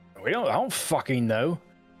 I don't fucking know.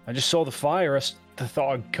 I just saw the fire. I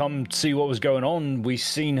thought I'd come see what was going on. We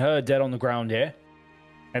seen her dead on the ground here.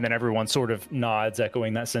 And then everyone sort of nods,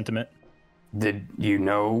 echoing that sentiment. Did you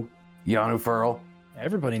know Yanu Furl?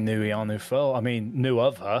 Everybody knew knew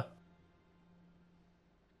of her.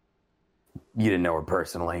 You didn't know her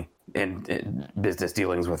personally, in business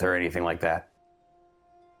dealings with her, or anything like that.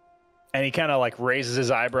 And he kind of like raises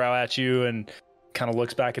his eyebrow at you and kind of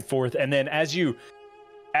looks back and forth. And then as you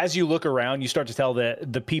look around, you start to tell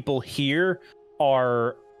that the people here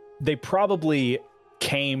they probably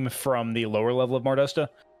came from the lower level of Mardosta.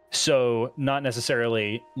 So they're not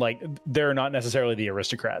necessarily the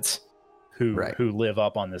aristocrats who live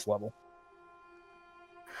up on this level.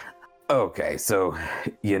 Okay, so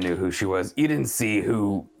you knew who she was. You didn't see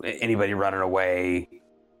anybody running away,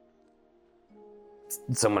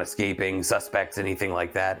 someone escaping, suspects, anything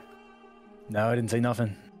like that? No, I didn't say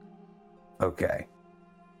nothing. Okay.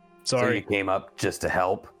 So Sorry. you came up just to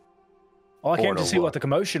help? I came to see look. what the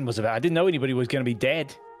commotion was about. I didn't know anybody was going to be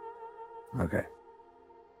dead. Okay.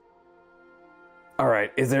 All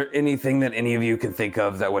right. Is there anything that any of you can think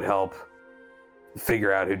of that would help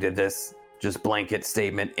figure out who did this? Just blanket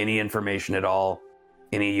statement, any information at all?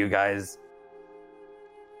 Any of you guys?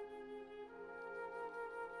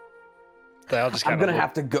 I'm gonna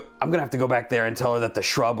have to go back there and tell her that the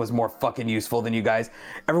shrub was more fucking useful than you guys.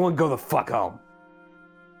 Everyone go the fuck home.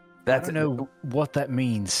 That's I don't know what that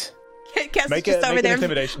means. Cass Make is just a- over make an there,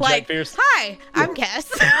 intimidation check, like, Pierce. "Hi, I'm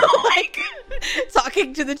Cass." Like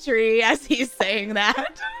talking to the tree as he's saying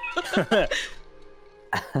that.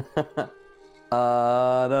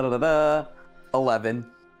 11.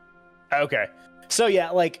 Okay. So yeah,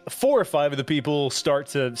 like 4 or 5 of the people start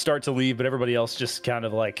to leave, but everybody else just kind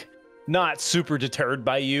of like not super deterred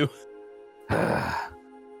by you.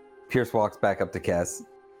 Pierce walks back up to Kess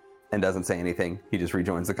and doesn't say anything. He just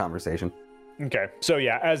rejoins the conversation. Okay, so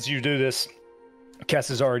yeah, as you do this,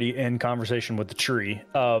 Kess is already in conversation with the tree.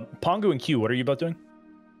 Pongu and Q, what are you both doing?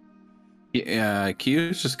 Yeah,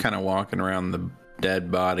 Q's just kind of walking around the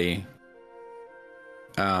dead body,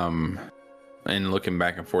 and looking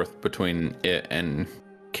back and forth between it and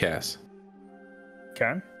Kess.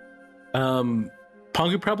 Okay.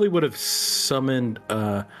 Pongu probably would have summoned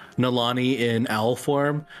Nalani in owl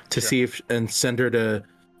form to see if and send her to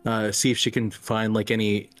see if she can find like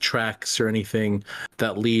any tracks or anything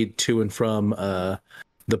that lead to and from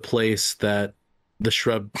the place that the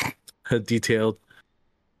shrub had detailed,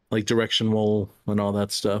 like directional and all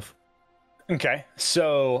that stuff. Okay,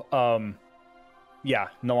 so yeah,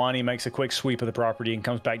 Nalani makes a quick sweep of the property and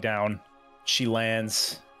comes back down. She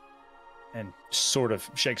lands and sort of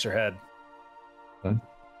shakes her head. Huh?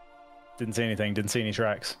 Didn't see anything, didn't see any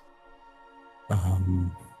tracks.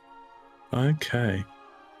 Okay.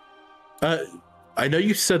 I know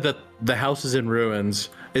you said that the house is in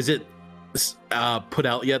ruins. Is it put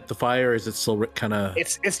out yet, the fire? Is it still kind of...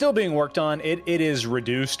 It's still being worked on. It is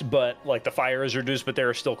reduced, but like the fire is reduced, but there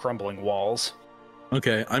are still crumbling walls.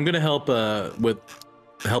 Okay, I'm gonna help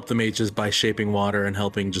help the mages by shaping water and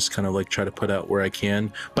helping just kind of like try to put out where I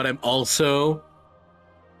can. But I'm also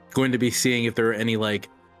going to be seeing if there are any like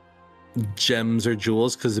gems or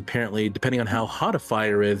jewels, because apparently, depending on how hot a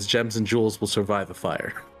fire is, gems and jewels will survive a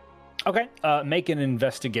fire. Okay, make an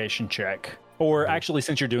investigation check. Or actually,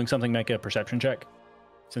 since you're doing something, make a perception check.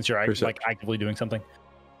 Since you're like actively doing something.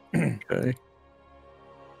 Okay.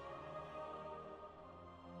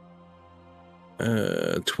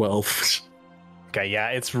 12. Okay, yeah,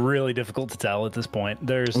 it's really difficult to tell at this point.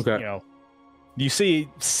 There's, Okay. You see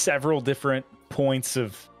several different points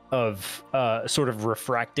of sort of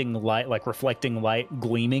reflecting light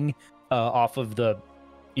gleaming off of the,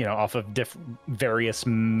 off of various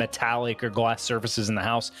metallic or glass surfaces in the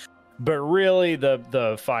house. But really,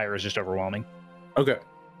 the fire is just overwhelming. Okay.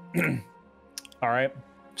 All right.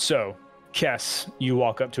 So, Kess, you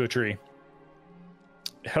walk up to a tree.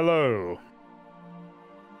 Hello.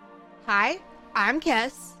 Hi, I'm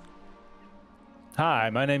Kess. Hi,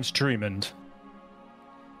 my name's Tremond.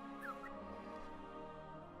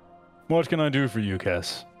 What can I do for you,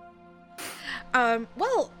 Kess?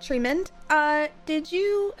 Well, Tremond, did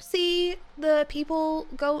you see the people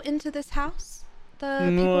go into this house?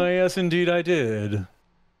 Why, yes, indeed I did.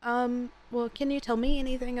 Well, can you tell me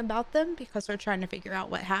anything about them? Because we're trying to figure out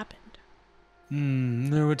what happened.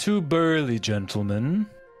 There were 2 burly gentlemen.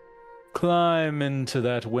 Climb into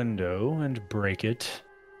that window and break it,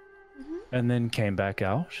 and then came back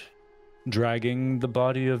out, dragging the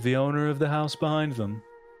body of the owner of the house behind them.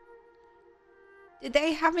 Did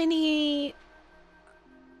they have any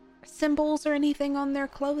symbols or anything on their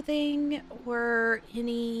clothing, or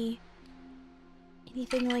anything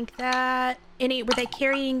like that? Were they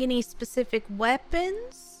carrying any specific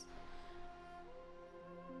weapons?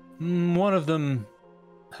 One of them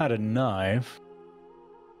had a knife.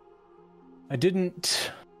 I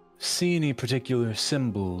didn't see any particular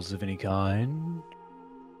symbols of any kind.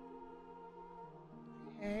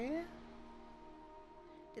 Okay.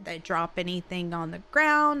 Did they drop anything on the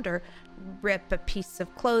ground or rip a piece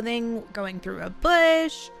of clothing going through a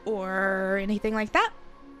bush or anything like that?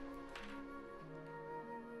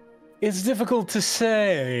 It's difficult to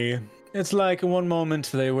say. It's like one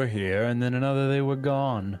moment they were here and then another they were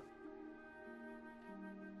gone.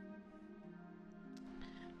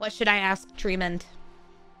 What should I ask Tremond?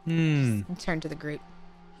 Turn to the group.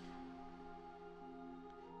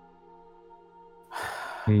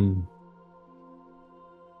 Did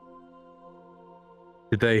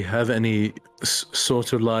they have any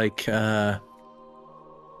sort of like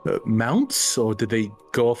mounts, or did they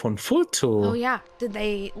go off on foot? Or Oh yeah, did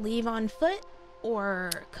they leave on foot, or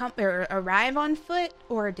arrive on foot,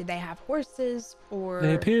 or did they have horses, or?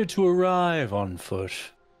 They appeared to arrive on foot.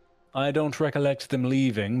 I don't recollect them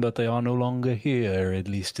leaving, but they are no longer here, at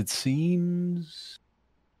least it seems.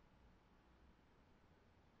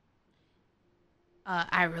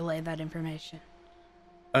 I relay that information.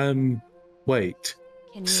 Wait.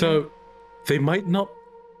 Can you? So they might not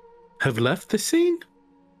have left the scene?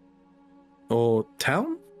 Or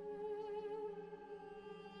town?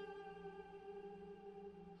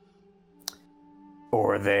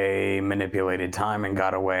 Or they manipulated time and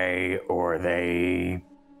got away, or they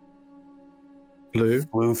Blue?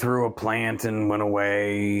 flew through a plant and went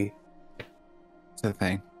away. That's the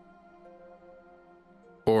thing.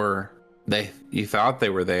 Or you thought they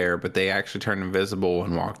were there, but they actually turned invisible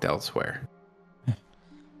and walked elsewhere.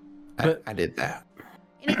 I did that.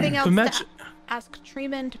 Anything else Imagine- to ask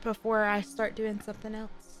Tremond before I start doing something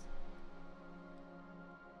else?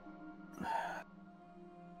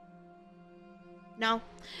 No.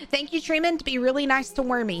 Thank you, Tremond. Be really nice to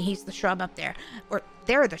Wormy. He's the shrub up there. Or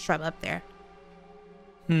they're the shrub up there.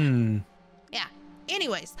 Hmm. Yeah.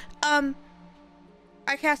 Anyways, I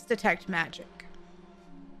cast Detect Magic.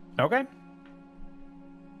 Okay.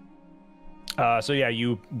 So yeah,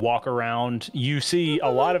 you walk around. You see a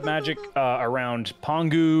lot of magic around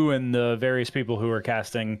Pongu and the various people who are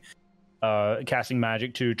casting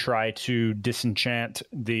magic to try to disenchant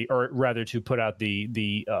or rather to put out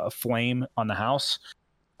the flame on the house.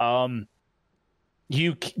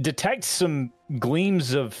 You detect some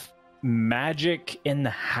gleams of magic in the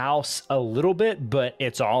house a little bit, but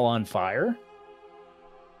it's all on fire.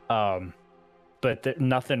 But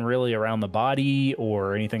nothing really around the body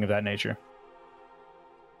or anything of that nature.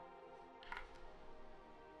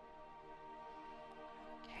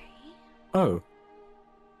 Okay. Oh,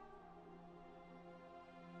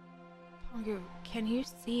 Pongu, can you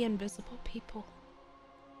see invisible people?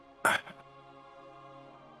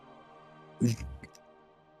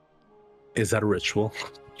 is that a ritual?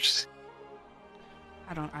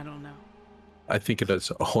 I don't know. I think it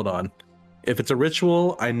is. Hold on. If it's a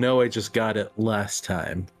ritual, I know I just got it last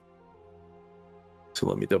time. So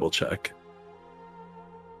let me double check.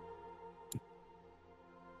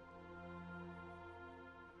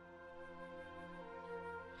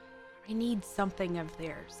 I need something of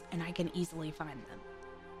theirs, and I can easily find them.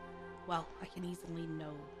 Well, I can easily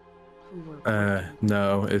know who we're working.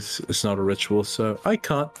 No, it's not a ritual, so I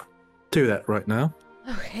can't do that right now.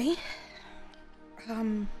 Okay.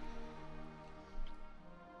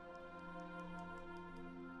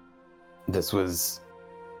 This was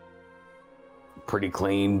pretty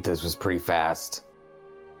clean. This was pretty fast.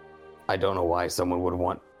 I don't know why someone would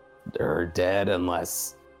want her dead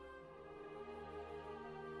unless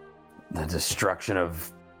the destruction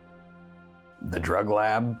of the drug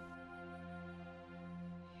lab.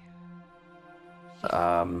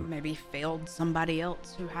 Maybe failed somebody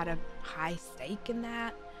else who had a high stake in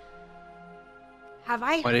that.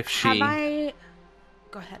 What if she-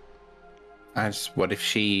 Go ahead. What if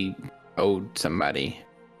she owed somebody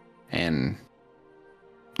and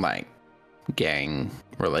like gang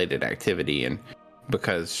related activity, and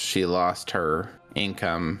because she lost her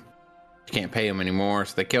income, she can't pay them anymore,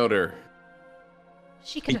 so they killed her.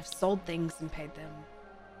 She could have sold things and paid them.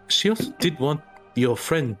 She also did want your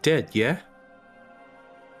friend dead, yeah?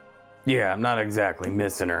 Yeah, I'm not exactly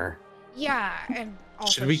missing her. Yeah, and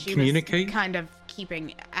also Should we she communicate? was kind of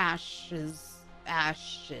keeping ashes,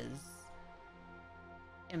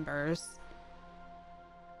 embers.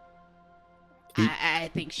 I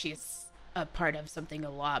think she's a part of something a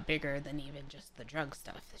lot bigger than even just the drug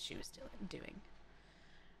stuff that she was doing.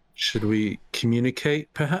 Should we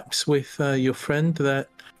communicate perhaps with your friend that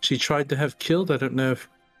she tried to have killed? I don't know if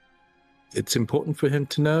it's important for him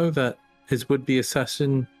to know that his would-be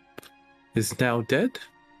assassin is now dead.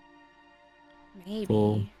 Maybe.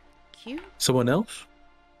 Or Q someone else?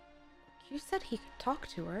 said he could talk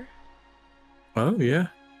to her. Oh, yeah.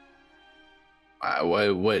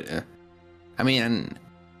 What? I mean,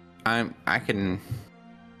 I can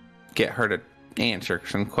get her to answer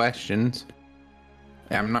some questions.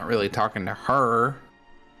 I'm not really talking to her.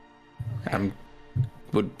 Okay.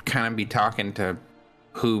 Would kind of be talking to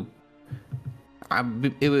who.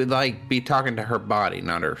 It would like be talking to her body,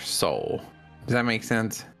 not her soul. Does that make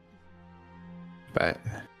sense? But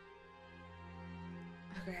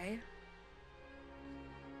Okay.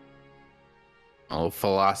 a little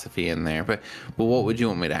philosophy in there. But what would you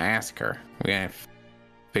want me to ask her? We gotta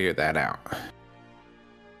figure that out.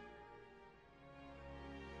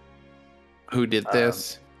 Who did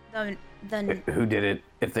this? Then Who did it?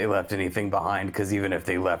 If they left anything behind? Because even if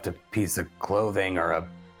they left a piece of clothing or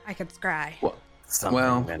I could scry. something,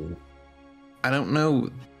 Well, then I don't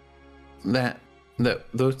know that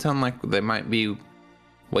those sound like they might be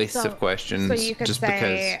wastes of questions. So you could just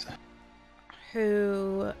say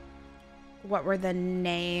because what were the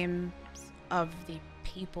names of the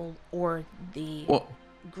people or the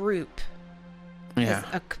group? 'Cause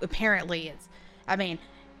yeah. Apparently it's, I mean,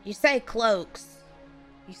 you say cloaks,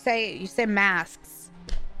 you say masks,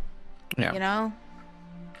 Yeah. you know?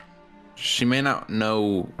 She may not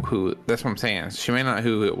know who. That's what I'm saying. She may not know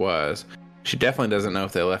who it was. She definitely doesn't know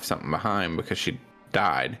if they left something behind because she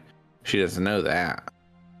died. She doesn't know that.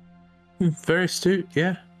 Very astute,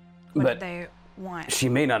 yeah. What But do they want? she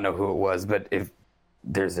may not know who it was. But if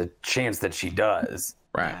there's a chance that she does,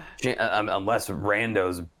 Right. Unless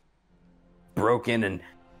randos broke in and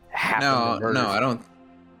happened to murder. No, I don't.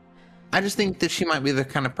 I just think that she might be the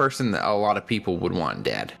kind of person that a lot of people would want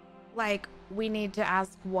dead. Like, we need to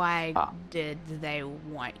ask why did they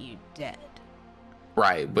want you dead?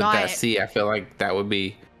 Right, but Not- I feel like that would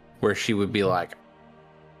be where she would be like,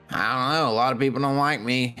 I don't know, a lot of people don't like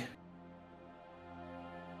me.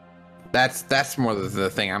 That's more the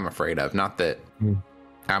thing I'm afraid of, not that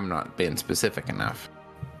I'm not being specific enough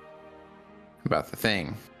about the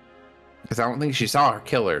thing. Because I don't think she saw her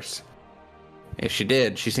killers. If she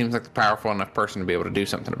did, she seems like the powerful enough person to be able to do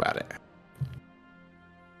something about it.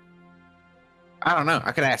 I don't know.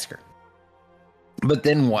 I could ask her. But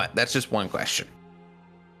then what? That's just one question.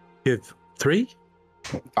 You have 3?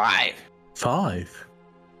 5. 5.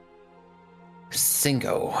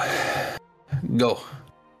 Cinco. Go.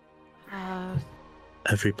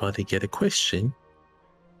 Everybody get a question.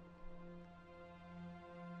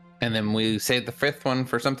 And then we save the 5th one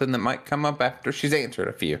for something that might come up after she's answered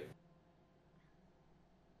a few.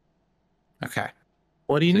 Okay.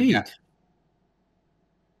 What do you So, need? yeah.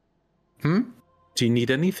 Do you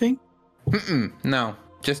need anything? No.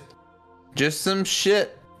 Just some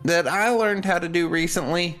shit that I learned how to do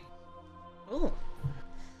recently. Ooh.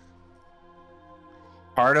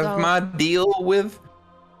 Part of So- my deal with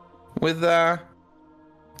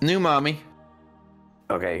new mommy.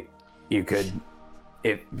 Okay, you could.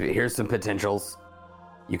 If here's some potentials,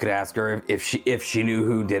 you could ask her if she knew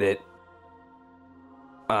who did it,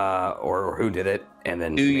 or who did it, and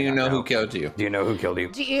then Do she may you not know who killed you? Do you know who killed you?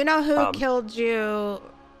 Do you know who Um, killed you?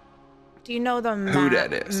 Do you know the Who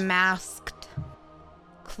that is? masked,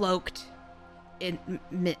 cloaked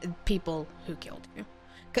people who killed you?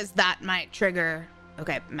 Because that might trigger,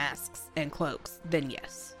 okay, masks and cloaks, then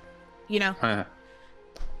yes. You know?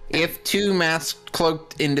 If 2 masked,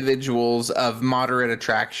 cloaked individuals of moderate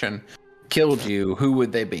attraction killed you, who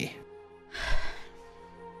would they be?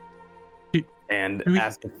 And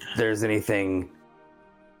ask if there's anything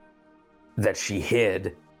that she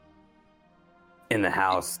hid in the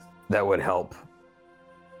house that would help.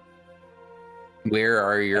 Where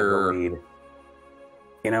are your lead.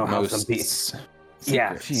 You know how some most people.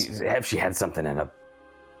 Yeah, secrets? she had something in a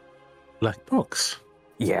Black box.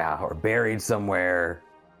 or buried somewhere.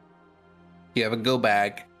 You have a go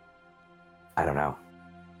bag. I don't know.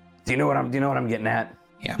 Do you know what I'm getting at?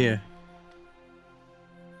 Yeah.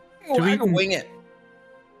 Oh, we I can wing it.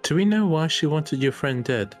 Do we know why she wanted your friend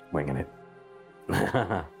dead? Winging it.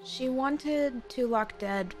 She wanted Tulok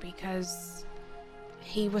dead because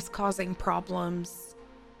he was causing problems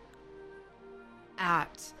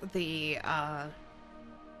at the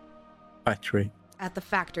Factory.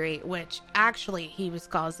 factory, which actually he was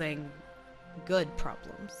causing good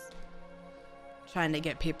problems. Trying to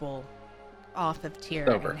get people off of tier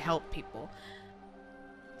Sober. and help people.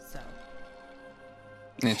 So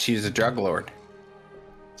And she's a drug lord.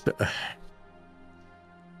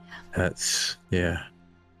 That's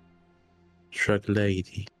Drug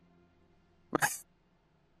lady.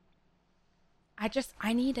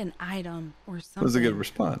 I need an item or something. That was a good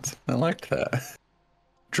response. I liked that.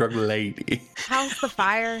 Drug lady. How's the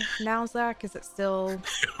fire now, Zach? Is it still?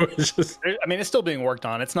 I mean, it's still being worked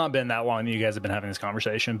on. It's not been that long that you guys have been having this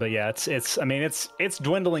conversation, but yeah, it's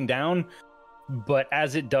dwindling down. But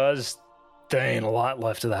as it does, there ain't a lot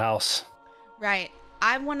left of the house. Right.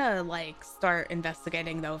 I want to start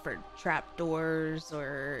investigating though for trapdoors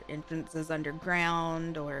or entrances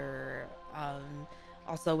underground, or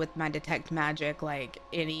also with my detect magic,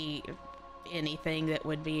 anything that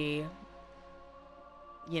would be,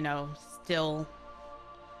 still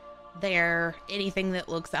there. Anything that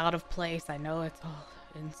looks out of place. I know it's all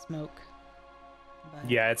in smoke. But...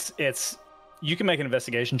 Yeah, it's. You can make an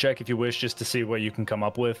investigation check if you wish, just to see what you can come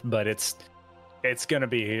up with, but it's gonna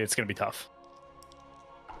be tough.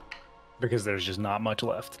 Because there's just not much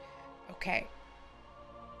left. Okay.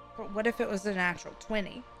 But what if it was a natural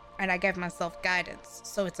 20 and I gave myself guidance,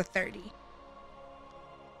 so it's a 30?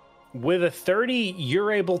 With a 30,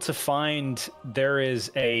 you're able to find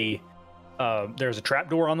there's a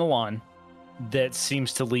trapdoor on the lawn that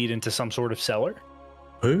seems to lead into some sort of cellar,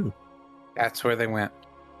 Ooh. That's where they went.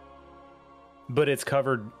 but it's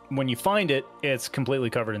covered. When you find it, it's completely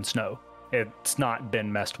covered in snow. It's not been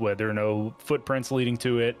messed with. There are no footprints leading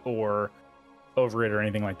to it or over it or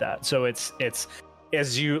anything like that. So it's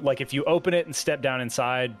as you if you open it and step down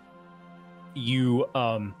inside, you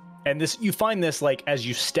you find this as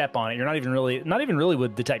you step on it. You're not even really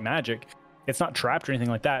with detect magic. It's not trapped or anything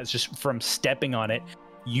like that. It's just from stepping on it,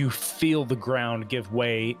 you feel the ground give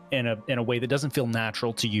way in a way that doesn't feel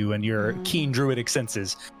natural to you and your keen druidic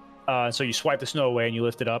senses. So you swipe the snow away and you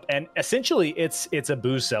lift it up, and essentially it's a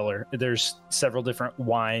booze cellar. There's several different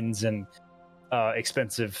wines and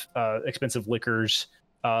expensive liquors.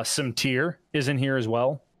 Some tear is in here as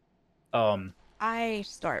well. I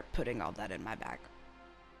start putting all that in my bag.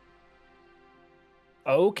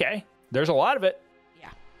 Okay, there's a lot of it. Yeah.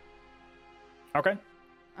 Okay.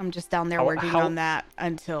 I'm just down there How- working how- on that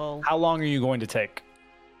until How long are you going to take?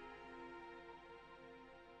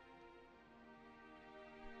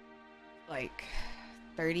 like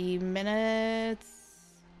 30 minutes.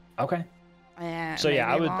 Okay. And So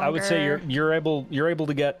yeah, maybe I would say longer. you're able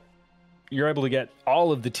to get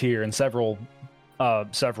all of the tear and several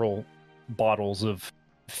bottles of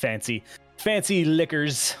fancy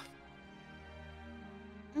liquors.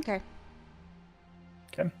 Okay.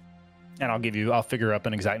 And I'll figure up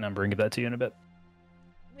an exact number and give that to you in a bit.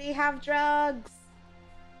 We have drugs.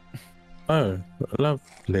 Oh,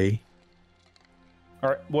 lovely. All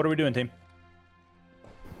right, what are we doing, team?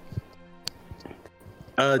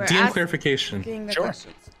 DM asking- clarification. Asking the Sure.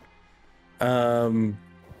 questions.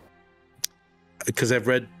 Because I've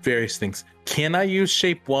read various things. Can I use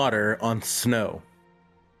shape water on snow?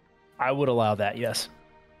 I would allow that, yes.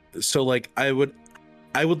 So like I would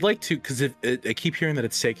like to, because I keep hearing that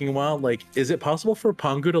it's taking a while. Like, is it possible for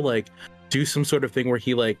Pongu to like do some sort of thing where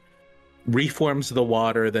he like reforms the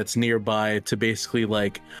water that's nearby to basically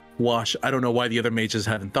like wash? I don't know why the other mages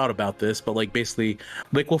haven't thought about this, but like basically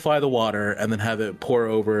liquefy the water and then have it pour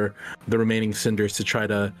over the remaining cinders to try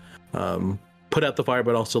to put out the fire,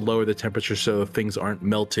 but also lower the temperature so things aren't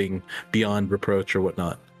melting beyond reproach or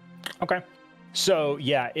whatnot. Okay. So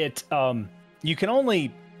yeah, you can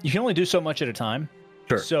only do so much at a time.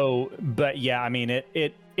 Sure. So, but yeah, I mean,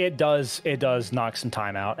 it does knock some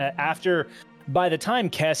time out. By the time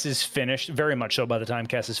Kess is finished, very much so. By the time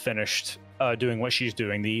Kess is finished doing what she's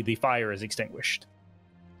doing, the fire is extinguished.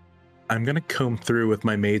 I'm gonna comb through with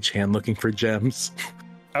my mage hand looking for gems.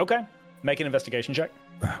 Okay. Make an investigation check.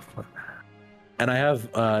 And I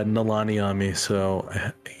have Nalani on me, so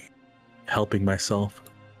helping myself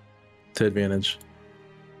to advantage.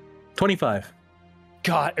 25.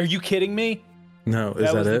 God, are you kidding me? No, is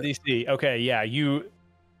that was it? the DC. Okay, yeah, you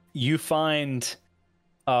find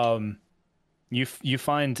you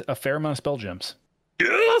find a fair amount of spell gems.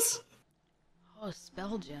 Yes! Oh,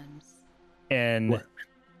 spell gems. And What?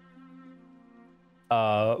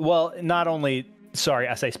 well, not only, sorry,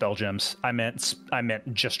 I say spell gems. I meant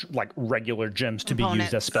just like regular gems to be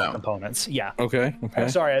used as spell components. Yeah. Okay.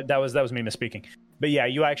 Sorry, that was me misspeaking. But yeah,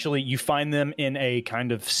 you find them in a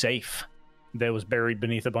kind of safe that was buried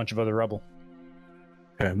beneath a bunch of other rubble.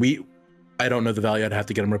 Okay. I don't know the value. I'd have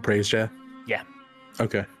to get them appraised, yeah? Yeah.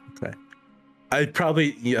 Okay. I'd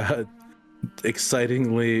probably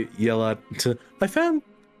excitingly yell out to, I found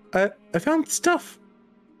stuff.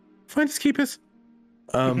 Finders keepers.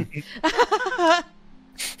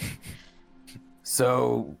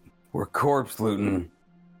 So we're corpse looting.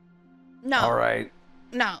 No. All right.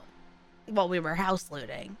 No. Well, we were house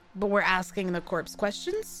looting, but we're asking the corpse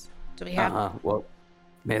questions. Do we have? Well,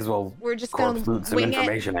 may as well We're just corpse gonna loot some wing it.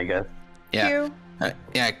 information, I guess. Yeah.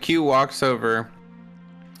 Q? Q walks over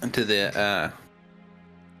to the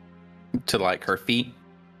to like her feet.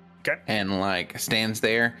 Okay. And like stands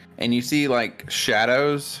there, and you see like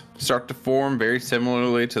shadows start to form very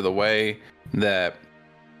similarly to the way that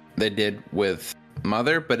they did with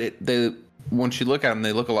Mother, but once you look at them,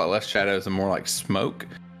 they look a lot less shadows and more like smoke.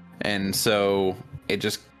 And so it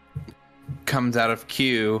just comes out of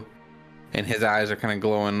Q, and his eyes are kind of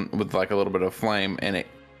glowing with like a little bit of flame, and it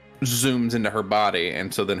zooms into her body,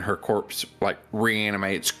 and so then her corpse like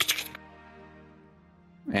reanimates,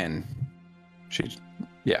 and she's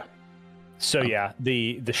So yeah,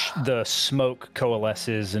 the smoke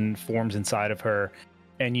coalesces and forms inside of her,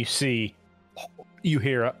 and you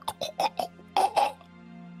hear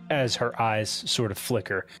as her eyes sort of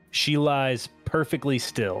flicker. She lies perfectly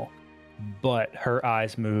still, but her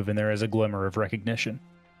eyes move, and there is a glimmer of recognition.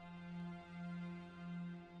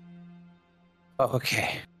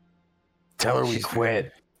 okay. Tell her we She's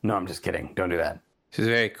quit. No, I'm just kidding. Don't do that. She's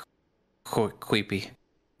very creepy.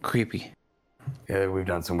 Yeah, we've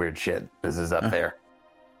done some weird shit. This is up there.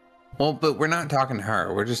 Well, but we're not talking to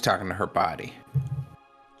her. We're just talking to her body.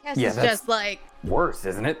 Cass Yeah, is that's- just like Worse,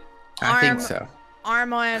 isn't it? I think Arm- so.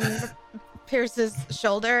 arm on Pierce's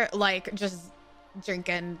shoulder, like just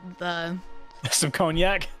drinking Some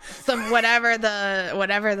cognac. some whatever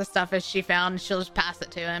the stuff is she found. She'll just pass it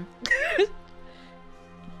to him.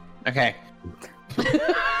 Okay.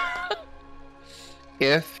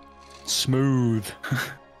 Smooth.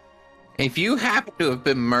 If you happen to have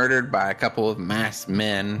been murdered by a couple of masked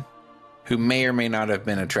men, who may or may not have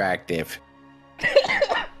been attractive.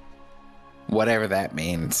 Whatever that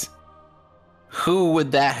means. Who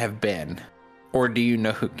would that have been? Or do you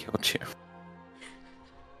know who killed you?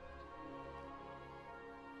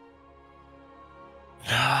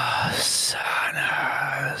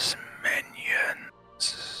 Nasana's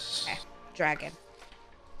minions. Okay. Dragon.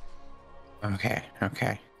 Okay.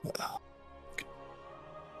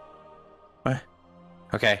 What?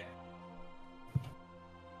 Okay.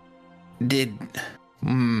 Did...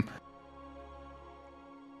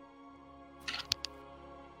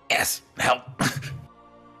 Yes, help.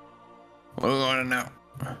 What do you want to know?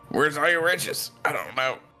 Where's all your riches? I don't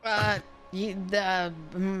know.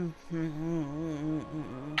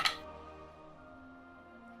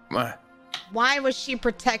 What? Why was she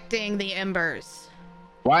protecting the embers?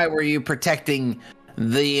 Why were you protecting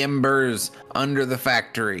the embers under the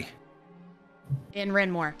factory In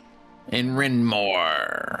Renmore. in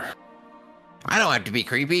Renmore? I don't have to be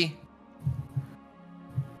creepy.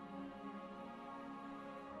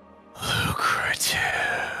 Lucrative.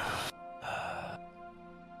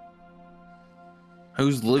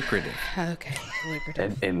 Who's lucrative? Okay,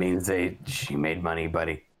 lucrative. It means she made money,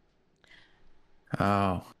 buddy.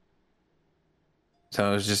 Oh. So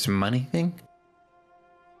it was just a money thing?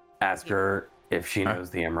 Ask her if she knows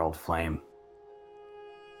the Emerald Flame.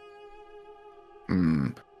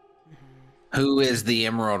 Who is the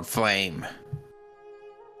Emerald Flame?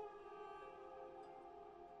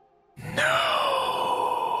 No.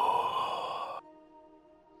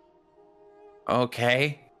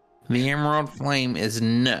 Okay. The Emerald Flame is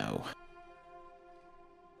no.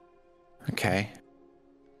 Okay.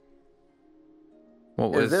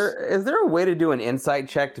 What was Is there a way to do an insight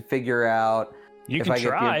check to figure out You if can I get the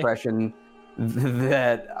try. impression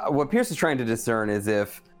that what Pierce is trying to discern is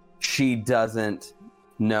if she doesn't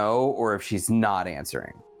know or if she's not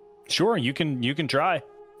answering? Sure, you can try.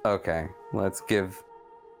 Okay, let's give.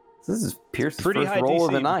 This is Pierce's Pretty first high roll DC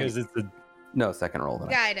of the night. because it's the No, second roll of the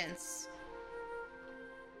night. Guidance.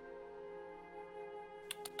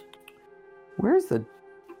 Where's the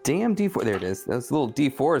damn D4? There it is. Those little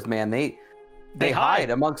D4s, man. They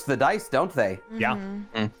hide amongst the dice, don't they? Yeah.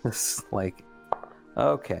 Mhm. It's like,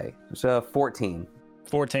 okay, so 14.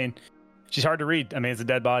 14. She's hard to read. I mean, it's a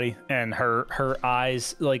dead body, and her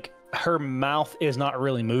eyes, like her mouth is not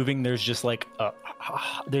really moving. There's just like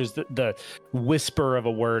there's the whisper of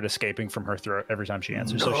a word escaping from her throat every time she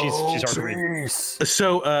answers. So she's hard to read.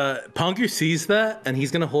 So Pongu sees that, and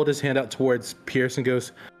he's gonna hold his hand out towards Pierce and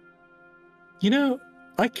goes, "You know,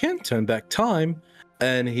 I can turn back time."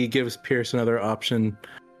 And he gives Pierce another option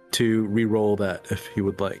to re-roll that if he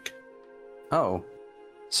would like. Oh,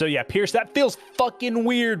 So yeah, Pierce, that feels fucking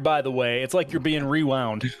weird. By the way, it's like you're being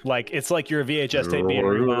rewound. Like it's like your VHS tape being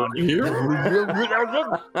rewound.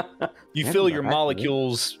 You feel your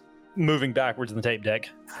molecules moving backwards in the tape deck.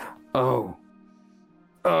 oh,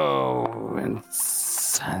 and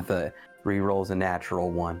the re-roll's a natural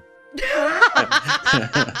one.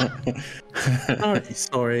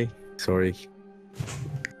 Sorry.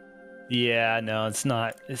 Yeah, no, it's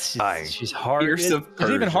not. It's just, she's hard. Pierce It's of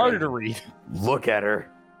even Persia. harder to read. Look at her.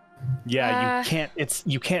 Yeah,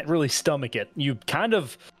 you can't really stomach it. You kind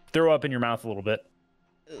of throw up in your mouth a little bit.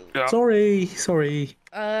 Sorry.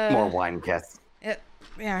 More wine, Cass.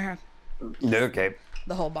 Yeah, Okay.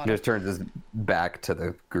 the whole bottle. Just turns his back to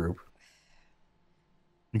the group.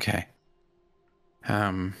 Okay.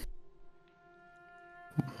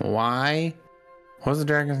 Why? What was the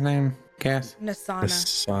dragon's name, Cass? Nasana.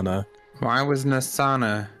 Asana. Why was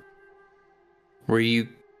Nasana? Were you...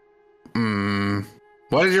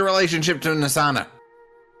 What is your relationship to Nasana?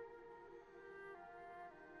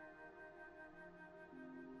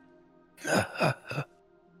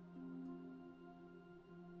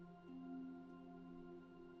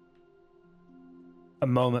 A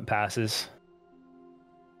moment passes.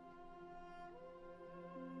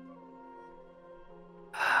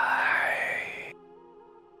 I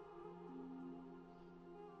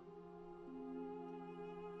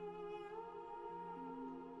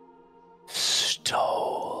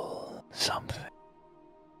stole something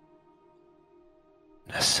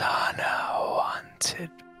Nasana wanted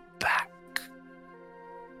back.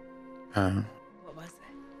 What was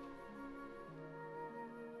it?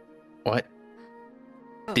 What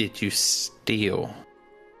Oh. did you steal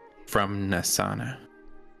from Nasana?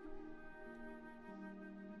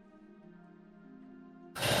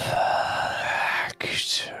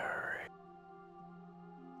 Factory.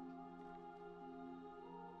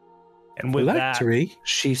 And with that, Phylactery?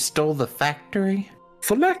 She stole the factory?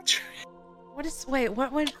 Phylactery. What is? Wait.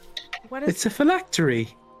 What is? It's a phylactery.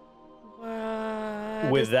 What?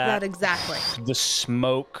 with that, exactly. the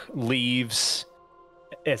smoke leaves.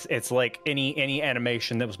 It's like any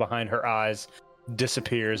animation that was behind her eyes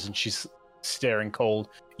disappears, and she's staring cold.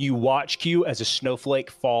 You watch Q as a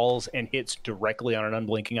snowflake falls and hits directly on an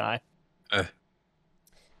unblinking eye.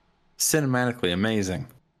 Cinematically amazing.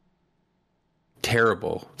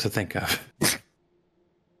 Terrible to think of.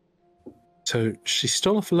 So she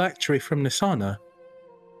stole a phylactery from Nisana.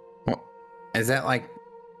 Well, is that like?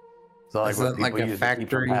 So like Is what that like people a use to keep from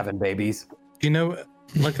factory? having babies. You know,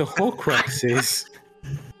 like a Horcrux is.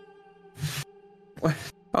 What?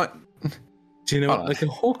 Oh, Do you know Hold what on. like a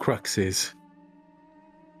Horcrux is?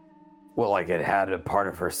 Well, like it had a part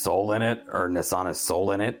of her soul in it, or Nisana's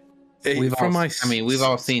soul in it. we've From all, my, we've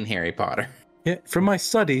all seen Harry Potter. yeah, from my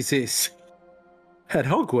studies, it's at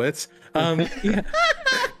Hogwarts. Yeah,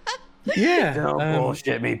 yeah. Don't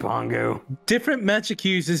bullshit me, Pongu. Different magic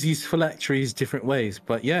users use phylacteries different ways,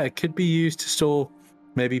 but yeah, it could be used to store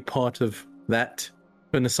maybe part of that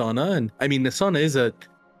for Nisana. And I mean, Nisana is a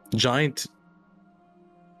giant,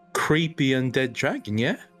 creepy undead dragon,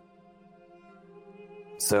 yeah?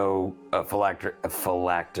 So a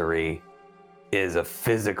phylactery is a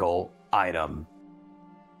physical item,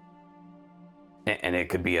 and it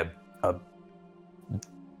could be a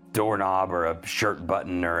doorknob or a shirt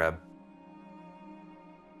button or a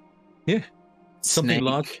Something Snake.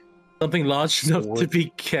 large, something large enough to Sword.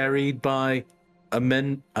 be carried by a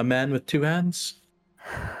man with two hands.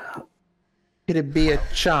 Could it be a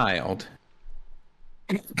child?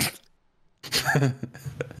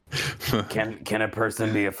 can a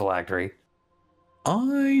person be a phylactery?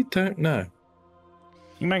 I don't know.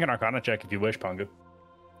 You can make an Arcana check if you wish, Pongu.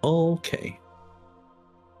 Okay,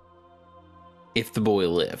 If the boy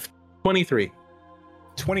lived. 23.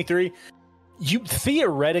 23. You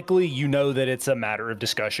theoretically, you know that it's a matter of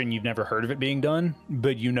discussion. You've never heard of it being done,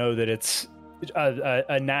 but you know that it's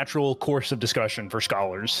a natural course of discussion for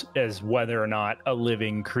scholars as whether or not a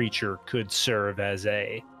living creature could serve as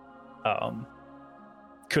a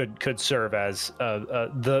could serve as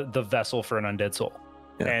the vessel for an undead soul.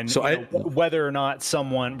 Yeah. And So whether or not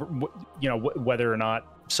someone, whether or not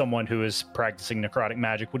someone who is practicing necrotic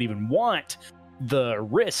magic would even want the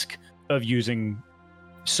risk of using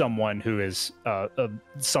someone who is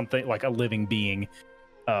something like a living being,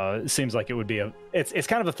 seems like it would be it's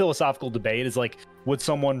kind of a philosophical debate. Is like, would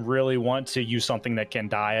someone really want to use something that can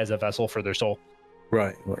die as a vessel for their soul?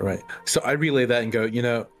 Right. So I relay that and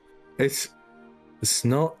go, it's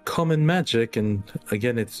not common magic, and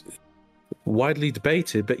again, it's widely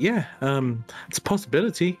debated, but yeah, it's a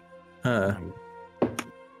possibility.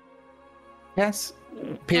 Yes,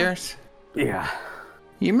 Pierce. Yeah.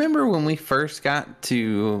 You remember when we first got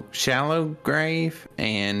to Shallow Grave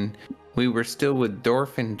and we were still with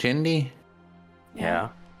Dorf and Jindy? Yeah.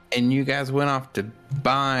 And you guys went off to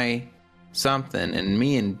buy something, and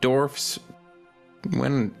me and Dorf's,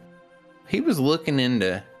 when he was looking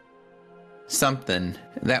into something,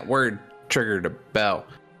 that word triggered a bell.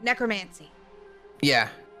 Necromancy. Yeah,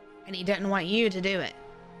 And he didn't want you to do it.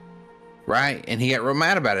 right. And he got real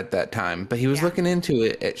mad about it that time, but he was Yeah. looking into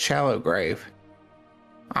it at Shallow Grave.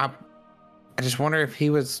 I just wonder if he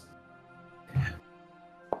was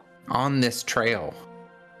on this trail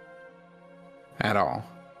at all.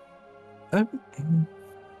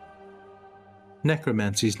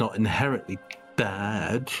 Necromancy is not inherently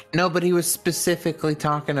bad. No, but he was specifically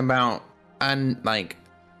talking about I don't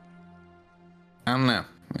know.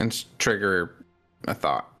 It's trigger a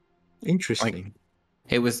thought. Interesting.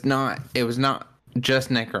 It was not just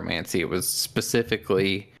necromancy. It was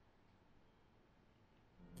specifically,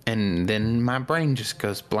 and then my brain just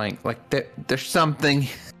goes blank. Like there's something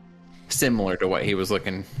similar to what he was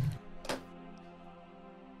looking.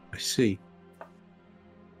 I see.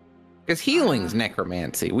 Because healing's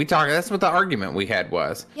necromancy. That's what the argument we had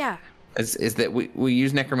was. Yeah. Is that we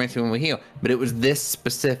use necromancy when we heal, but it was this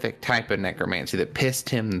specific type of necromancy that pissed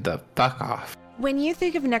him the fuck off. When you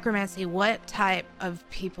think of necromancy, what type of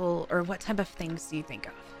people or what type of things do you think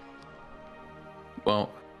of?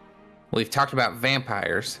 Well, we've talked about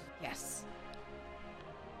vampires Yes.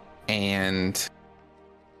 and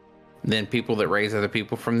then people that raise other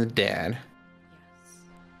people from the dead Yes.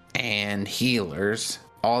 and healers.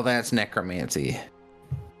 All that's necromancy.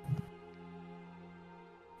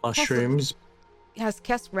 Mushrooms. Has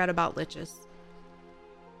Kess read about liches?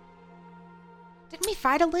 Didn't we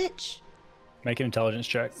fight a lich? Make an intelligence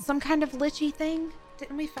check. Some kind of lichy thing?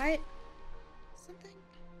 Didn't we fight something?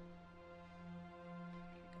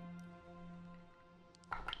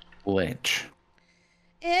 Lich.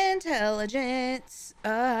 Intelligence.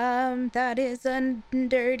 That is a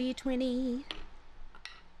dirty 20.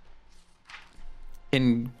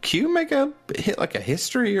 Can Q hit like a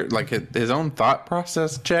history or like his own thought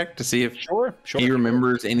process check to see if Sure. he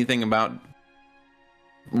remembers anything about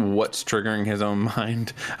what's triggering his own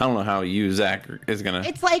mind? I don't know how you, Zach, is gonna.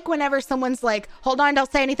 It's like whenever someone's like, hold on, don't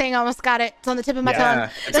say anything, I almost got it. It's on the tip of my Yeah, tongue.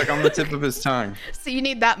 it's like on the tip of his tongue. So you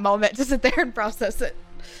need that moment to sit there and process it.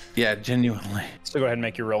 Yeah, genuinely. So go ahead and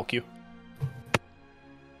make your roll, Q.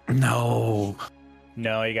 No.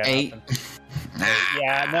 No, you got 8. nothing.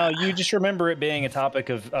 Yeah, no, you just remember it being a topic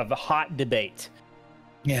of a hot debate.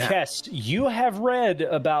 Yeah. Kest, you have read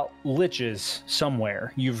about liches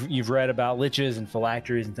somewhere. You've read about liches and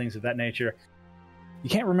phylacteries and things of that nature. You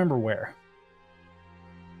can't remember where.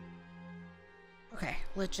 Okay,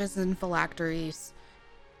 liches and phylacteries.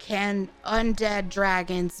 Can undead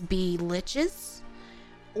dragons be liches?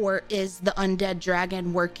 Or is the undead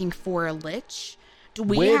dragon working for a lich? Do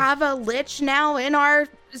we With- have a lich now in our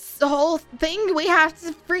whole thing we have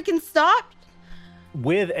to freaking stop?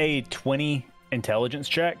 With a 20 intelligence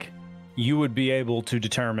check, you would be able to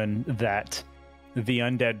determine that the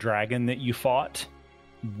undead dragon that you fought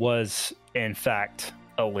was, in fact,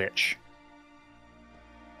 a lich.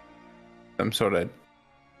 Some sort of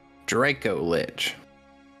Draco Lich.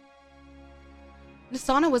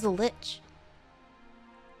 Nasana was a lich.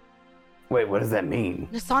 Wait, what does that mean?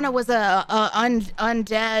 Nasana was a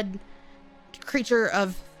undead creature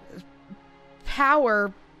of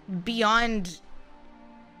power beyond...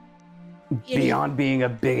 Beyond being a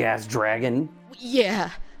big ass dragon? Yeah.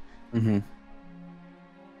 Mm-hmm.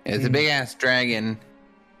 It's a big ass dragon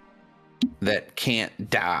that can't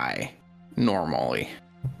die normally.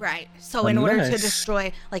 Right. So in order to nice.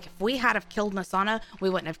 destroy, like if we had have killed Nasana, we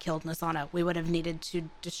wouldn't have killed Nasana. We would have needed to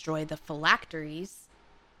destroy the phylacteries.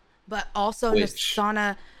 But also Which-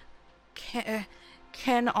 Nasana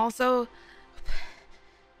can also...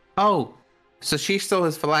 Oh, so she stole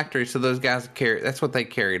his phylactery. So those guys that's what they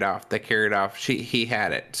carried off. They carried off. He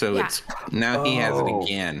had it. So Yeah. it's now he has it Oh.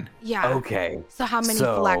 again. Yeah. Okay. So how many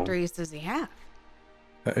So- phylacteries does he have?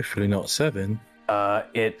 Hopefully not 7.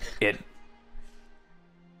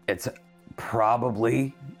 It's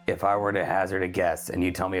probably, if I were to hazard a guess, and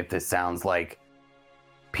you tell me if this sounds like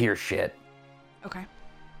pure shit. Okay.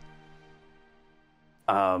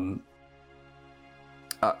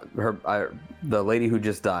 The lady who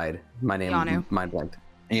just died. My name, Yanu. mind blanked.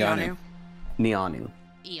 Ianu. Nianu.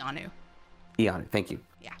 Ianu. Ianu. Thank you.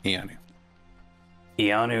 Ianu.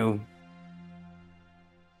 Ianu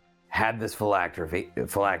had this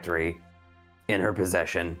phylactery in her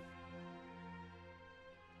possession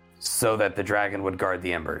so that the dragon would guard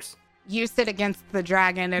the embers. Use it against the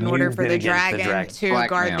dragon in Use order for it the against the dragon dragon. to Blackmail.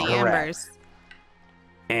 guard the Correct. embers.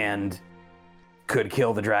 And could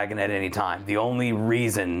kill the dragon at any time. The only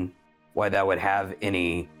reason why that would have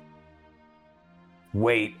any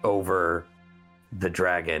weight over the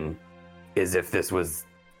dragon is if this was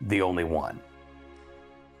the only one.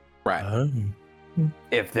 Right. Oh.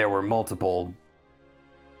 If there were multiple,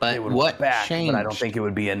 But it would what back, changed? but I don't think it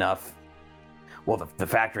would be enough. Well, the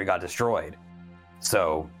factory got destroyed.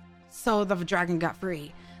 So, So the dragon got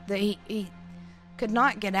free. He could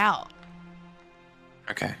not get out.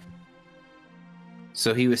 Okay.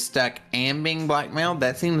 So he was stuck and being blackmailed?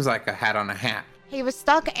 That seems like a hat on a hat. He was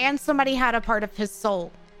stuck and somebody had a part of his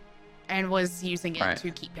soul and was using it Right.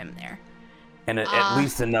 to keep him there. and at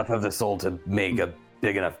least enough of the soul to make a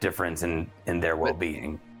big enough difference in their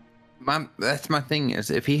well-being. That's my thing is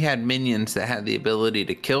if he had minions that had the ability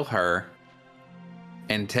to kill her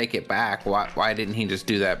and take it back, why didn't he just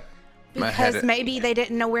do that? Because maybe they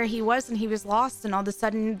didn't know where he was and he was lost and all of a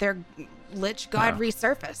sudden their lich god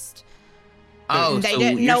resurfaced. Oh, They so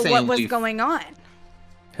didn't you're know saying what was we- going on.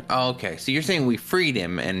 Oh, okay, so you're saying we freed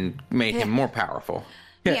him and made him more powerful.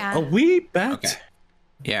 Yeah. A wee bat. Okay.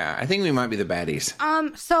 Yeah, I think we might be the baddies.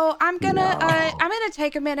 So I'm gonna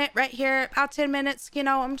take a minute right here, about 10 minutes, you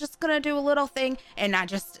know, I'm just gonna do a little thing and I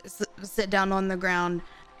just sit down on the ground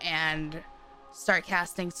and start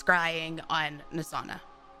casting scrying on Nasana.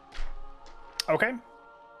 Okay.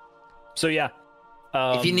 So yeah.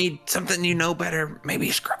 If you need something you know better, maybe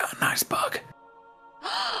scry a nice bug.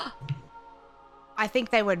 I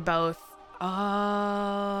think they would both.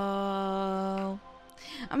 Oh,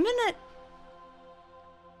 I'm gonna.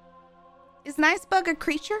 Is Nicebug a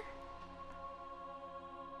creature?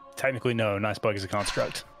 Technically, no. Nice bug is a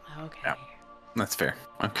construct. Okay. Yeah. That's fair.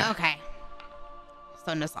 Okay. Okay.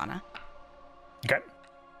 So Nasana. Okay.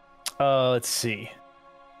 Let's see.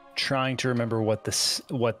 Trying to remember what the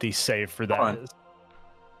save for that Hold on. is.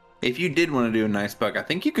 If you did want to do a nice bug, I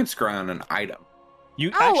think you can scry on an item.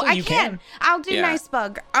 You Oh, actually I you can. I'll do Yeah.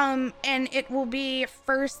 Nicebug. And it will be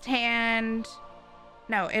first hand.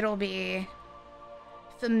 No, it'll be.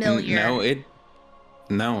 familiar.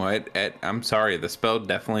 I'm sorry. The spell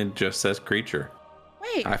definitely just says creature.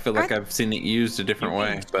 Wait, I feel like I've seen it used a different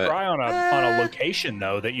way, but Scry on a location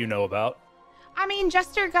though that you know about. I mean,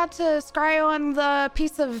 Jester got to scry on the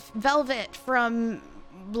piece of velvet from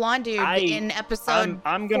Blonde Dude in episode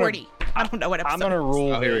 40. I don't know what episode. I'm gonna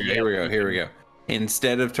rule. Oh, here we go.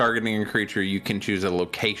 Instead of targeting a creature, you can choose a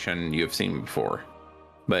location you have seen before.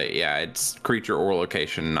 But yeah, it's creature or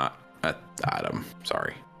location, not an item.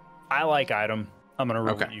 Sorry. I like item. I'm gonna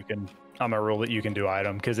rule that you can. I'm gonna rule that you can do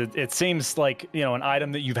item because it seems like an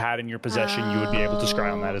item that you've had in your possession. You would be able to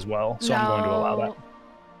scry on that as well. So I'm going to allow that.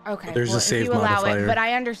 Okay. There's a save if you allow modifier. it, but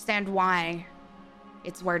I understand why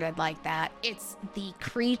it's worded like that. It's the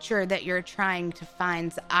creature that you're trying to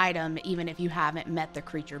find's item, even if you haven't met the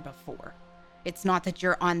creature before. It's not that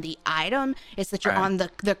you're on the item, it's that you're on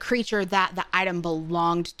the creature that the item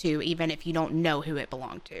belonged to, even if you don't know who it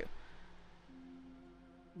belonged to.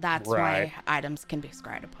 That's why items can be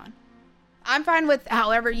scried upon. I'm fine with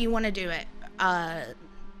however you want to do it,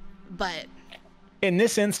 but... In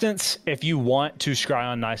this instance, if you want to scry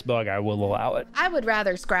on Nice Bug, I will allow it. I would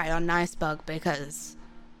rather scry on Nice Bug because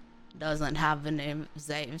it doesn't have the name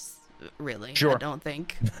Zaves, really. Sure. I don't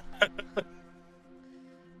think.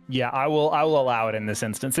 Yeah, I will allow it in this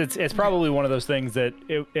instance. It's probably one of those things that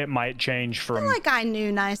it might change I from. feel like I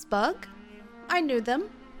knew Nice Bug. I knew them.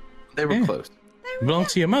 They were close. Belong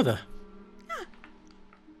to your mother.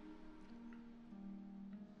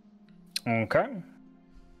 Okay.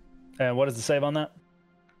 And what is the save on that?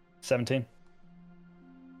 17.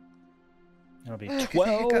 That'll be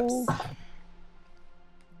 12.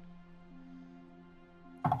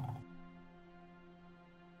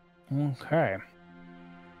 Okay.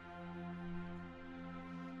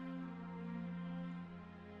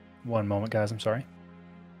 One moment, guys. I'm sorry.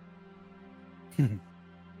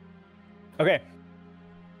 Okay.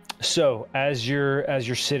 So as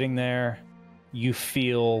you're sitting there, you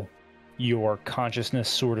feel your consciousness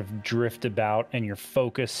sort of drift about and your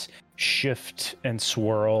focus shift and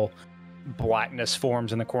swirl. Blackness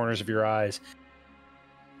forms in the corners of your eyes.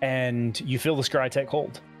 And you feel the scry take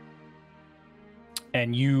hold.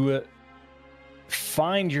 And you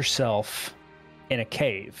find yourself in a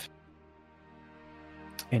cave.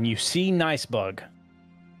 And you see Nice Bug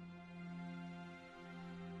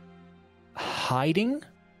hiding,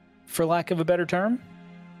 for lack of a better term,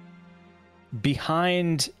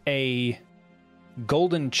 behind a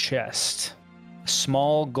golden chest, a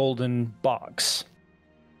small golden box.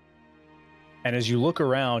 And as you look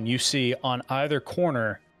around, you see on either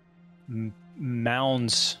corner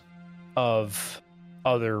mounds of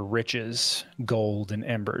other riches, gold and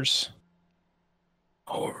embers.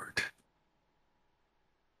 Lord.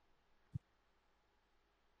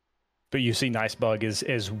 But you see Nice Bug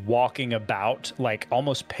is walking about, like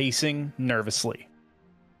almost pacing nervously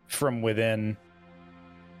from within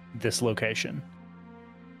this location.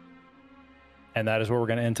 And that is where we're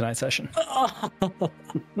going to end tonight's session.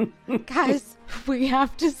 Guys, we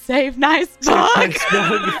have to save Nice Bug.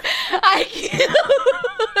 I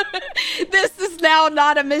can't. This is now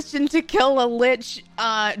not a mission to kill a lich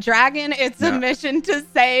dragon. It's a mission to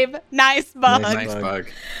save Nice Bug. Nice Bug.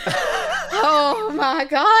 Oh my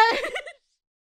god.